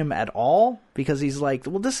punish him at all, because he's like,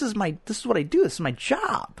 well, this is what I do. This is my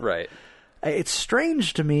job. Right. It's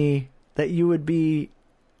strange to me that you would be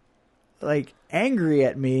like angry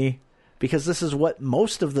at me because this is what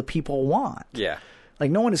most of the people want. Yeah. Like,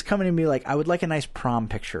 no one is coming to me like, I would like a nice prom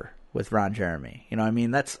picture with Ron Jeremy. You know what I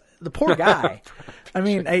mean? That's the poor guy. I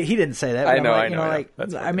mean, he didn't say that. I know.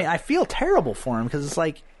 I mean, I feel terrible for him because it's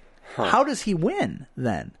like, how does he win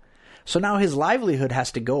then? So now his livelihood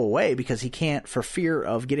has to go away because he can't, for fear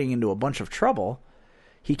of getting into a bunch of trouble,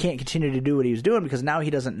 he can't continue to do what he was doing because now he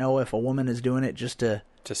doesn't know if a woman is doing it just to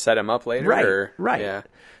set him up later. Right, right. Yeah.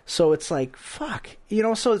 So it's like, fuck. You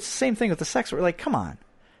know, so it's the same thing with the sex. We're like, come on.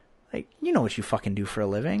 Like, you know what you fucking do for a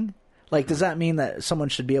living. Like, does that mean that someone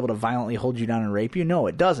should be able to violently hold you down and rape you? No,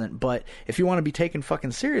 it doesn't. But if you want to be taken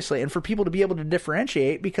fucking seriously, and for people to be able to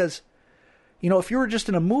differentiate, because, you know, if you were just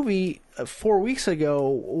in a movie 4 weeks ago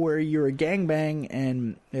where you were gangbang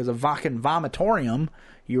and there's a fucking vomitorium,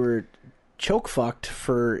 you were choke fucked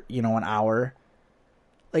for, you know, an hour.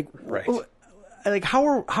 Like, like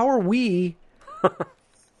how are we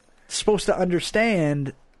supposed to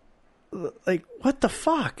understand? Like, what the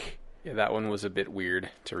fuck? Yeah, that one was a bit weird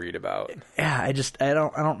to read about. Yeah, I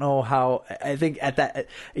don't know how. I think at that,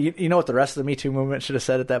 you know what the rest of the Me Too movement should have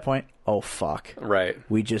said at that point? Oh fuck, Right.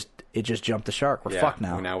 it just jumped the shark. We're fucked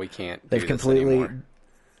now. Now we can't. They've do completely this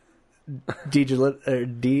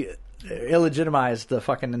anymore. illegitimized the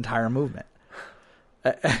fucking entire movement.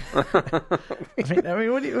 I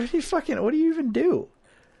mean, what do you even do?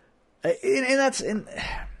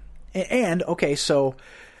 And okay, so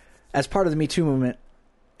as part of the Me Too movement,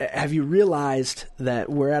 have you realized that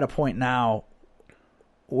we're at a point now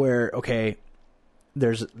where, okay,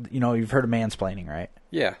 there's, you've heard of mansplaining, right?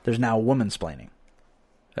 Yeah. There's now womansplaining.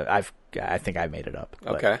 I think I made it up.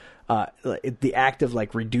 Okay. But, the act of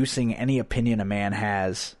like reducing any opinion a man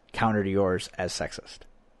has counter to yours as sexist.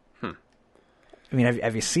 I mean,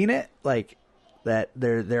 have you seen it? Like that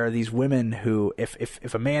there are these women who,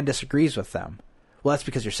 if a man disagrees with them, well, that's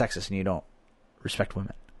because you're sexist and you don't respect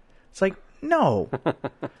women. It's like, no.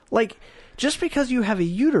 Like, just because you have a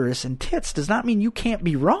uterus and tits does not mean you can't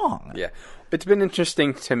be wrong. Yeah. It's been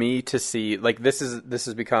interesting to me to see, like, this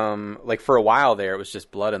has become, like, for a while there, it was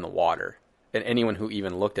just blood in the water. And anyone who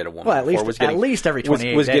even looked at a woman before was getting, at least every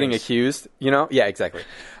 28 was days. getting accused, Yeah, exactly.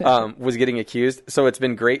 Was getting accused. So it's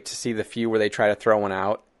been great to see the few where they try to throw one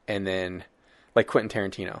out and then, like Quentin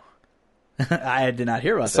Tarantino. I did not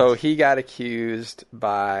hear about So this. he got accused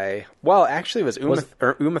by, well, actually it was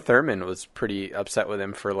Uma Thurman was pretty upset with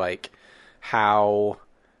him for, like, how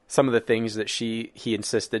some of the things that he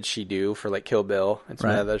insisted she do for, like, Kill Bill and some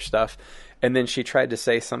Right. other stuff. And then she tried to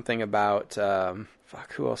say something about,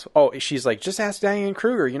 who else? Oh, she's like, just ask Diane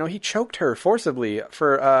Kruger. He choked her forcibly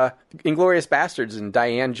for Inglourious Bastards. And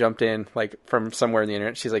Diane jumped in, like, from somewhere in the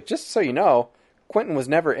internet. She's like, just so you know, Quentin was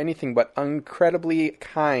never anything but incredibly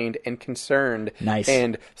kind and concerned. Nice.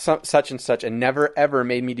 And such and such, and never, ever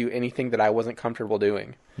made me do anything that I wasn't comfortable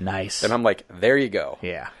doing. Nice. And I'm like, there you go.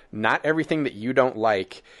 Yeah. Not everything that you don't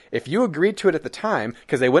like, if you agreed to it at the time,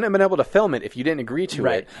 because they wouldn't have been able to film it if you didn't agree to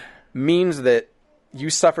Right. it, means that you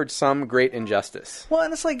suffered some great injustice. Well,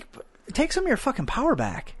 and it's like, take some of your fucking power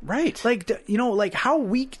back. Right. Like, like, how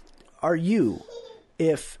weak are you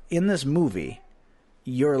if in this movie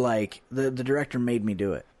you're like, the director made me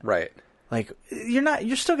do it? Right. Like,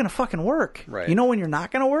 you're still going to fucking work. Right. You know when you're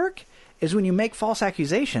not going to work? Is when you make false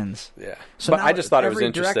accusations. Yeah. So But now I just thought it was every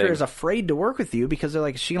interesting. director is afraid to work with you because they're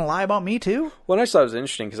like, is she going to lie about me too? Well, I just thought it was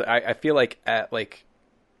interesting because I feel like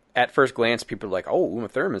at first glance, people are like, oh, Uma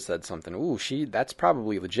Thurman said something. Ooh, that's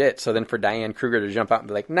probably legit. So then for Diane Kruger to jump out and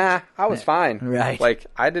be like, nah, I was fine. Right. Like,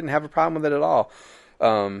 I didn't have a problem with it at all.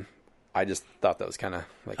 I just thought that was kind of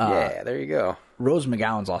like, yeah, there you go. Rose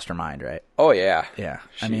McGowan's lost her mind, right? Oh, yeah. Yeah.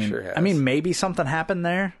 She sure has. I mean, maybe something happened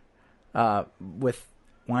there with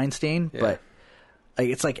Weinstein, but like,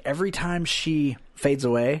 it's like every time she fades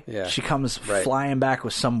away, she comes flying back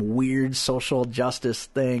with some weird social justice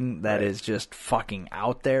thing that is just fucking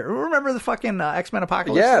out there. Remember the fucking X-Men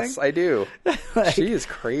Apocalypse thing? Yes, I do. Like, she is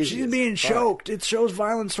crazy. She's as being fuck. choked. It shows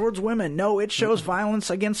violence towards women. No, it shows violence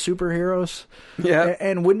against superheroes. Yeah.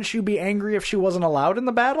 And wouldn't you be angry if she wasn't allowed in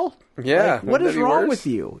the battle? Yeah. Like, what wouldn't is that be wrong worse? with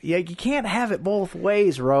you? Yeah, you can't have it both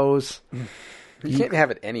ways, Rose. You can't have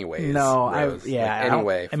it anyways. No, Rose.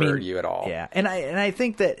 I for you at all. Yeah, and I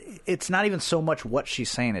think that it's not even so much what she's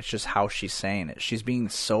saying; it's just how she's saying it. She's being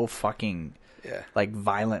so fucking like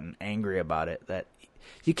violent and angry about it that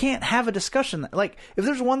you can't have a discussion. Like, if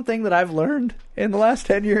there's one thing that I've learned in the last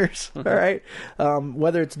 10 years, all right,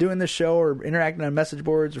 whether it's doing this show or interacting on message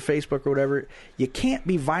boards or Facebook or whatever, you can't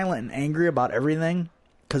be violent and angry about everything,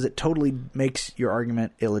 because it totally makes your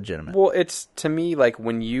argument illegitimate. Well, it's, to me, like,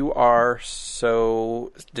 when you are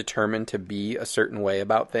so determined to be a certain way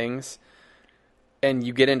about things, and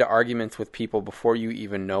you get into arguments with people before you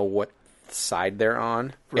even know what side they're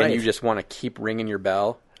on, and you just want to keep ringing your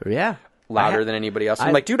bell louder than anybody else.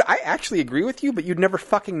 I'm like, dude, I actually agree with you, but you'd never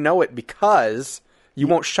fucking know it because you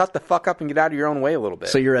won't shut the fuck up and get out of your own way a little bit.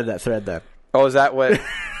 So you read that thread then? Oh, is that what...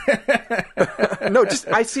 No, just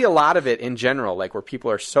I see a lot of it in general, like where people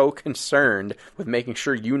are so concerned with making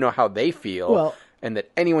sure you know how they feel, and that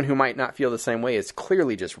anyone who might not feel the same way is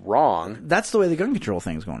clearly just wrong. That's the way the gun control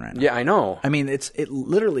thing's going right now. Yeah, I know. I mean, it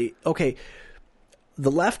literally, okay,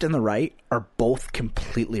 the left and the right are both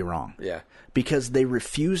completely wrong. Yeah. Because they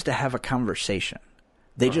refuse to have a conversation.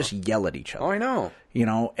 They just yell at each other. Oh, I know.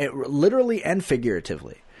 Literally and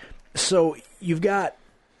figuratively. So you've got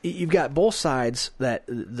both sides, that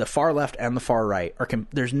the far left and the far right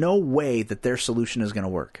there's no way that their solution is going to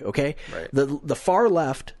work. Okay, right. The far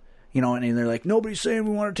left You know, and they're like, nobody's saying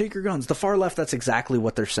we want to take your guns. The far left, that's exactly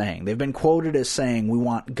what they're saying. They've been quoted as saying we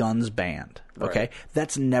want guns banned. Okay? Right.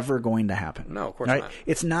 That's never going to happen. No, of course right? not.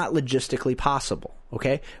 It's not logistically possible.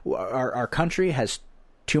 Okay? Our country has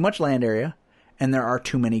too much land area, and there are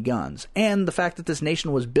too many guns. And the fact that this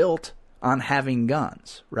nation was built on having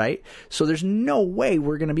guns, right? So there's no way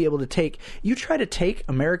we're going to be able to take... You try to take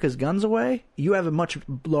America's guns away, you have a much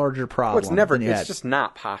larger problem. Well, than you it's had. just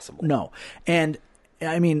not possible. No. And,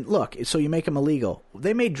 I mean, look, so you make them illegal.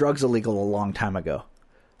 They made drugs illegal a long time ago.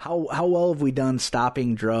 How well have we done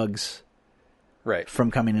stopping drugs Right.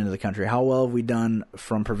 from coming into the country? How well have we done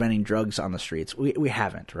from preventing drugs on the streets? We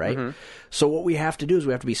haven't, right? Mm-hmm. So what we have to do is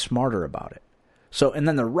we have to be smarter about it. So, and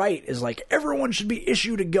then the right is like, everyone should be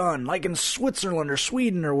issued a gun, like in Switzerland or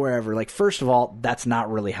Sweden or wherever. Like, first of all, that's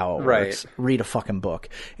not really how it Right. works. Read a fucking book.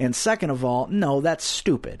 And second of all, no, that's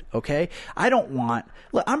stupid, okay? I don't want...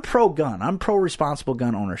 Look, I'm pro-gun. I'm pro-responsible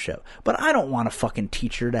gun ownership. But I don't want a fucking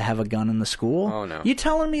teacher to have a gun in the school. Oh, no. You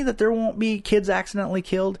telling me that there won't be kids accidentally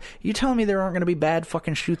killed? You telling me there aren't going to be bad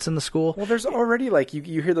fucking shoots in the school? Well, there's already, like,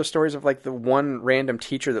 you hear those stories of, like, the one random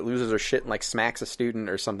teacher that loses her shit and, like, smacks a student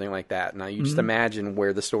or something like that. Now, you just imagine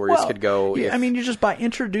where the stories could go. I mean, you just by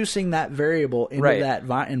introducing that variable into Right.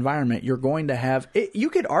 that environment, you're going to have... you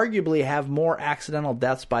could arguably have more accidental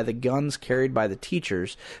deaths by the guns carried by the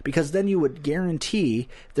teachers, because then you would guarantee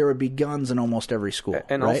there would be guns in almost every school.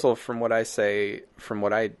 And right? also, from what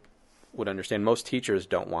I would understand, most teachers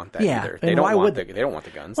don't want that Yeah, either. and They don't why want would they don't want the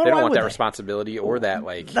guns. Well, they don't why want would that they? responsibility or that,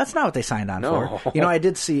 like... That's not what they signed on No. for. You know, I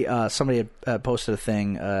did see somebody had posted a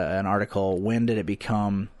thing, an article. When did it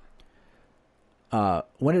become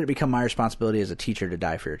my responsibility as a teacher to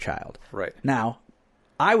die for your child? Right. Now,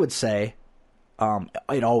 I would say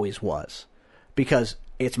it always was, because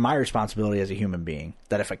it's my responsibility as a human being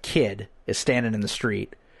that if a kid is standing in the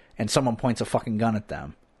street and someone points a fucking gun at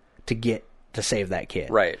them to save that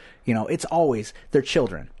kid. Right. You know, it's always their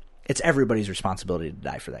children. It's everybody's responsibility to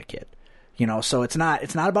die for that kid. You know, so it's not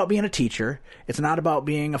about being a teacher. It's not about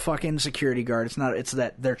being a fucking security guard. It's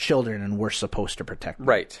that they're children and we're supposed to protect them.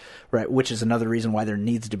 Right. Right. Which is another reason why there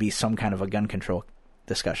needs to be some kind of a gun control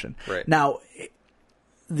discussion. Right. Now,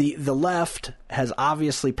 the left has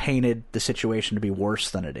obviously painted the situation to be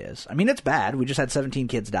worse than it is. I mean, it's bad. We just had 17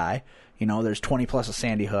 kids die. You know, there's 20 plus at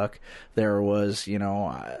Sandy Hook. There was, you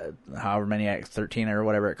know, however many at 13 or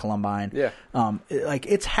whatever at Columbine. Yeah.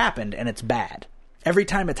 It's happened and it's bad. Every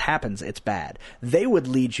time it happens, it's bad. They would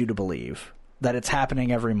lead you to believe that it's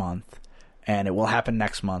happening every month and it will happen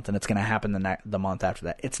next month and it's going to happen the month after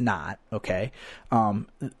that. It's not, okay? And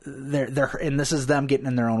this is them getting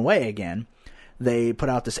in their own way again. They put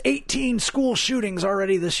out this 18 school shootings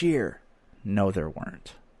already this year. No, there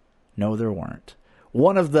weren't.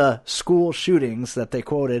 One of the school shootings that they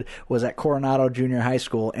quoted was at Coronado Junior High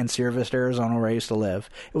School in Sierra Vista, Arizona, where I used to live.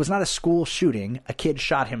 It was not a school shooting. A kid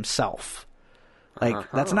shot himself.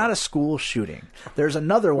 Like, that's not a school shooting. There's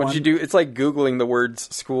another one. What'd you do? It's like Googling the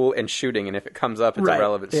words school and shooting, and if it comes up, it's a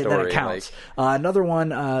relevant story. Then it counts. Another one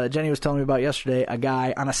Jenny was telling me about yesterday, a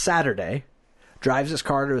guy on a Saturday drives his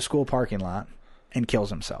car to a school parking lot and kills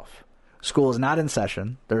himself. School is not in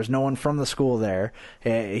session. There's no one from the school there.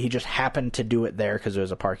 He just happened to do it there because there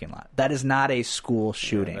was a parking lot. That is not a school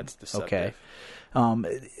shooting. Yeah, that's deceptive.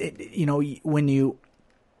 Okay. You know, when you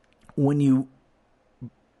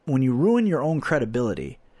ruin your own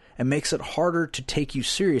credibility, it makes it harder to take you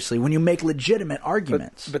seriously when you make legitimate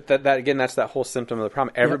arguments. But that again, that's that whole symptom of the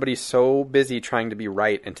problem. Everybody's so busy trying to be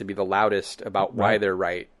right and to be the loudest about why they're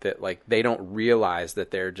right that, like, they don't realize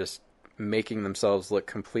that they're just making themselves look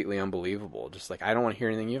completely unbelievable. Just like, I don't want to hear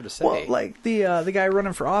anything you have to say. Well, like the guy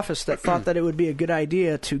running for office that thought that it would be a good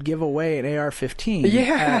idea to give away an AR-15.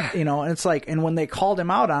 Yeah. You know, and it's like, and when they called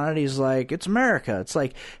him out on it, he's like, it's America. It's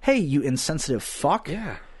like, hey, you insensitive fuck.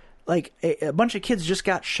 Yeah. Like, a bunch of kids just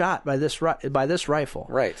got shot by this rifle.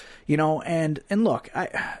 Right. You know, and look,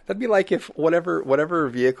 that'd be like if whatever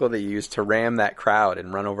vehicle they used to ram that crowd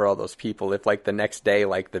and run over all those people, if, like, the next day,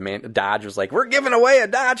 like, Dodge was like, we're giving away a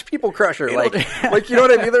Dodge People Crusher. Like, you know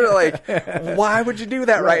what I mean? They're like, why would you do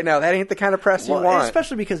that right now? That ain't the kind of press you want.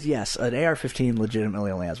 Especially because, yes, an AR-15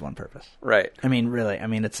 legitimately only has one purpose. Right. I mean, really. I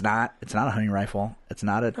mean, it's not a hunting rifle. It's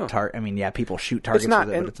not a target. I mean, yeah, people shoot targets with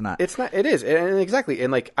it, but it's not. It's not. It is. And exactly.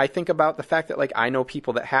 And, like, I think about the fact that, like, I know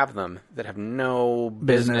people that have them that have no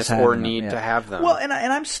business or need to have them. Well, and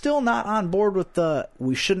I'm still not on board with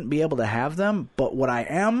we shouldn't be able to have them, but what I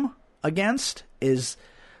am against is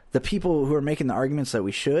the people who are making the arguments that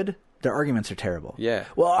we should. Their arguments are terrible. Yeah.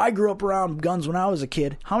 Well, I grew up around guns when I was a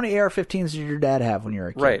kid. How many AR-15s did your dad have when you were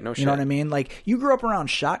a kid? Right, no shit. You know what I mean? Like, you grew up around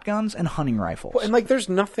shotguns and hunting rifles. Well, and, like, there's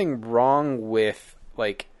nothing wrong with,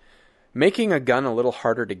 like, making a gun a little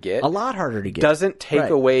harder to get, A lot harder to get. doesn't take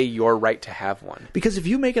Right. away your right to have one. Because if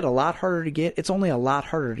you make it a lot harder to get, it's only a lot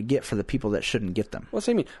harder to get for the people that shouldn't get them. What's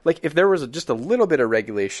I mean? Like, if there was just a little bit of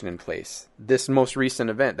regulation in place, this most recent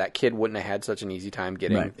event, that kid wouldn't have had such an easy time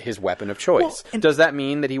getting Right. his weapon of choice. Well, and- Does that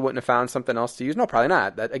mean that he wouldn't have found something else to use? No, probably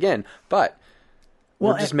not. That again, but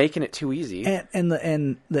Well, we're just making it too easy. And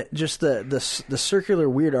the circular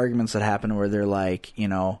weird arguments that happen where they're like,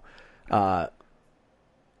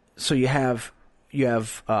 so you have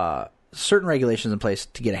certain regulations in place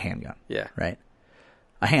to get a handgun. Yeah. Right?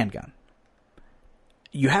 A handgun.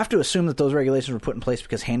 You have to assume that those regulations were put in place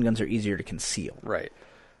because handguns are easier to conceal. Right.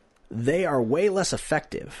 They are way less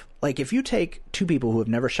effective. Like, if you take two people who have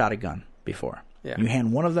never shot a gun before, Yeah. you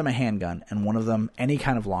hand one of them a handgun and one of them any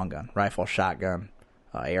kind of long gun, rifle, shotgun,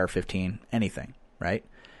 AR-15, anything, right?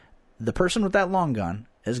 The person with that long gun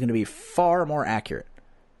is going to be far more accurate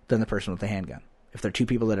than the person with the handgun if they're two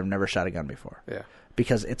people that have never shot a gun before. Yeah.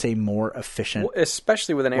 Because it's a more efficient... Well,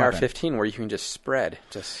 especially with an weapon. AR-15 where you can just spread.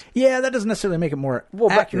 Yeah, that doesn't necessarily make it more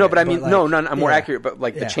Well, accurate. but I mean, like, more yeah. accurate, but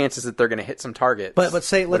like Yeah. the chances that they're going to hit some targets, But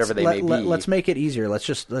say whatever they may be. let's make it easier. Let's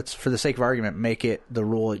for the sake of argument, make it the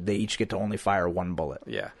rule they each get to only fire one bullet.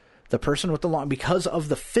 Yeah. The person with the long, because of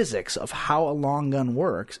the physics of how a long gun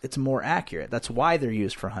works, it's more accurate. That's why they're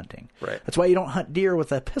used for hunting. Right. That's why you don't hunt deer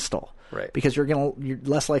with a pistol. Right. Because you're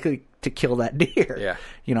less likely to kill that deer. Yeah.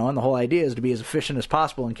 And the whole idea is to be as efficient as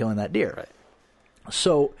possible in killing that deer. Right.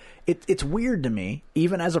 So it's weird to me,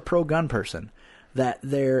 even as a pro gun person, that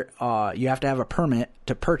you have to have a permit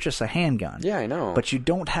to purchase a handgun. Yeah, I know. But you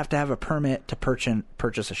don't have to have a permit to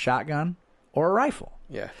purchase a shotgun or a rifle.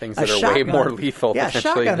 Yeah, things A that are way shotgun- more lethal. Yeah,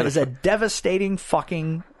 potentially shotgun than is a devastating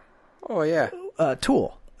fucking Oh yeah,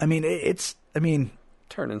 tool. I mean,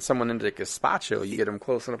 turning someone into a gazpacho, you get them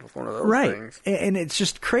close enough with one of those right. things. And it's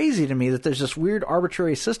just crazy to me that there's this weird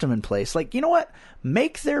arbitrary system in place. Like, you know what?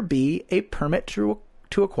 Make there be a permit to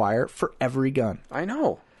acquire for every gun. I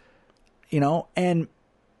know. And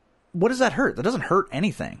what does that hurt? That doesn't hurt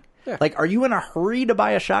anything. Yeah. Like, are you in a hurry to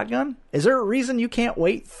buy a shotgun? Is there a reason you can't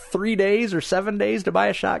wait 3 days or 7 days to buy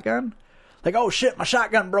a shotgun? Like, oh shit, my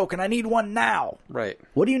shotgun broke and I need one now. Right.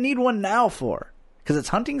 What do you need one now for? Because it's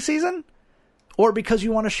hunting season? Or because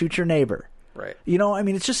you want to shoot your neighbor? Right.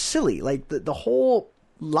 It's just silly. Like, the whole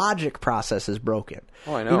logic process is broken.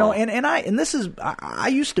 Oh, I know. I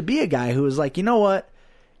used to be a guy who was like, you know what?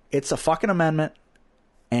 It's a fucking amendment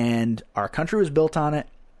and our country was built on it.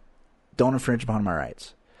 Don't infringe upon my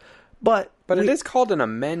rights. But it is called an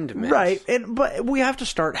amendment. Right, but we have to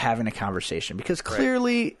start having a conversation because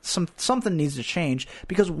clearly something needs to change,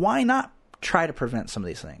 because why not try to prevent some of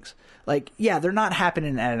these things? Like, yeah, they're not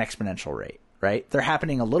happening at an exponential rate, right? They're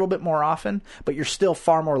happening a little bit more often, but you're still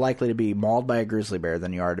far more likely to be mauled by a grizzly bear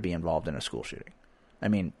than you are to be involved in a school shooting. I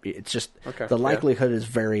mean, it's just the likelihood is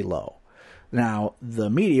very low. Now, the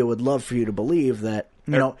media would love for you to believe that,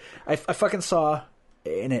 I fucking saw...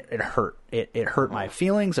 And it hurt. It hurt my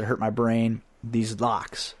feelings. It hurt my brain. These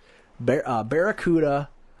locks, Barracuda.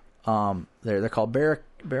 They're called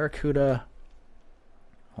Barracuda.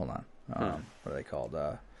 Hold on. What are they called?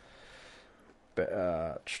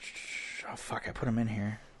 Fuck! I put them in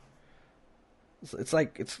here.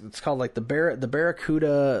 It's called like the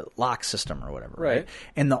Barracuda lock system or whatever. Right.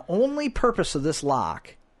 And the only purpose of this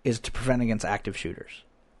lock is to prevent against active shooters.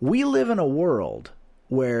 We live in a world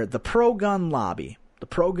where the pro-gun lobby, the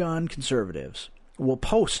pro-gun conservatives, will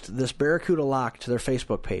post this Barracuda lock to their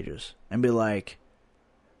Facebook pages and be like,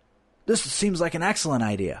 this seems like an excellent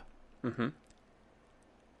idea. Mm-hmm.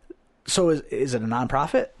 So is it a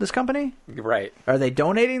nonprofit, this company? Right. Are they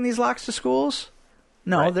donating these locks to schools?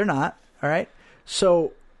 No, they're not. All right.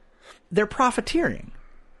 So they're profiteering.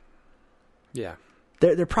 Yeah.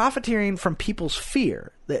 They're profiteering from people's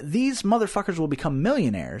fear that these motherfuckers will become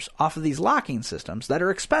millionaires off of these locking systems that are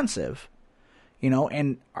expensive,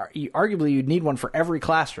 and arguably you'd need one for every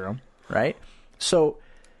classroom, right? So,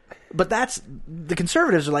 but the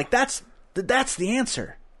conservatives are like, that's the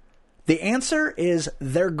answer. The answer is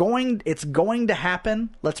it's going to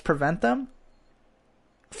happen. Let's prevent them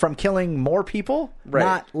from killing more people,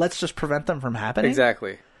 not let's just prevent them from happening.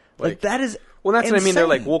 Exactly. Like that is well, that's insane. what I mean. They're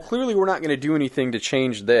like, well, clearly we're not going to do anything to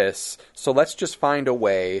change this, so let's just find a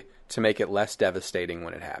way to make it less devastating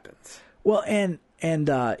when it happens. Well, and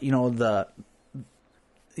the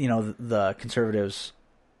conservatives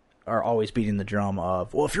are always beating the drum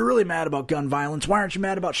of, well, if you're really mad about gun violence, why aren't you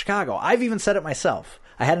mad about Chicago? I've even said it myself.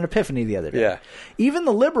 I had an epiphany the other day. Yeah. Even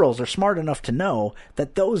the liberals are smart enough to know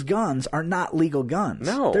that those guns are not legal guns.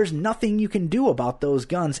 No. There's nothing you can do about those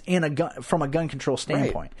guns from a gun control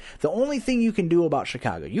standpoint. Right. The only thing you can do about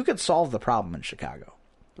Chicago, you could solve the problem in Chicago.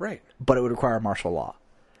 Right. but it would require martial law.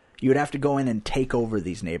 You would have to go in and take over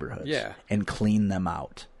these neighborhoods and clean them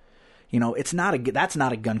out. It's not that's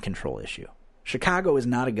not a gun control issue. Chicago is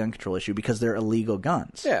not a gun control issue because they're illegal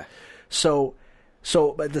guns. Yeah. So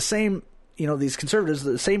but the same, these conservatives,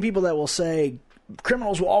 the same people that will say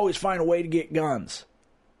criminals will always find a way to get guns,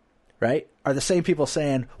 right? Are the same people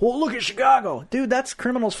saying, well, look at Chicago. Dude, that's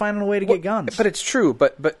criminals finding a way to get guns. But it's true.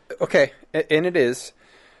 But okay, and it is.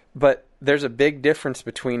 But there's a big difference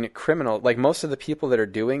between criminal. Like, most of the people that are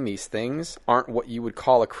doing these things aren't what you would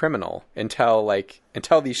call a criminal until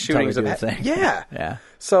these shootings have happened. Yeah. Yeah.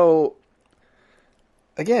 So,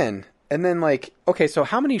 again, and then, like, okay, so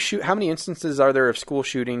how many instances are there of school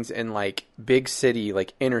shootings in, like, big city,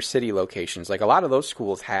 like, inner city locations? Like, a lot of those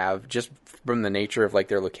schools have, just from the nature of, like,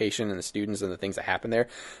 their location and the students and the things that happen there,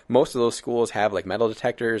 most of those schools have, like, metal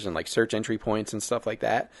detectors and, like, search entry points and stuff like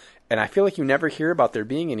that. And I feel like you never hear about there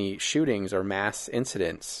being any shootings or mass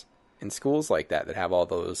incidents in schools like that have all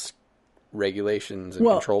those regulations and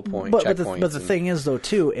control points, checkpoints. But the thing is, though,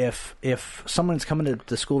 too, if someone's coming to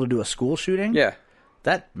the school to do a school shooting,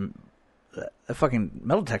 that fucking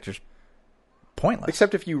metal detector's pointless.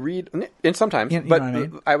 Except if you read, and sometimes, you know what I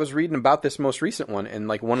mean? I was reading about this most recent one, and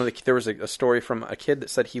like there was a story from a kid that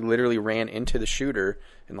said he literally ran into the shooter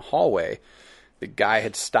in the hallway. The guy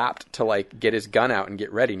had stopped to like get his gun out and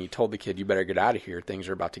get ready, and he told the kid, "You better get out of here. Things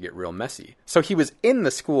are about to get real messy." So he was in the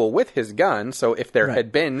school with his gun. So if there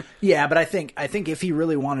had been, but I think if he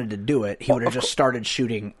really wanted to do it, he would have just started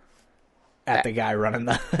shooting at the guy running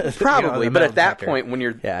the probably. the but at that detector. point, when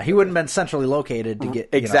you're he wouldn't have been centrally located to get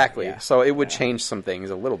exactly. So it would change some things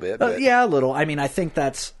a little bit. But a little. I mean, I think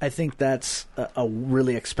that's a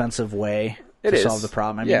really expensive way to solve the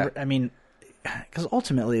problem. I mean, because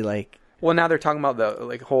ultimately, like. Well, now they're talking about the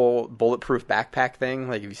like whole bulletproof backpack thing.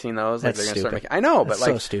 Like, have you seen those? Like, That's they're going to stupid. start making. I know, but That's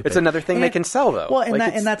like, so stupid. it's another thing they can sell though. Well, and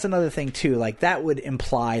like, that's another thing too. Like, that would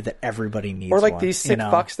imply that everybody needs. Or like one, these sick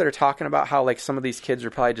fucks that are talking about how like some of these kids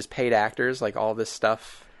are probably just paid actors. Like all this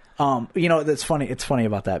stuff. That's funny. It's funny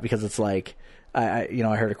about that because it's like. I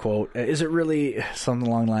heard a quote. Is it really something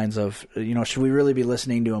along the lines of, should we really be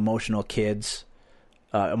listening to emotional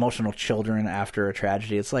children after a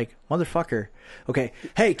tragedy? It's like, motherfucker. Okay,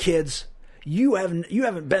 hey kids. You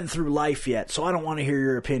haven't been through life yet, so I don't want to hear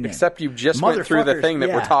your opinion. Except you just went through the thing that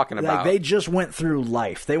we're talking about. Like, they just went through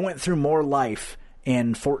life. They went through more life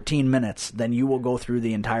in 14 minutes than you will go through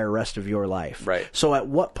the entire rest of your life. Right. So at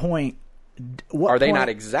what point... Are they not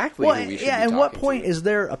exactly who we should be at what talking point to? is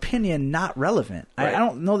their opinion not relevant? Right. I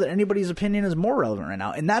don't know that anybody's opinion is more relevant right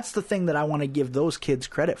now. And that's the thing that I want to give those kids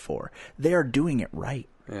credit for. They are doing it right.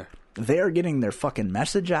 Yeah. They are getting their fucking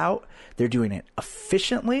message out. They're doing it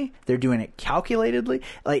efficiently. They're doing it calculatedly.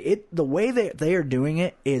 Like, the way they are doing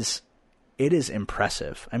it is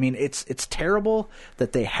impressive. I mean, it's terrible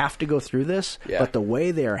that they have to go through this, but the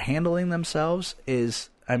way they are handling themselves is,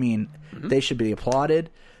 I mean, they should be applauded.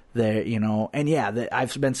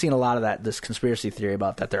 I've been seeing a lot of this conspiracy theory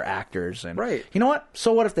about that they're actors, and you know what?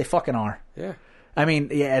 So what if they fucking are? Yeah. I mean,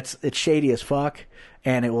 it's shady as fuck,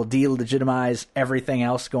 and it will delegitimize everything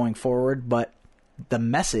else going forward, but the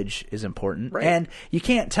message is important. Right. And you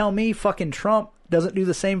can't tell me fucking Trump doesn't do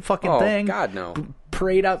the same fucking thing. Oh, God, no.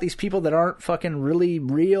 Parade out these people that aren't fucking really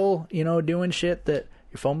real, doing shit that...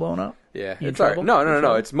 Your phone blowing up? Yeah. You in it's all right. trouble?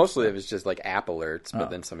 No. It's mostly if it's just like app alerts,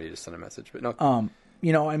 but then somebody just sent a message. But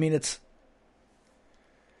no. I mean, it's...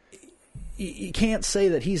 You can't say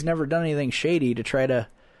that he's never done anything shady to try to...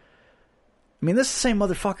 I mean, this is the same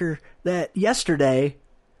motherfucker that yesterday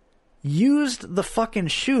used the fucking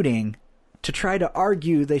shooting to try to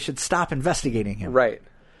argue they should stop investigating him. Right.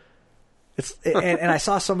 And I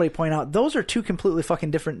saw somebody point out, those are two completely fucking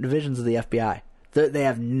different divisions of the FBI. They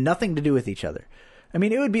have nothing to do with each other. I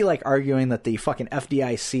mean, it would be like arguing that the fucking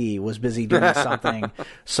FDIC was busy doing something,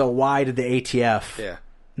 so why did the ATF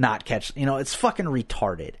not catch... it's fucking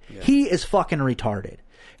retarded. Yeah. He is fucking retarded.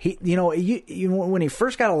 He, when he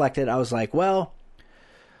first got elected, I was like, well,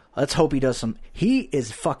 let's hope he does some... He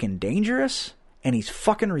is fucking dangerous, and he's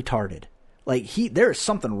fucking retarded. Like, there is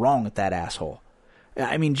something wrong with that asshole.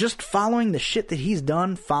 I mean, just following the shit that he's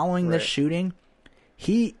done, following this shooting,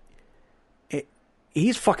 he's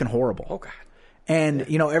fucking horrible. Oh, God. And,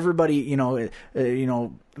 everybody,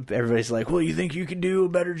 everybody's like, well, you think you can do a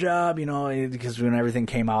better job, because when everything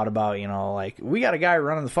came out about, we got a guy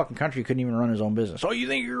running the fucking country who couldn't even run his own business. Oh, you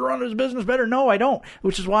think you can run his business better? No, I don't,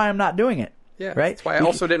 which is why I'm not doing it. Yeah. Right? That's why I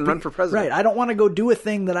also didn't run for president. Right. I don't want to go do a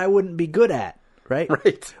thing that I wouldn't be good at. Right?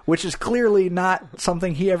 Right. Which is clearly not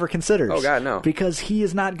something he ever considers. Oh, God, no. Because he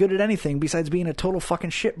is not good at anything besides being a total fucking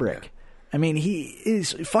shitbrick. I mean, he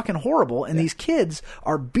is fucking horrible, and these kids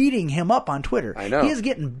are beating him up on Twitter. I know. He is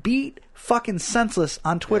getting beat fucking senseless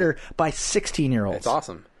on Twitter by 16-year-olds. It's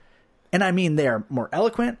awesome. And I mean, they are more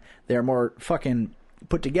eloquent, they're more fucking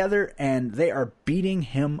put together, and they are beating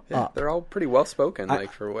him up. They're all pretty well spoken,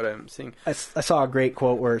 for what I'm seeing. I saw a great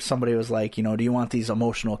quote where somebody was like, do you want these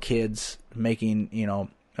emotional kids making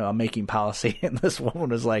policy? And this woman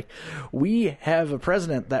was like, we have a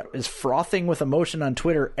president that is frothing with emotion on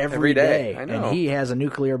Twitter every day. I know. And he has a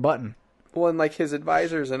nuclear button. Well, and like his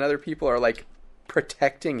advisors and other people are like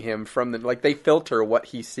protecting him from they filter what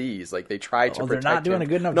he sees. Like they try to protect him. They're not doing a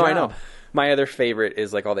good enough job. job. No, I know. My other favorite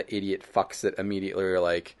is like all the idiot fucks that immediately are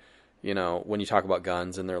like, when you talk about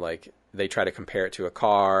guns and they're like, they try to compare it to a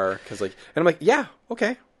car. And I'm like, yeah,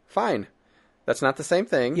 okay, fine. That's not the same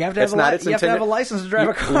thing. You have to have, have to have a license to drive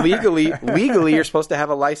a car. Legally, you're supposed to have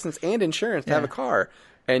a license and insurance to have a car.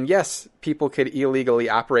 And yes, people could illegally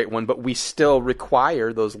operate one, but we still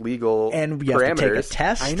require those legal and you parameters. Have to take a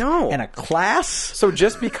test. I know. And a class. So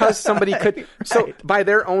just because somebody could... Right. So by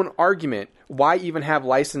their own argument, why even have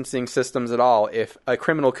licensing systems at all if a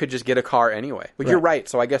criminal could just get a car anyway? Like, You're right,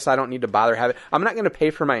 so I guess I don't need to bother having... I'm not going to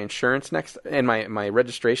pay for my insurance next and my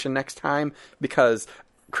registration next time because...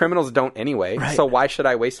 Criminals don't anyway, so why should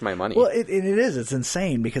I waste my money? Well, it is. It's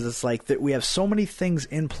insane because it's like that we have so many things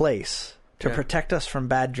in place to protect us from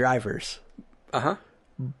bad drivers. Uh-huh.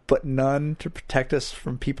 But none to protect us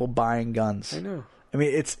from people buying guns. I know. I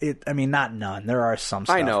mean, I mean, not none. There are some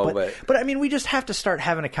stuff. I know, but I mean, we just have to start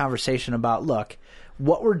having a conversation about, look,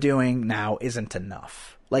 what we're doing now isn't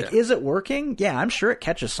enough. Like, is it working? Yeah, I'm sure it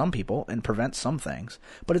catches some people and prevents some things,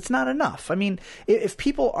 but it's not enough. I mean, if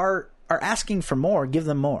people are asking for more, give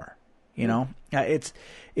them more. It's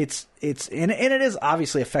and it is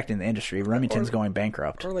obviously affecting the industry. Remington's going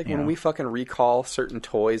bankrupt. Or when we fucking recall certain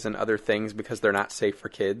toys and other things because they're not safe for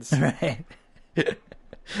kids. Right.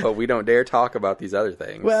 But we don't dare talk about these other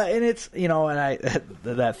things. Well, and it's and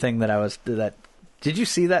that thing that did you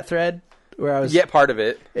see that thread? Where I was part of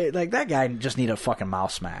it. Like that guy just need a fucking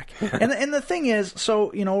mouth smack. and the thing is, so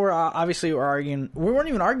we're arguing. We weren't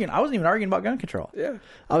even arguing. I wasn't even arguing about gun control. Yeah,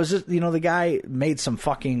 I was just the guy made some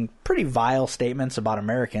fucking pretty vile statements about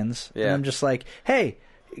Americans. Yeah, and I'm just like, hey,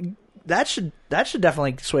 that should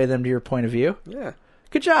definitely sway them to your point of view. Yeah,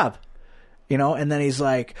 good job. And then he's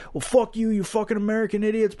like, well, fuck you, you fucking American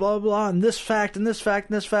idiots, blah blah blah, and this fact and this fact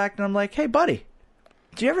and this fact, and I'm like, hey, buddy.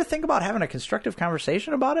 Do you ever think about having a constructive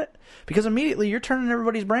conversation about it? Because immediately you're turning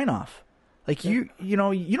everybody's brain off. Like you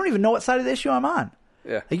don't even know what side of the issue I'm on.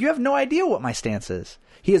 Yeah. Like you have no idea what my stance is.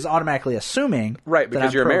 He is automatically assuming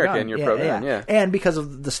because you're American, you're pro-gun, yeah. And because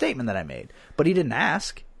of the statement that I made. But he didn't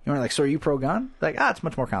ask. You were like, so are you pro-gun? Like, it's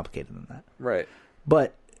much more complicated than that. Right.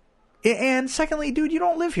 But, and secondly, dude, you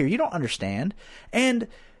don't live here. You don't understand. And,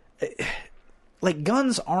 like,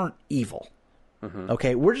 guns aren't evil. Mm-hmm.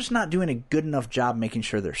 Okay, we're just not doing a good enough job making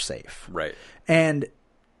sure they're safe. Right. And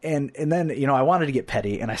then, I wanted to get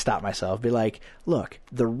petty, and I stopped myself. Be like, look,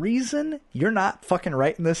 the reason you're not fucking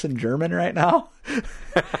writing this in German right now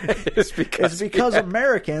is because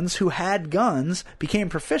Americans who had guns became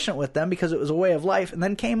proficient with them because it was a way of life, and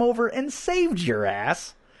then came over and saved your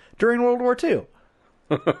ass during World War II.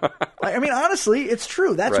 I mean, honestly, it's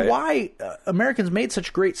true. That's why Americans made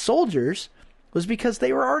such great soldiers. Was because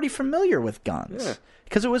they were already familiar with guns.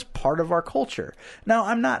 Because it was part of our culture. Now,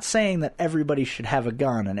 I'm not saying that everybody should have a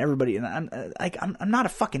gun and everybody... I'm not a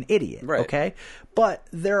fucking idiot, okay? But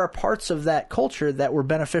there are parts of that culture that were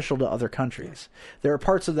beneficial to other countries. There are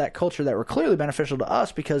parts of that culture that were clearly beneficial to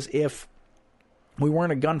us because if we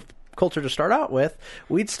weren't a gun culture to start out with,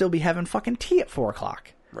 we'd still be having fucking tea at 4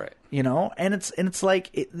 o'clock. Right. And it's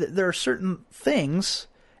like there are certain things...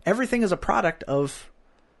 Everything is a product of...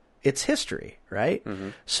 It's history, right? Mm-hmm.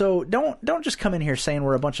 So don't just come in here saying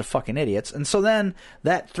we're a bunch of fucking idiots. And so then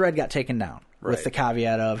that thread got taken down with the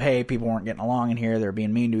caveat of, hey, people weren't getting along in here. They're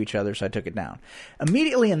being mean to each other, so I took it down.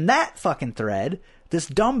 Immediately in that fucking thread, this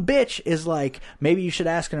dumb bitch is like, maybe you should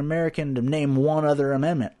ask an American to name one other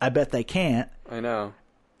amendment. I bet they can't. I know.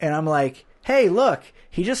 And I'm like, hey, look,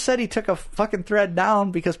 he just said he took a fucking thread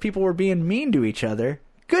down because people were being mean to each other.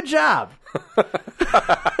 Good job.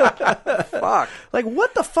 Fuck. Like,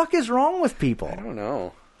 what the fuck is wrong with people? I don't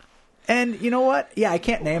know. And you know what? Yeah, I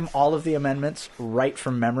can't name all of the amendments right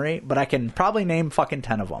from memory, but I can probably name fucking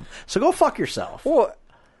 10 of them. So go fuck yourself. Well,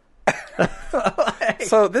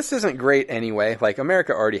 so this isn't great anyway. Like,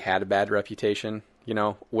 America already had a bad reputation,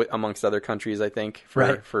 amongst other countries, I think,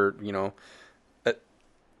 for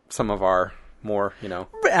some of our more,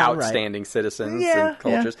 outstanding citizens and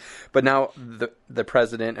cultures. But now the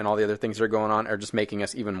president and all the other things that are going on are just making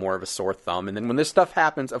us even more of a sore thumb. And then when this stuff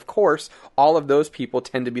happens, of course, all of those people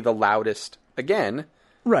tend to be the loudest again.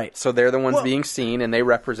 Right. So they're the ones being seen, and they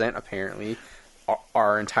represent, apparently,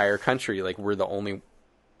 our entire country. Like, we're the only...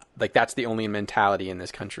 Like, that's the only mentality in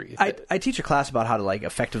this country. I teach a class about how to, like,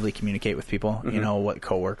 effectively communicate with people, you know, what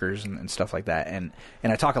coworkers and stuff like that. And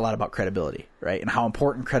I talk a lot about credibility, right? And how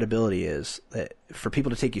important credibility is. That for people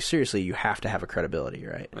to take you seriously, you have to have a credibility,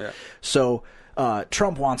 right? Yeah. So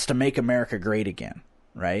Trump wants to make America great again,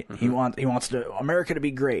 right? He wants America to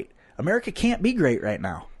be great. America can't be great right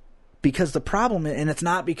now. Because the problem, and it's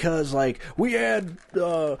not because, like, we had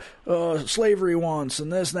slavery once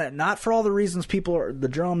and this and that. Not for all the reasons the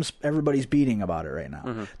drums, everybody's beating about it right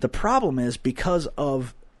now. The problem is because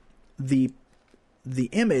of the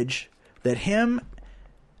image that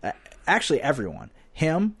actually everyone,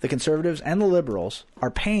 the conservatives and the liberals, are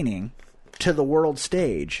painting to the world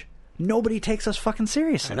stage. Nobody takes us fucking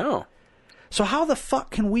seriously. I know. So how the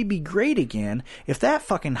fuck can we be great again if that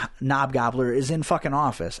fucking knob gobbler is in fucking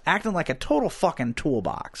office acting like a total fucking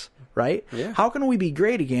toolbox, right? Yeah. How can we be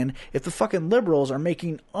great again if the fucking liberals are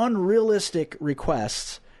making unrealistic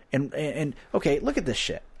requests and okay, look at this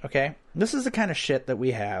shit, okay? This is the kind of shit that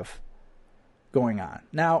we have going on.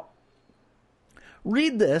 Now,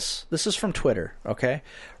 read this. This is from Twitter, okay?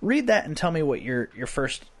 Read that and tell me what your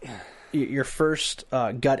first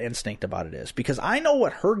gut instinct about it is, because I know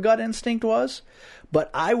what her gut instinct was,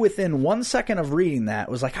 but I, within 1 second of reading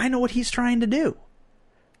that, was like, I know what he's trying to do,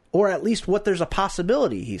 or at least what there's a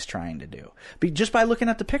possibility he's trying to do, just by looking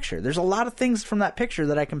at the picture. There's a lot of things from that picture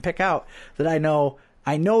that I can pick out that I know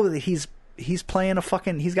that he's playing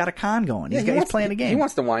he's got a con going. He's playing a game. He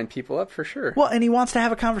wants to wind people up for sure. Well, and he wants to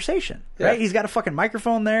have a conversation, right? He's got a fucking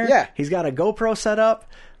microphone there. Yeah. He's got a GoPro set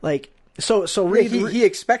up, like. So read. He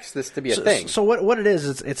expects this to be a thing. So what it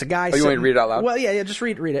is? It's a guy. You want me to read it out loud? Well, yeah. Just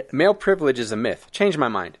read it. Male privilege is a myth. Changed my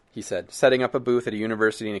mind, he said, setting up a booth at a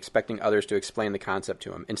university and expecting others to explain the concept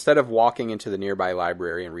to him instead of walking into the nearby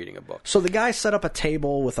library and reading a book. So the guy set up a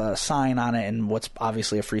table with a sign on it in what's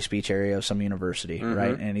obviously a free speech area of some university,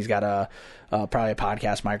 right? And he's got probably a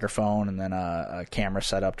podcast microphone and then a camera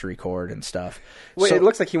set up to record and stuff. Well, it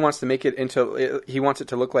looks like he wants to make it into. He wants it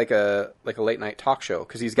to look like a late night talk show,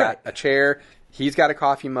 because he's got a chair. He's got a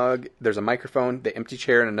coffee mug. There's a microphone, the empty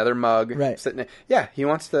chair, and another mug. Right. Sitting there. Yeah, he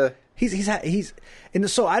wants to.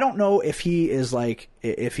 So I don't know if he is like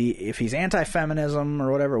if he's anti-feminism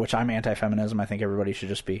or whatever, which I'm anti-feminism. I think everybody should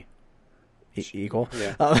just be equal.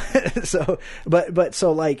 Yeah. So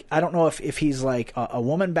like I don't know if he's like a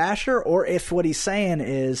woman basher, or if what he's saying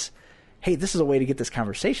is, hey, this is a way to get this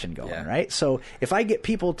conversation going, right? So if I get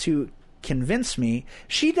people to convince me,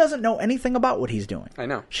 she doesn't know anything about what he's doing. I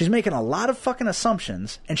know. She's making a lot of fucking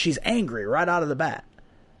assumptions, and she's angry right off the bat.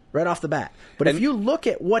 But if you look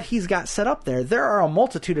at what he's got set up there are a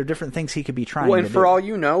multitude of different things he could be trying to do. And for all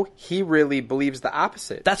you know, he really believes the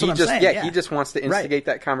opposite. That's what I'm saying. Yeah, he just wants to instigate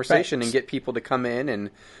that conversation and get people to come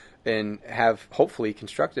in and have hopefully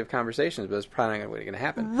constructive conversations, but it's probably not going to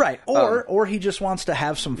happen. Right. Or he just wants to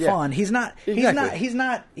have some fun. He's not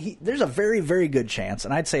there's a very, very good chance,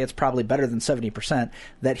 and I'd say it's probably better than 70%,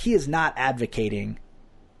 that he is not advocating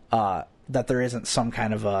that there isn't some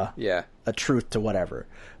kind of a truth to whatever.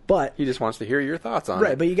 But he just wants to hear your thoughts on it.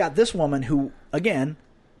 Right, but you got this woman who, again,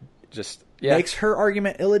 just makes her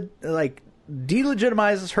argument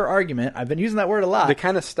delegitimizes her argument. I've been using that word a lot. The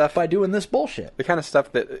kind of stuff by doing this bullshit. The kind of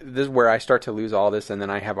stuff this is where I start to lose all this, and then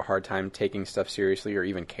I have a hard time taking stuff seriously or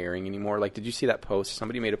even caring anymore. Like, did you see that post?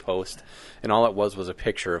 Somebody made a post, and all it was a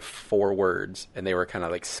picture of 4 words, and they were kind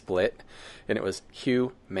of like split, and it was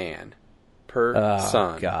human,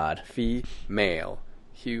 person, female,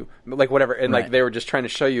 like whatever, and like they were just trying to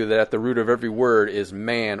show you that at the root of every word is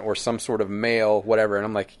man or some sort of male, whatever. And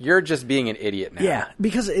I'm like, you're just being an idiot now. Yeah,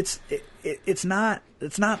 because it's not.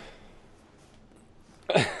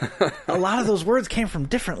 A lot of those words came from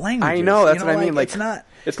different languages. I know, that's what I mean. Like,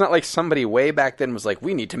 it's not like somebody way back then was like,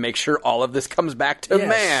 we need to make sure all of this comes back to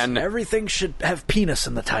man. Everything should have penis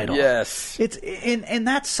in the title. Yes. And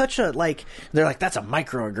that's such a, like, they're like, that's a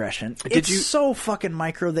microaggression. It's so fucking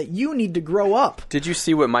micro that you need to grow up. Did you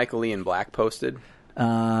see what Michael Ian Black posted?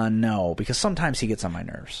 No, because sometimes he gets on my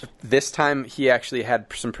nerves. This time he actually had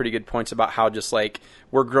some pretty good points about how just like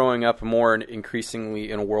we're growing up more and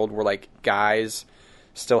increasingly in a world where like guys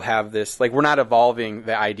still have this, like, we're not evolving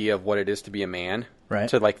the idea of what it is to be a man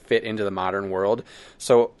to like fit into the modern world.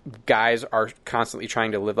 So guys are constantly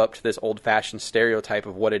trying to live up to this old-fashioned stereotype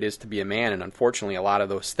of what it is to be a man, and unfortunately a lot of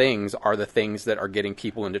those things are the things that are getting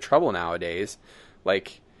people into trouble nowadays.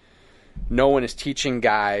 Like, no one is teaching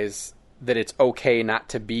guys that it's okay not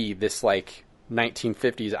to be this like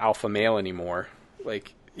 1950s alpha male anymore.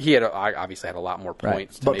 Like he obviously had a lot more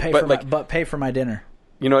points to make, but pay for my dinner.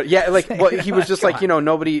 You know, yeah, like well, he was just like, you know,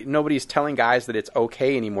 nobody's telling guys that it's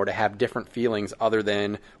okay anymore to have different feelings other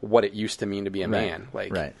than what it used to mean to be a man.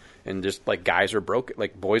 Like, and just like guys are broken,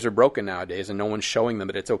 like boys are broken nowadays, and no one's showing them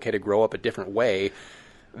that it's okay to grow up a different way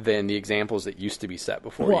than the examples that used to be set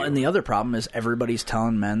before. Well, and the other problem is everybody's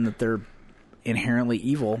telling men that they're inherently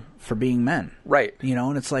evil for being men. Right. You know,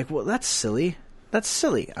 and it's like, well, that's silly. That's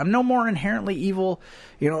silly. I'm no more inherently evil,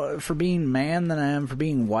 you know, for being man than I am for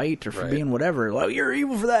being white or for being whatever. Well, you're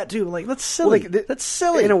evil for that too. Like, that's silly. Well, like, that's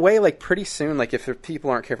silly. In a way, like pretty soon, like if people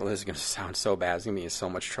aren't careful, this is going to sound so bad. It's going to be in so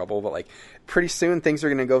much trouble. But like pretty soon, things are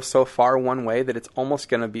going to go so far one way that it's almost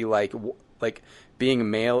going to be like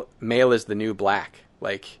being male is the new black.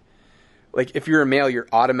 Like if you're a male, you're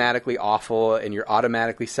automatically awful and you're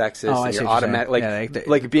automatically sexist and you're automatic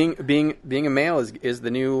like being a male is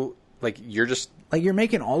the new, like you're just like you're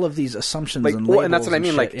making all of these assumptions like, and labels and that's what I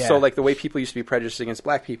mean. Shit, so like the way people used to be prejudiced against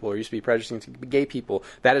black people or used to be prejudiced against gay people,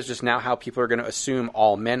 that is just now how people are going to assume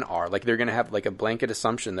all men are. Like they're going to have like a blanket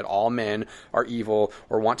assumption that all men are evil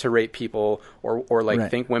or want to rape people or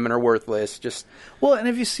like think women are worthless. Just well, and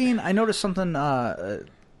have you seen? I noticed something. I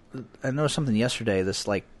noticed something yesterday. This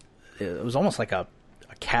like it was almost like a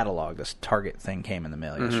catalog. This Target thing came in the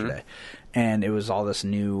mail yesterday, and it was all this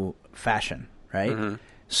new fashion, right?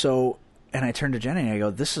 So. And I turned to Jenny and I go,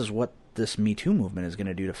 this is what this Me Too movement is going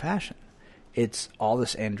to do to fashion. It's all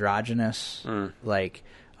this androgynous, like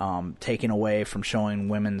taking away from showing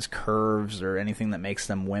women's curves or anything that makes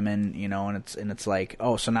them women, you know, and it's like,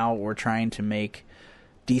 oh, so now we're trying to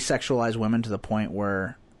desexualize women to the point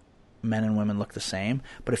where men and women look the same.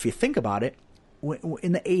 But if you think about it,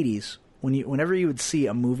 in the 80s, whenever you would see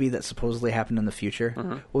a movie that supposedly happened in the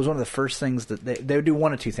future, was one of the first things that they would do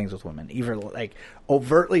one of two things with women. Either like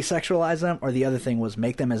overtly sexualize them, or the other thing was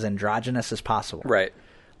make them as androgynous as possible. Right.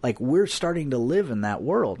 Like we're starting to live in that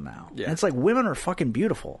world now. Yeah. And it's like women are fucking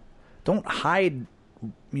beautiful. Don't hide,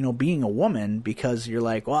 you know, being a woman because you're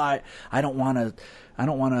like, well, I don't want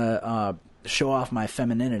to show off my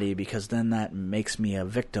femininity because then that makes me a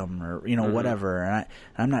victim or, you know, whatever. And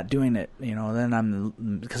I'm not doing it, you know,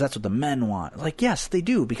 then because that's what the men want. Like, yes, they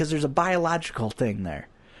do, because there's a biological thing there.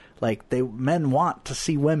 Like men want to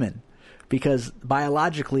see women because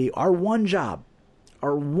biologically our one job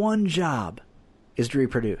is to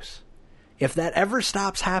reproduce. If that ever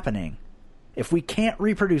stops happening, if we can't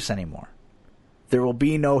reproduce anymore, there will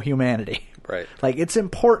be no humanity. Right. Like, it's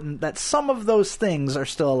important that some of those things are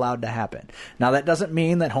still allowed to happen. Now, that doesn't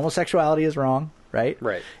mean that homosexuality is wrong, right?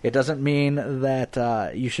 Right. It doesn't mean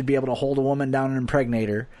that you should be able to hold a woman down and impregnate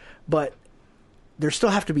her, but there still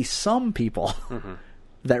have to be some people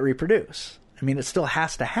that reproduce. I mean, it still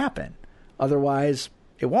has to happen. Otherwise,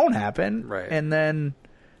 it won't happen. Right. And then,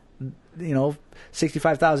 you know,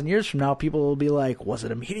 65,000 years from now, people will be like, was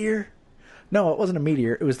it a meteor? No, it wasn't a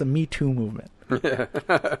meteor. It was the Me Too movement.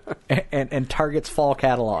 and Target's fall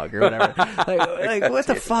catalog or whatever. like what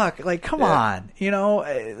the fuck? Like, come on. You know,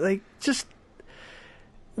 like, just...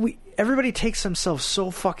 Everybody takes themselves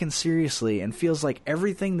so fucking seriously and feels like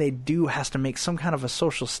everything they do has to make some kind of a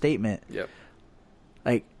social statement. Yep.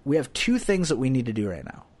 Like, we have two things that we need to do right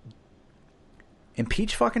now.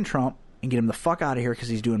 Impeach fucking Trump and get him the fuck out of here because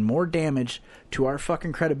he's doing more damage to our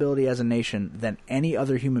fucking credibility as a nation than any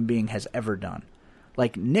other human being has ever done.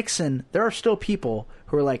 Like, Nixon, there are still people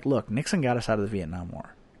who are like, look, Nixon got us out of the Vietnam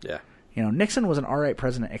War. Yeah. You know, Nixon was an alright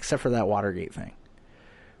president except for that Watergate thing.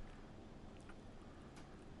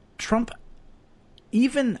 Trump,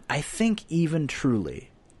 I think even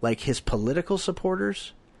truly, like, his political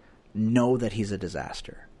supporters know that he's a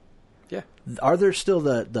disaster. Yeah. Are there still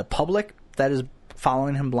the public that is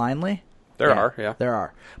following him blindly? There are. There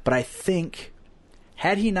are. But I think,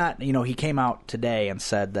 had he not, you know, he came out today and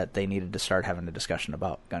said that they needed to start having a discussion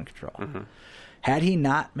about gun control. Had he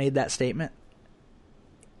not made that statement,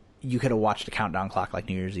 you could have watched a countdown clock like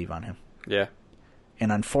New Year's Eve on him. Yeah.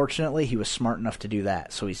 And unfortunately, he was smart enough to do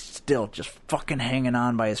that. So he's still just fucking hanging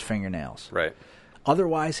on by his fingernails. Right.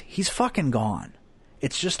 Otherwise, he's fucking gone.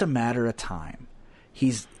 It's just a matter of time.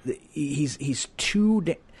 He's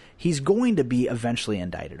going to be eventually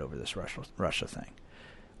indicted over this Russia thing.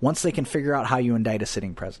 Once they can figure out how you indict a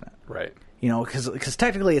sitting president. Right. You know, because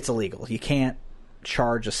technically it's illegal. You can't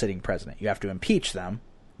charge a sitting president. You have to impeach them,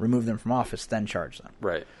 remove them from office, then charge them.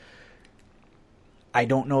 Right. I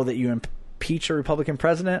don't know that you impeach a Republican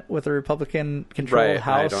president with a Republican-controlled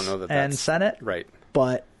House and Senate. Right.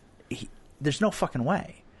 But there's no fucking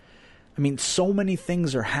way. I mean, so many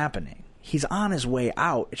things are happening. he's on his way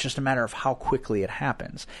out. It's just a matter of how quickly it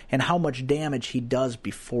happens and how much damage he does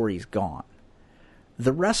before he's gone.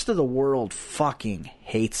 The rest of the world fucking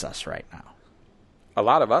hates us right now. A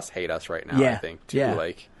lot of us hate us right now, I think, too.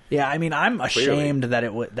 Yeah, I mean, I'm ashamed that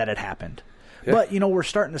it happened. Yeah. But, we're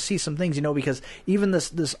starting to see some things, because even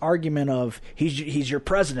this argument of he's your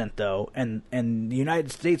president, though, and the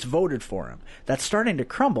United States voted for him, that's starting to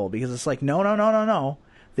crumble because it's like, no.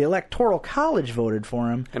 The Electoral College voted for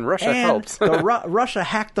him. And Russia helped. Russia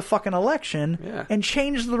hacked the fucking election and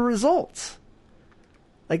changed the results.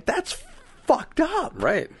 Like, that's fucked up.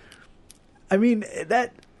 Right. I mean,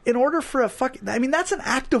 that... In order for that's an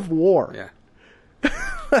act of war. Yeah.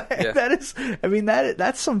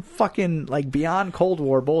 That's some fucking, beyond Cold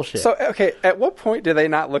War bullshit. So, okay, at what point do they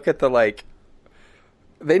not look at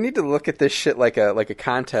they need to look at this shit like a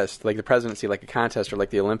contest, like the presidency, like a contest, or like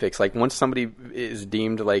the Olympics. Like, once somebody is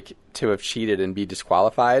deemed, to have cheated and be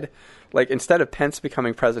disqualified, instead of Pence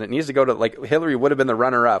becoming president, it needs to go to, Hillary would have been the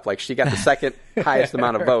runner-up. She got the second highest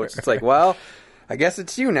amount of votes. It's well... I guess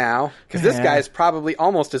it's you now, because this guy's probably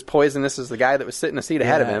almost as poisonous as the guy that was sitting a seat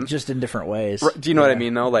ahead of him. Just in different ways. Do you know what I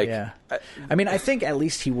mean, though? I think at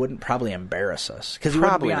least he wouldn't probably embarrass us, because he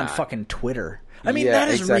wouldn't be on fucking Twitter. I mean, that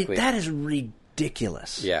is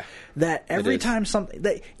ridiculous. Yeah. That every time something...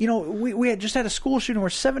 we had just had a school shooting where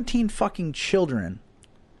 17 fucking children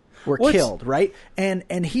were killed, right?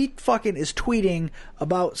 And he fucking is tweeting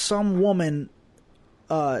about some woman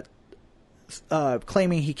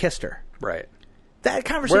claiming he kissed her. Right. That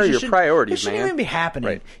conversation Where are your priorities, shouldn't even be happening.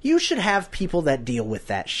 Right. You should have people that deal with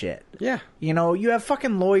that shit. Yeah. You have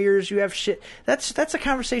fucking lawyers, you have shit. That's a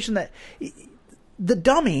conversation that... The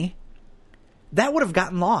dummy, that would have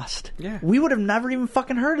gotten lost. Yeah. We would have never even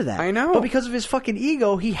fucking heard of that. I know. But because of his fucking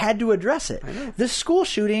ego, he had to address it. I know. This school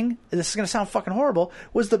shooting, this is going to sound fucking horrible,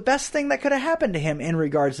 was the best thing that could have happened to him in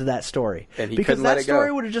regards to that story. And he because couldn't let it go. that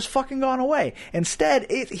story would have just fucking gone away.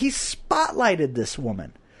 Instead, he spotlighted this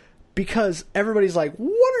woman. Because everybody's like,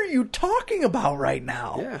 what are you talking about right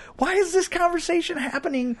now? Yeah. Why is this conversation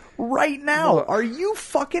happening right now? Well, are you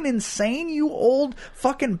fucking insane, you old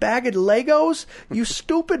fucking bag of Legos? You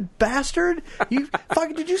stupid bastard.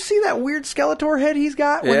 Did you see that weird Skeletor head he's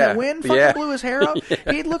got when the wind fucking blew his hair up?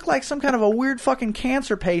 Yeah. He looked like some kind of a weird fucking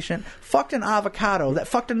cancer patient, fucked an avocado, that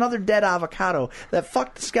fucked another dead avocado, that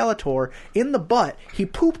fucked Skeletor in the butt. He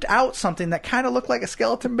pooped out something that kind of looked like a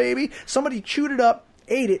skeleton baby. Somebody chewed it up,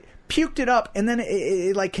 ate it, puked it up, and then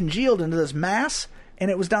it congealed into this mass, and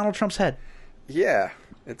it was Donald Trump's head. Yeah,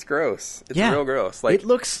 it's gross. It's real gross. It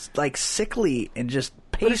looks sickly and just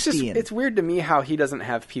pasty. It's weird to me how he doesn't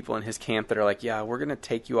have people in his camp that are like, yeah, we're going to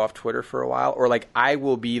take you off Twitter for a while, or I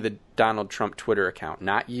will be the Donald Trump Twitter account,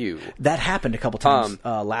 not you. That happened a couple times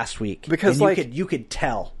last week. Because you could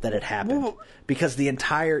tell that it happened. Because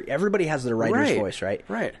everybody has their writer's voice, right?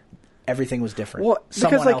 Right. Everything was different. Well,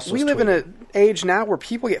 because we live in an age now where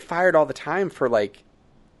people get fired all the time for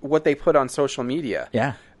what they put on social media.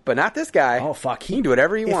 Yeah, but not this guy. Oh fuck, he can do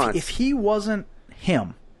whatever he wants. If he wasn't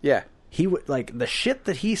him, he would the shit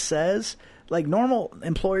that he says. Normal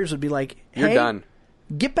employers would be like, "Hey, you're done.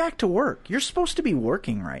 Get back to work. You're supposed to be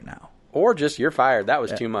working right now." Or just you're fired. That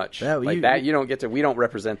was too much. You don't get to. We don't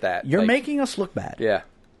represent that. You're making us look bad. Yeah.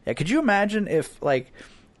 Could you imagine if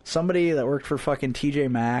somebody that worked for fucking TJ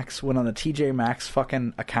Maxx went on the TJ Maxx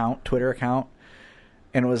fucking Twitter account,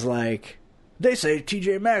 and was like, they say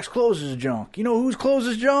TJ Maxx closes junk. You know whose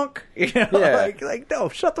closes junk? No,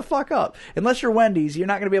 shut the fuck up. Unless you're Wendy's, you're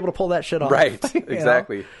not going to be able to pull that shit off. Right,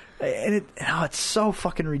 exactly. And it's so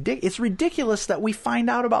fucking ridiculous. It's ridiculous that we find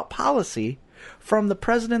out about policy from the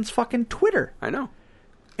president's fucking Twitter. I know.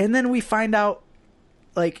 And then we find out,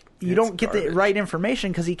 you don't get the right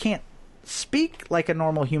information because he can't speak like a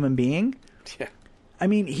normal human being. Yeah. I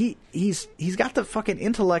mean, he's got the fucking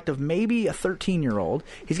intellect of maybe a 13-year-old.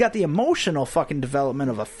 He's got the emotional fucking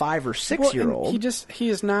development of a 5 or 6-year-old.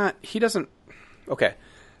 He doesn't. Okay.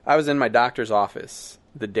 I was in my doctor's office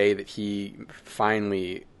the day that he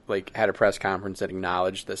finally had a press conference that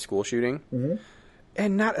acknowledged the school shooting. Mm-hmm.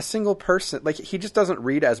 And not a single person, he just doesn't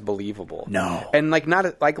read as believable. No. And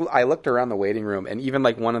I looked around the waiting room, and even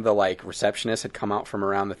one of the receptionists had come out from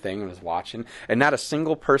around the thing and was watching, and not a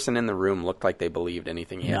single person in the room looked like they believed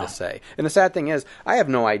anything he had to say. And the sad thing is, I have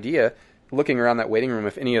no idea, looking around that waiting room,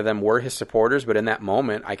 if any of them were his supporters, but in that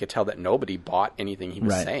moment, I could tell that nobody bought anything he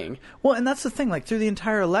was saying. Well, and that's the thing, through the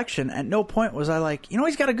entire election, at no point was I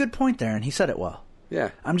he's got a good point there, and he said it well.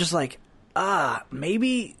 Yeah. I'm just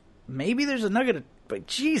maybe there's a nugget of... But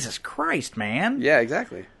Jesus Christ, man. Yeah,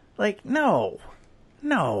 exactly. No.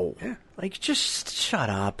 Yeah. Just shut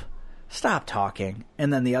up. Stop talking.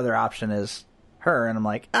 And then the other option is her, and I'm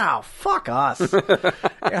like, oh, fuck us.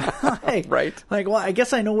 Right. Like, well, I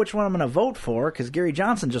guess I know which one I'm going to vote for, because Gary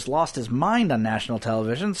Johnson just lost his mind on national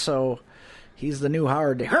television, so he's the new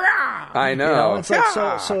Howard. Hurrah! I know. It's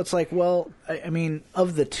like, so it's like, well, I mean,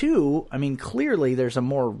 of the two, I mean, clearly there's a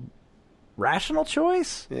more rational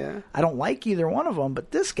choice. Yeah. I don't like either one of them,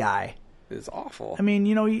 but this guy is awful. I mean,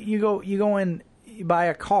 you know, you go in, you buy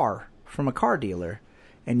a car from a car dealer,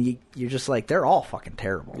 and you're just like, they're all fucking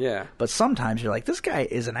terrible. Yeah. But sometimes you're like, this guy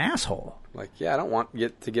is an asshole. Like, yeah, I don't want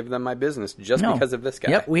to give them my business just because of this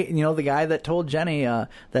guy. Yep. The guy that told Jenny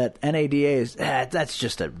that NADA is that's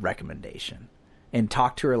just a recommendation, and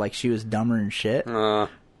talked to her like she was dumber than shit.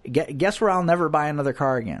 Guess where I'll never buy another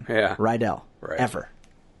car again? Yeah. Rydell. Right.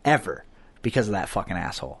 Ever. Because of that fucking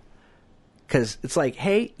asshole. Because it's like,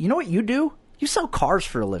 hey, you know what you do? You sell cars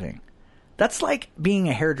for a living. That's like being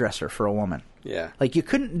a hairdresser for a woman. Yeah. Like, you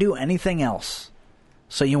couldn't do anything else,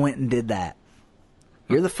 so you went and did that.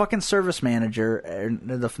 You're the fucking service manager,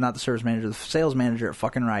 not the service manager, the sales manager at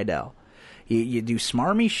fucking Rydell. You do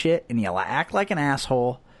smarmy shit, and you act like an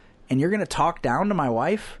asshole, and you're going to talk down to my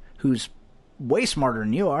wife, who's way smarter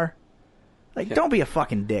than you are. Like, don't be a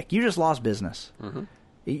fucking dick. You just lost business. Mm-hmm.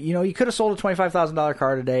 You know, you could have sold a $25,000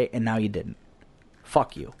 car today, and now you didn't.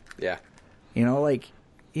 Fuck you. Yeah. You know, like,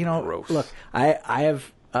 you know, Gross. Look,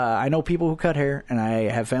 I know people who cut hair, and I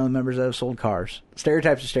have family members that have sold cars.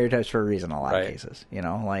 Stereotypes are stereotypes for a reason in a lot of cases. You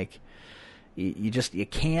know, like, you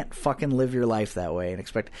can't fucking live your life that way and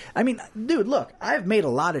expect... I mean, dude, look, I've made a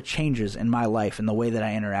lot of changes in my life in the way that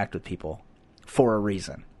I interact with people for a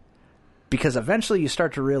reason. Because eventually you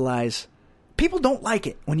start to realize people don't like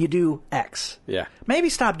it when you do X. Yeah. Maybe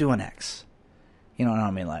stop doing X. You know what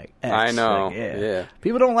I mean? Like, X. I know. Like, Yeah.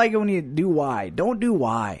 People don't like it when you do Y. Don't do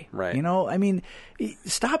Y. Right. You know, I mean,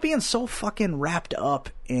 stop being so fucking wrapped up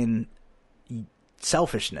in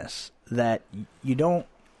selfishness that you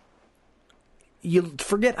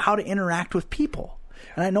forget how to interact with people.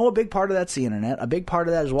 And I know a big part of that's the internet. A big part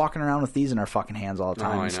of that is walking around with these in our fucking hands all the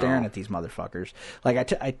time and staring at these motherfuckers.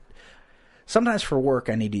 Like, I sometimes for work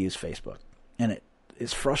I need to use Facebook, and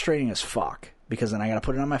it's frustrating as fuck because then I got to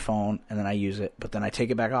put it on my phone and then I use it, but then I take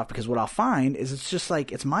it back off because what I'll find is it's just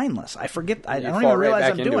like it's mindless. I forget. I don't even realize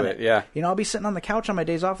I'm doing it. Yeah. You know, I'll be sitting on the couch on my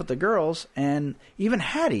days off with the girls, and even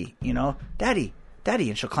Hattie, you know, Daddy,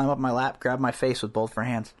 and she'll climb up my lap, grab my face with both of her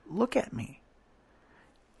hands. Look at me.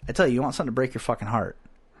 I tell you, you want something to break your fucking heart.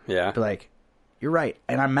 Yeah. Be like, you're right.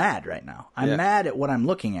 And I'm mad right now. I'm mad at what I'm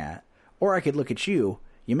looking at. Or I could look at you.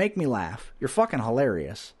 You make me laugh. You're fucking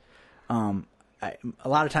hilarious. A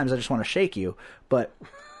lot of times I just want to shake you. But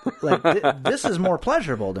like this is more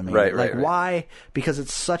pleasurable to me. Right, like, right. why? Because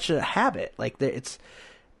it's such a habit. Like, it's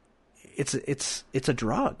a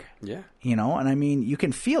drug. Yeah. You know? And I mean, you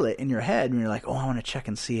can feel it in your head. And you're like, oh, I want to check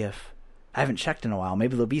and see if... I haven't checked in a while.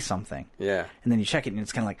 Maybe there'll be something. Yeah. And then you check it, and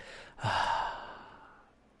it's kind of like...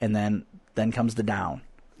 and then comes the down.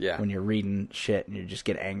 Yeah. When you're reading shit, and you just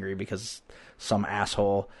get angry because some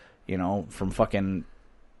asshole, you know, from fucking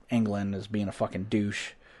England is being a fucking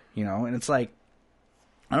douche, you know? And it's like,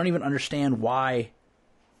 I don't even understand why...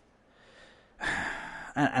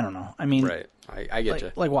 I don't know. I mean... Right. I get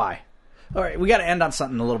you. Like, why? All right, we got to end on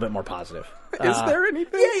something a little bit more positive. Is there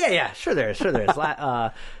anything? Yeah. Sure there is.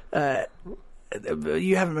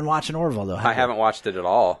 You haven't been watching Orville, though, have I you? haven't watched it at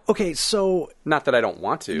all. Okay, so... Not that I don't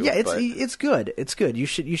want to. Yeah, but... it's good. It's good. You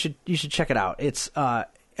should check it out. It's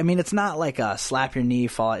I mean, it's not like a slap your knee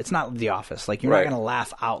fall. It's not The Office. Like, you're not going to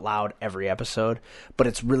laugh out loud every episode, but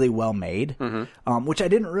it's really well made, which I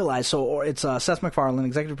didn't realize. So it's Seth MacFarlane,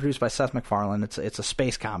 executive produced by Seth MacFarlane. It's a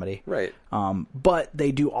space comedy, right? But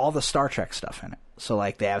they do all the Star Trek stuff in it. So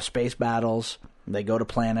like they have space battles, they go to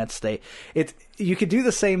planets. You could do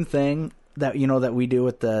the same thing that we do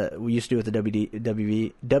with we used to do with the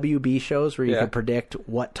WB shows, where you could predict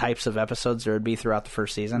what types of episodes there would be throughout the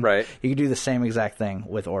first season. Right. You could do the same exact thing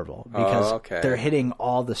with Orville because they're hitting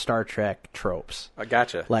all the Star Trek tropes. I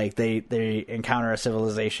gotcha. Like they encounter a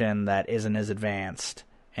civilization that isn't as advanced,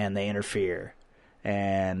 and they interfere,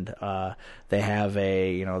 and they have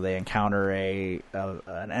they encounter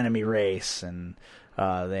an enemy race, and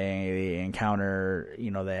they encounter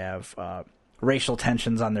they have racial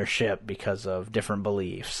tensions on their ship because of different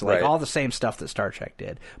beliefs, like all the same stuff that Star Trek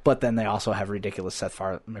did. But then they also have ridiculous Seth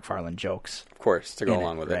MacFarlane jokes, of course, to go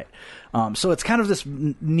along with it. Right. So it's kind of this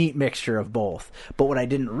neat mixture of both. But what I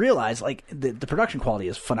didn't realize, like the production quality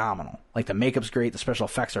is phenomenal. Like the makeup's great, the special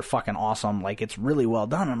effects are fucking awesome. Like it's really well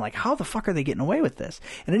done. I'm like, how the fuck are they getting away with this?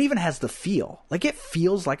 And it even has the feel. Like it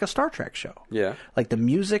feels like a Star Trek show. Yeah. Like the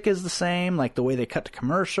music is the same. Like the way they cut to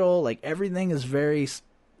commercial. Like everything is very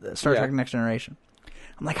Star Trek Next Generation.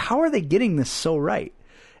 I'm like, how are they getting this so right?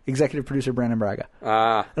 Executive producer Brandon Braga.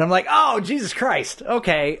 Ah. And I'm like, oh, Jesus Christ.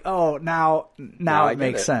 Okay. Oh, now it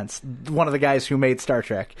makes sense. One of the guys who made Star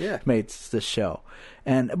Trek made this show.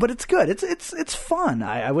 But it's good. It's fun.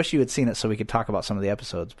 I wish you had seen it so we could talk about some of the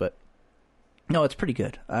episodes, but no, it's pretty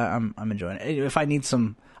good. I'm enjoying it. If I need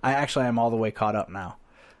some, I'm all the way caught up now.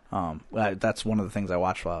 That's one of the things I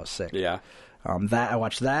watched while I was sick. Yeah. I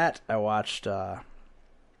watched that.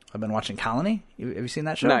 I've been watching Colony. Have you seen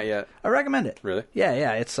that show? Not yet. I recommend it. Really?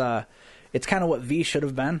 Yeah. It's kind of what V should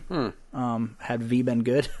have been. Had V been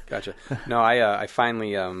good. Gotcha. No, I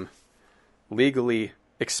finally legally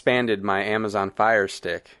expanded my Amazon Fire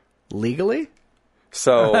Stick. Legally?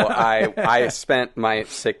 So I spent my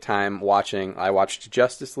sick time watching. I watched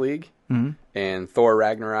Justice League and Thor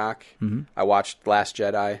Ragnarok. I watched Last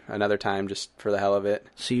Jedi another time just for the hell of it.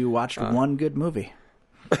 So you watched one good movie.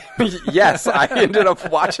 Yes, I ended up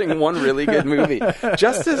watching one really good movie.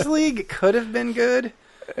 Justice League could have been good.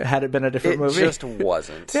 Had it been a different movie? It just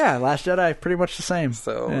wasn't. Yeah, Last Jedi, pretty much the same.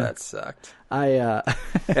 So that sucked.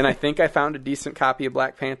 And I think I found a decent copy of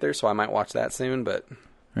Black Panther, so I might watch that soon, but...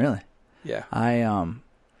 Really? Yeah.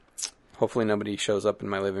 Hopefully nobody shows up in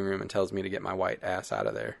my living room and tells me to get my white ass out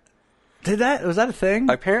of there. Was that a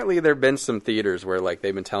thing? Apparently, there have been some theaters where like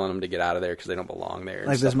they've been telling them to get out of there because they don't belong there.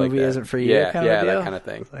 Like this movie isn't for you. Yeah, kind of deal? That kind of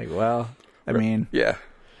thing. Like, well, I mean, yeah.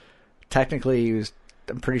 Technically,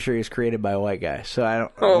 I'm pretty sure he was created by a white guy, so I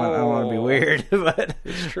don't want to be weird, but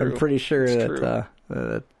I'm pretty sure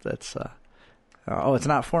that's. Oh, it's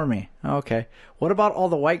not for me. Okay. What about all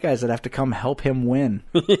the white guys that have to come help him win?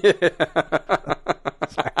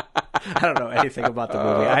 I don't know anything about the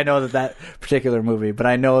movie. I know that particular movie, but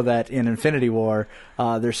I know that in Infinity War,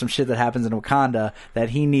 there's some shit that happens in Wakanda that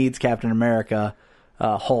he needs Captain America,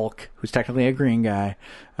 Hulk, who's technically a green guy,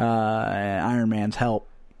 and Iron Man's help.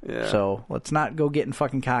 Yeah. So let's not go getting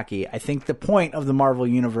fucking cocky. I think the point of the Marvel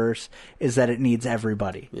Universe is that it needs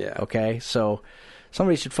everybody. Yeah. Okay? So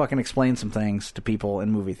somebody should fucking explain some things to people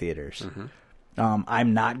in movie theaters.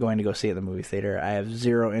 I'm not going to go see it in the movie theater. I have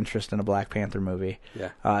zero interest in a Black Panther movie. Yeah.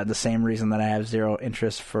 The same reason that I have zero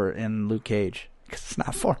interest in Luke Cage. Because it's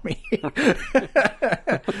not for me.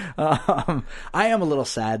 I am a little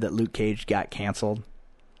sad that Luke Cage got canceled.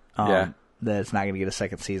 That it's not going to get a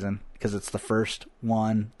second season. Because it's the first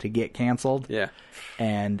one to get canceled. Yeah.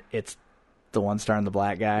 And it's the one starring the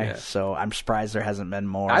black guy. Yeah. So I'm surprised there hasn't been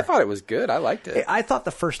more. I thought it was good. I liked it. I thought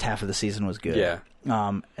the first half of the season was good. Yeah.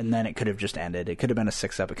 And then it could have just ended. It could have been a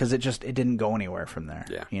 6 episode because it didn't go anywhere from there.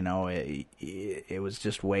 Yeah. You know, it was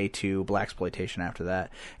just way too blaxploitation after that.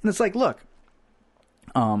 And it's like, look,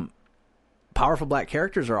 powerful black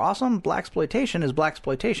characters are awesome. Blaxploitation is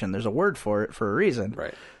blaxploitation. There's a word for it for a reason.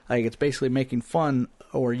 Right. Like it's basically making fun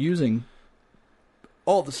or using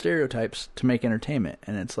all the stereotypes to make entertainment.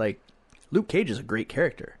 And it's like, Luke Cage is a great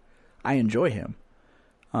character. I enjoy him.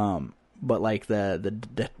 But like the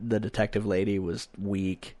detective lady was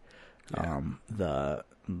weak. Yeah. The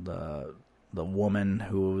woman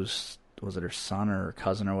who's, was it her son or her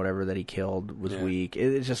cousin or whatever that he killed was weak.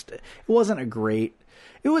 It wasn't a great.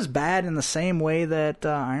 It was bad in the same way that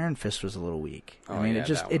Iron Fist was a little weak. Oh, I mean,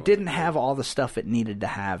 it didn't have all the stuff it needed to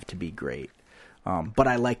have to be great. But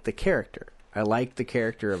I liked the character. I liked the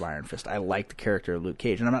character of Iron Fist. I liked the character of Luke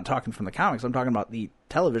Cage. And I'm not talking from the comics. I'm talking about the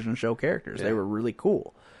television show characters. Yeah. They were really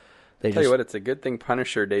cool. Tell you what, it's a good thing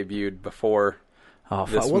Punisher debuted before. Oh,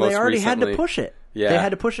 well, they already had to push it. Yeah. They had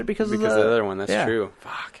to push it because of the other one. That's true.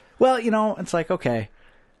 Fuck. Well, you know, it's like, okay,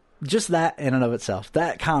 just that in and of itself,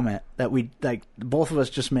 that comment that we, like, both of us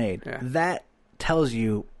just made, that tells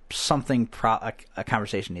you something, a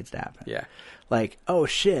conversation needs to happen. Yeah. Like, oh,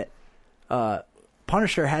 shit,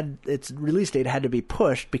 Punisher had, its release date had to be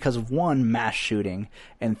pushed because of one mass shooting,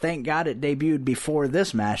 and thank God it debuted before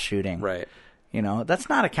this mass shooting. Right. You know, that's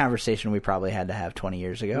not a conversation we probably had to have 20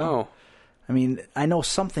 years ago. No. I mean, I know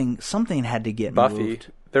something had to get Buffy.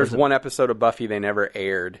 moved. There's one episode of Buffy they never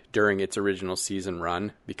aired during its original season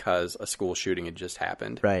run because a school shooting had just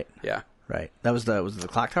happened. Right. Yeah. Right. Was the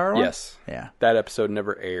Clock Tower one? Yes. Yeah. That episode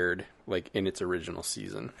never aired like in its original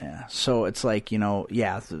season. Yeah. So it's like, you know,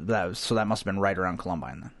 that must have been right around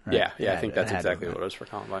Columbine then. Right? Yeah. I think that's exactly what it was for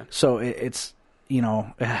Columbine. So it's, you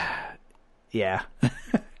know, yeah.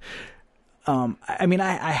 I mean,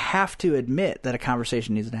 I have to admit that a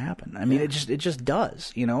conversation needs to happen. I mean, it just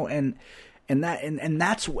does, you know, and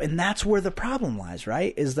that's where the problem lies,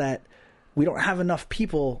 right? Is that we don't have enough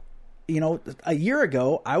people. You know, a year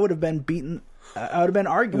ago, I would have been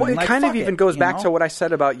arguing. Well, it like, kind of even goes back know? to what I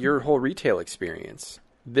said about your whole retail experience.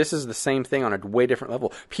 This is the same thing on a way different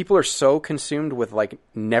level. People are so consumed with like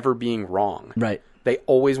never being wrong. Right. They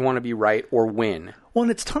always want to be right or win. Well,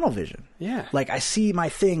 and it's tunnel vision. Yeah. Like, I see my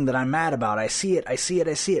thing that I'm mad about. I see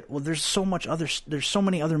it. Well, there's so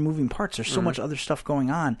many other moving parts. There's so much other stuff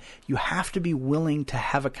going on. You have to be willing to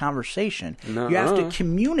have a conversation. You have to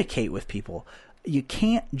communicate with people. You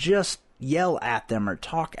can't just yell at them or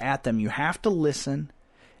talk at them. You have to listen,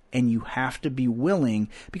 and you have to be willing.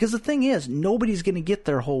 Because the thing is, nobody's going to get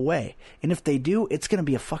their whole way. And if they do, it's going to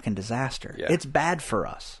be a fucking disaster. Yeah. It's bad for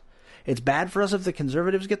us. It's bad for us if the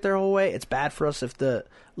conservatives get their whole way. It's bad for us if the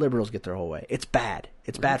liberals get their whole way. It's bad.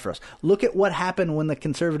 It's bad for us. Look at what happened when the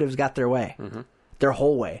conservatives got their way. Their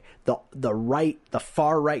whole way. The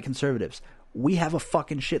far right conservatives. We have a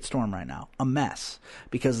fucking shitstorm right now. A mess.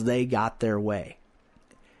 Because they got their way.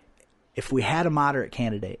 If we had a moderate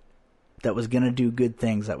candidate that was going to do good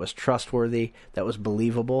things, that was trustworthy, that was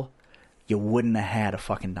believable, you wouldn't have had a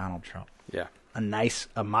fucking Donald Trump. Yeah.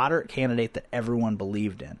 A moderate candidate that everyone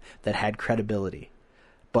believed in, that had credibility.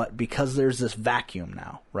 But because there's this vacuum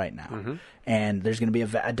right now, and there's going to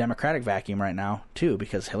be a Democratic vacuum right now, too,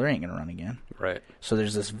 because Hillary ain't going to run again. Right. So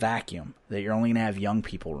there's this vacuum that you're only going to have young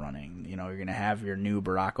people running. You know, you're going to have your new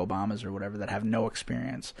Barack Obamas or whatever that have no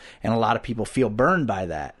experience. And a lot of people feel burned by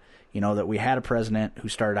that. You know, that we had a president who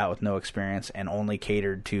started out with no experience and only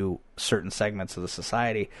catered to certain segments of the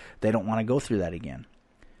society. They don't want to go through that again.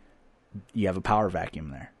 You have a power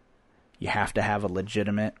vacuum there. You have to have a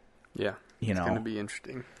legitimate, Yeah. you know. It's going to be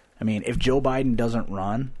interesting. I mean, if Joe Biden doesn't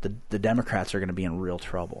run, the Democrats are going to be in real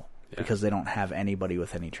trouble because they don't have anybody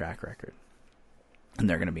with any track record. And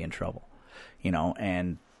they're going to be in trouble. You know,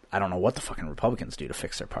 and I don't know what the fucking Republicans do to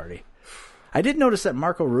fix their party. I did notice that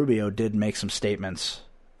Marco Rubio did make some statements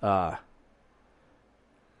calling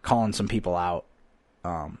some people out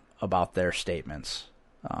about their statements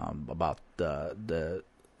about the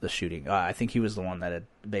shooting. I think he was the one that had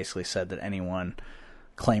basically said that anyone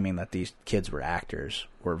claiming that these kids were actors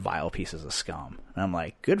were vile pieces of scum. And I'm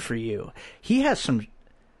like, good for you. He has some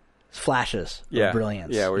flashes of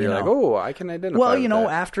brilliance. Yeah, where you're like, know? oh, I can identify Well, with you know,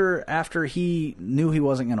 that. after he knew he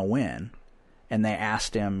wasn't going to win, and they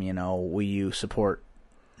asked him, you know, will you support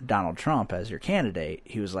Donald Trump as your candidate?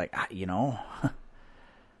 He was like, you know,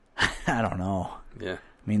 I don't know. Yeah.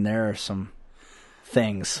 I mean, there are some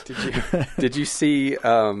things. Did you see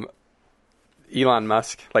Elon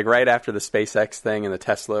Musk, like right after the SpaceX thing and the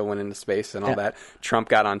Tesla went into space and all that? Trump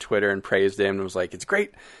got on Twitter and praised him and was like, it's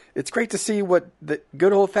great to see what the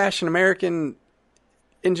good old-fashioned American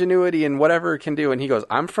ingenuity and whatever can do. And he goes,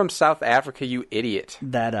 I'm from South Africa, you idiot.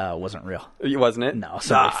 That wasn't real. Wasn't it? No,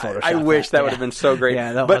 somebody photoshopped I wish that would have been so great.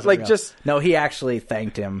 Yeah, that but wasn't like real. just no, he actually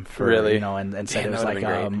thanked him for really, you know, and said it was like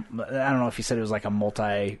I don't know if he said it was like a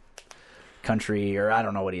multi-country or I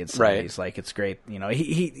don't know what he had said. Right. He's like, it's great. You know,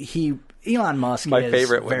 he Elon Musk my is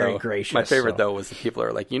favorite very though, gracious. My favorite though was the people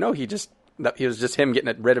are like, you know, he was just him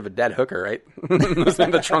getting rid of a dead hooker, right? It was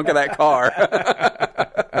in the trunk of that car.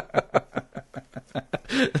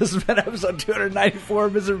 This has been episode 294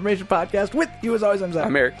 of Misinformation Podcast. With you as always, I'm Zach.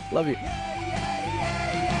 I'm Eric. Love you.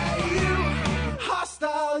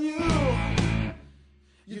 Hostile you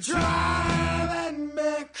driving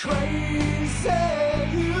me crazy.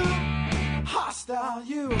 You hostile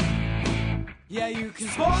you. Yeah, you can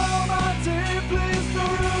spoil my day, please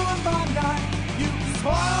don't ruin my night. You can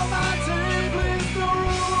spoil my day, please don't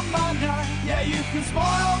ruin my night. Yeah, you can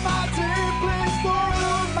spoil my day, please don't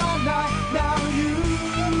ruin my night. Now you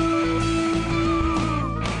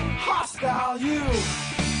hostile you.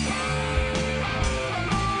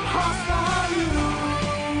 Hostile you.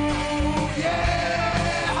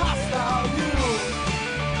 Yeah, hostile you.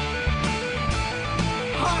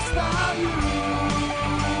 Hostile you.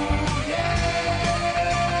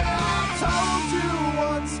 Yeah, I told you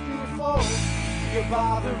once before, you're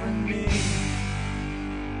bothering me.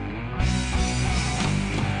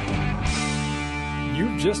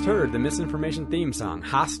 You've just heard the Misinformation theme song,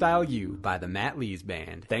 Hostile You, by the Matt Lees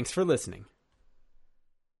Band. Thanks for listening.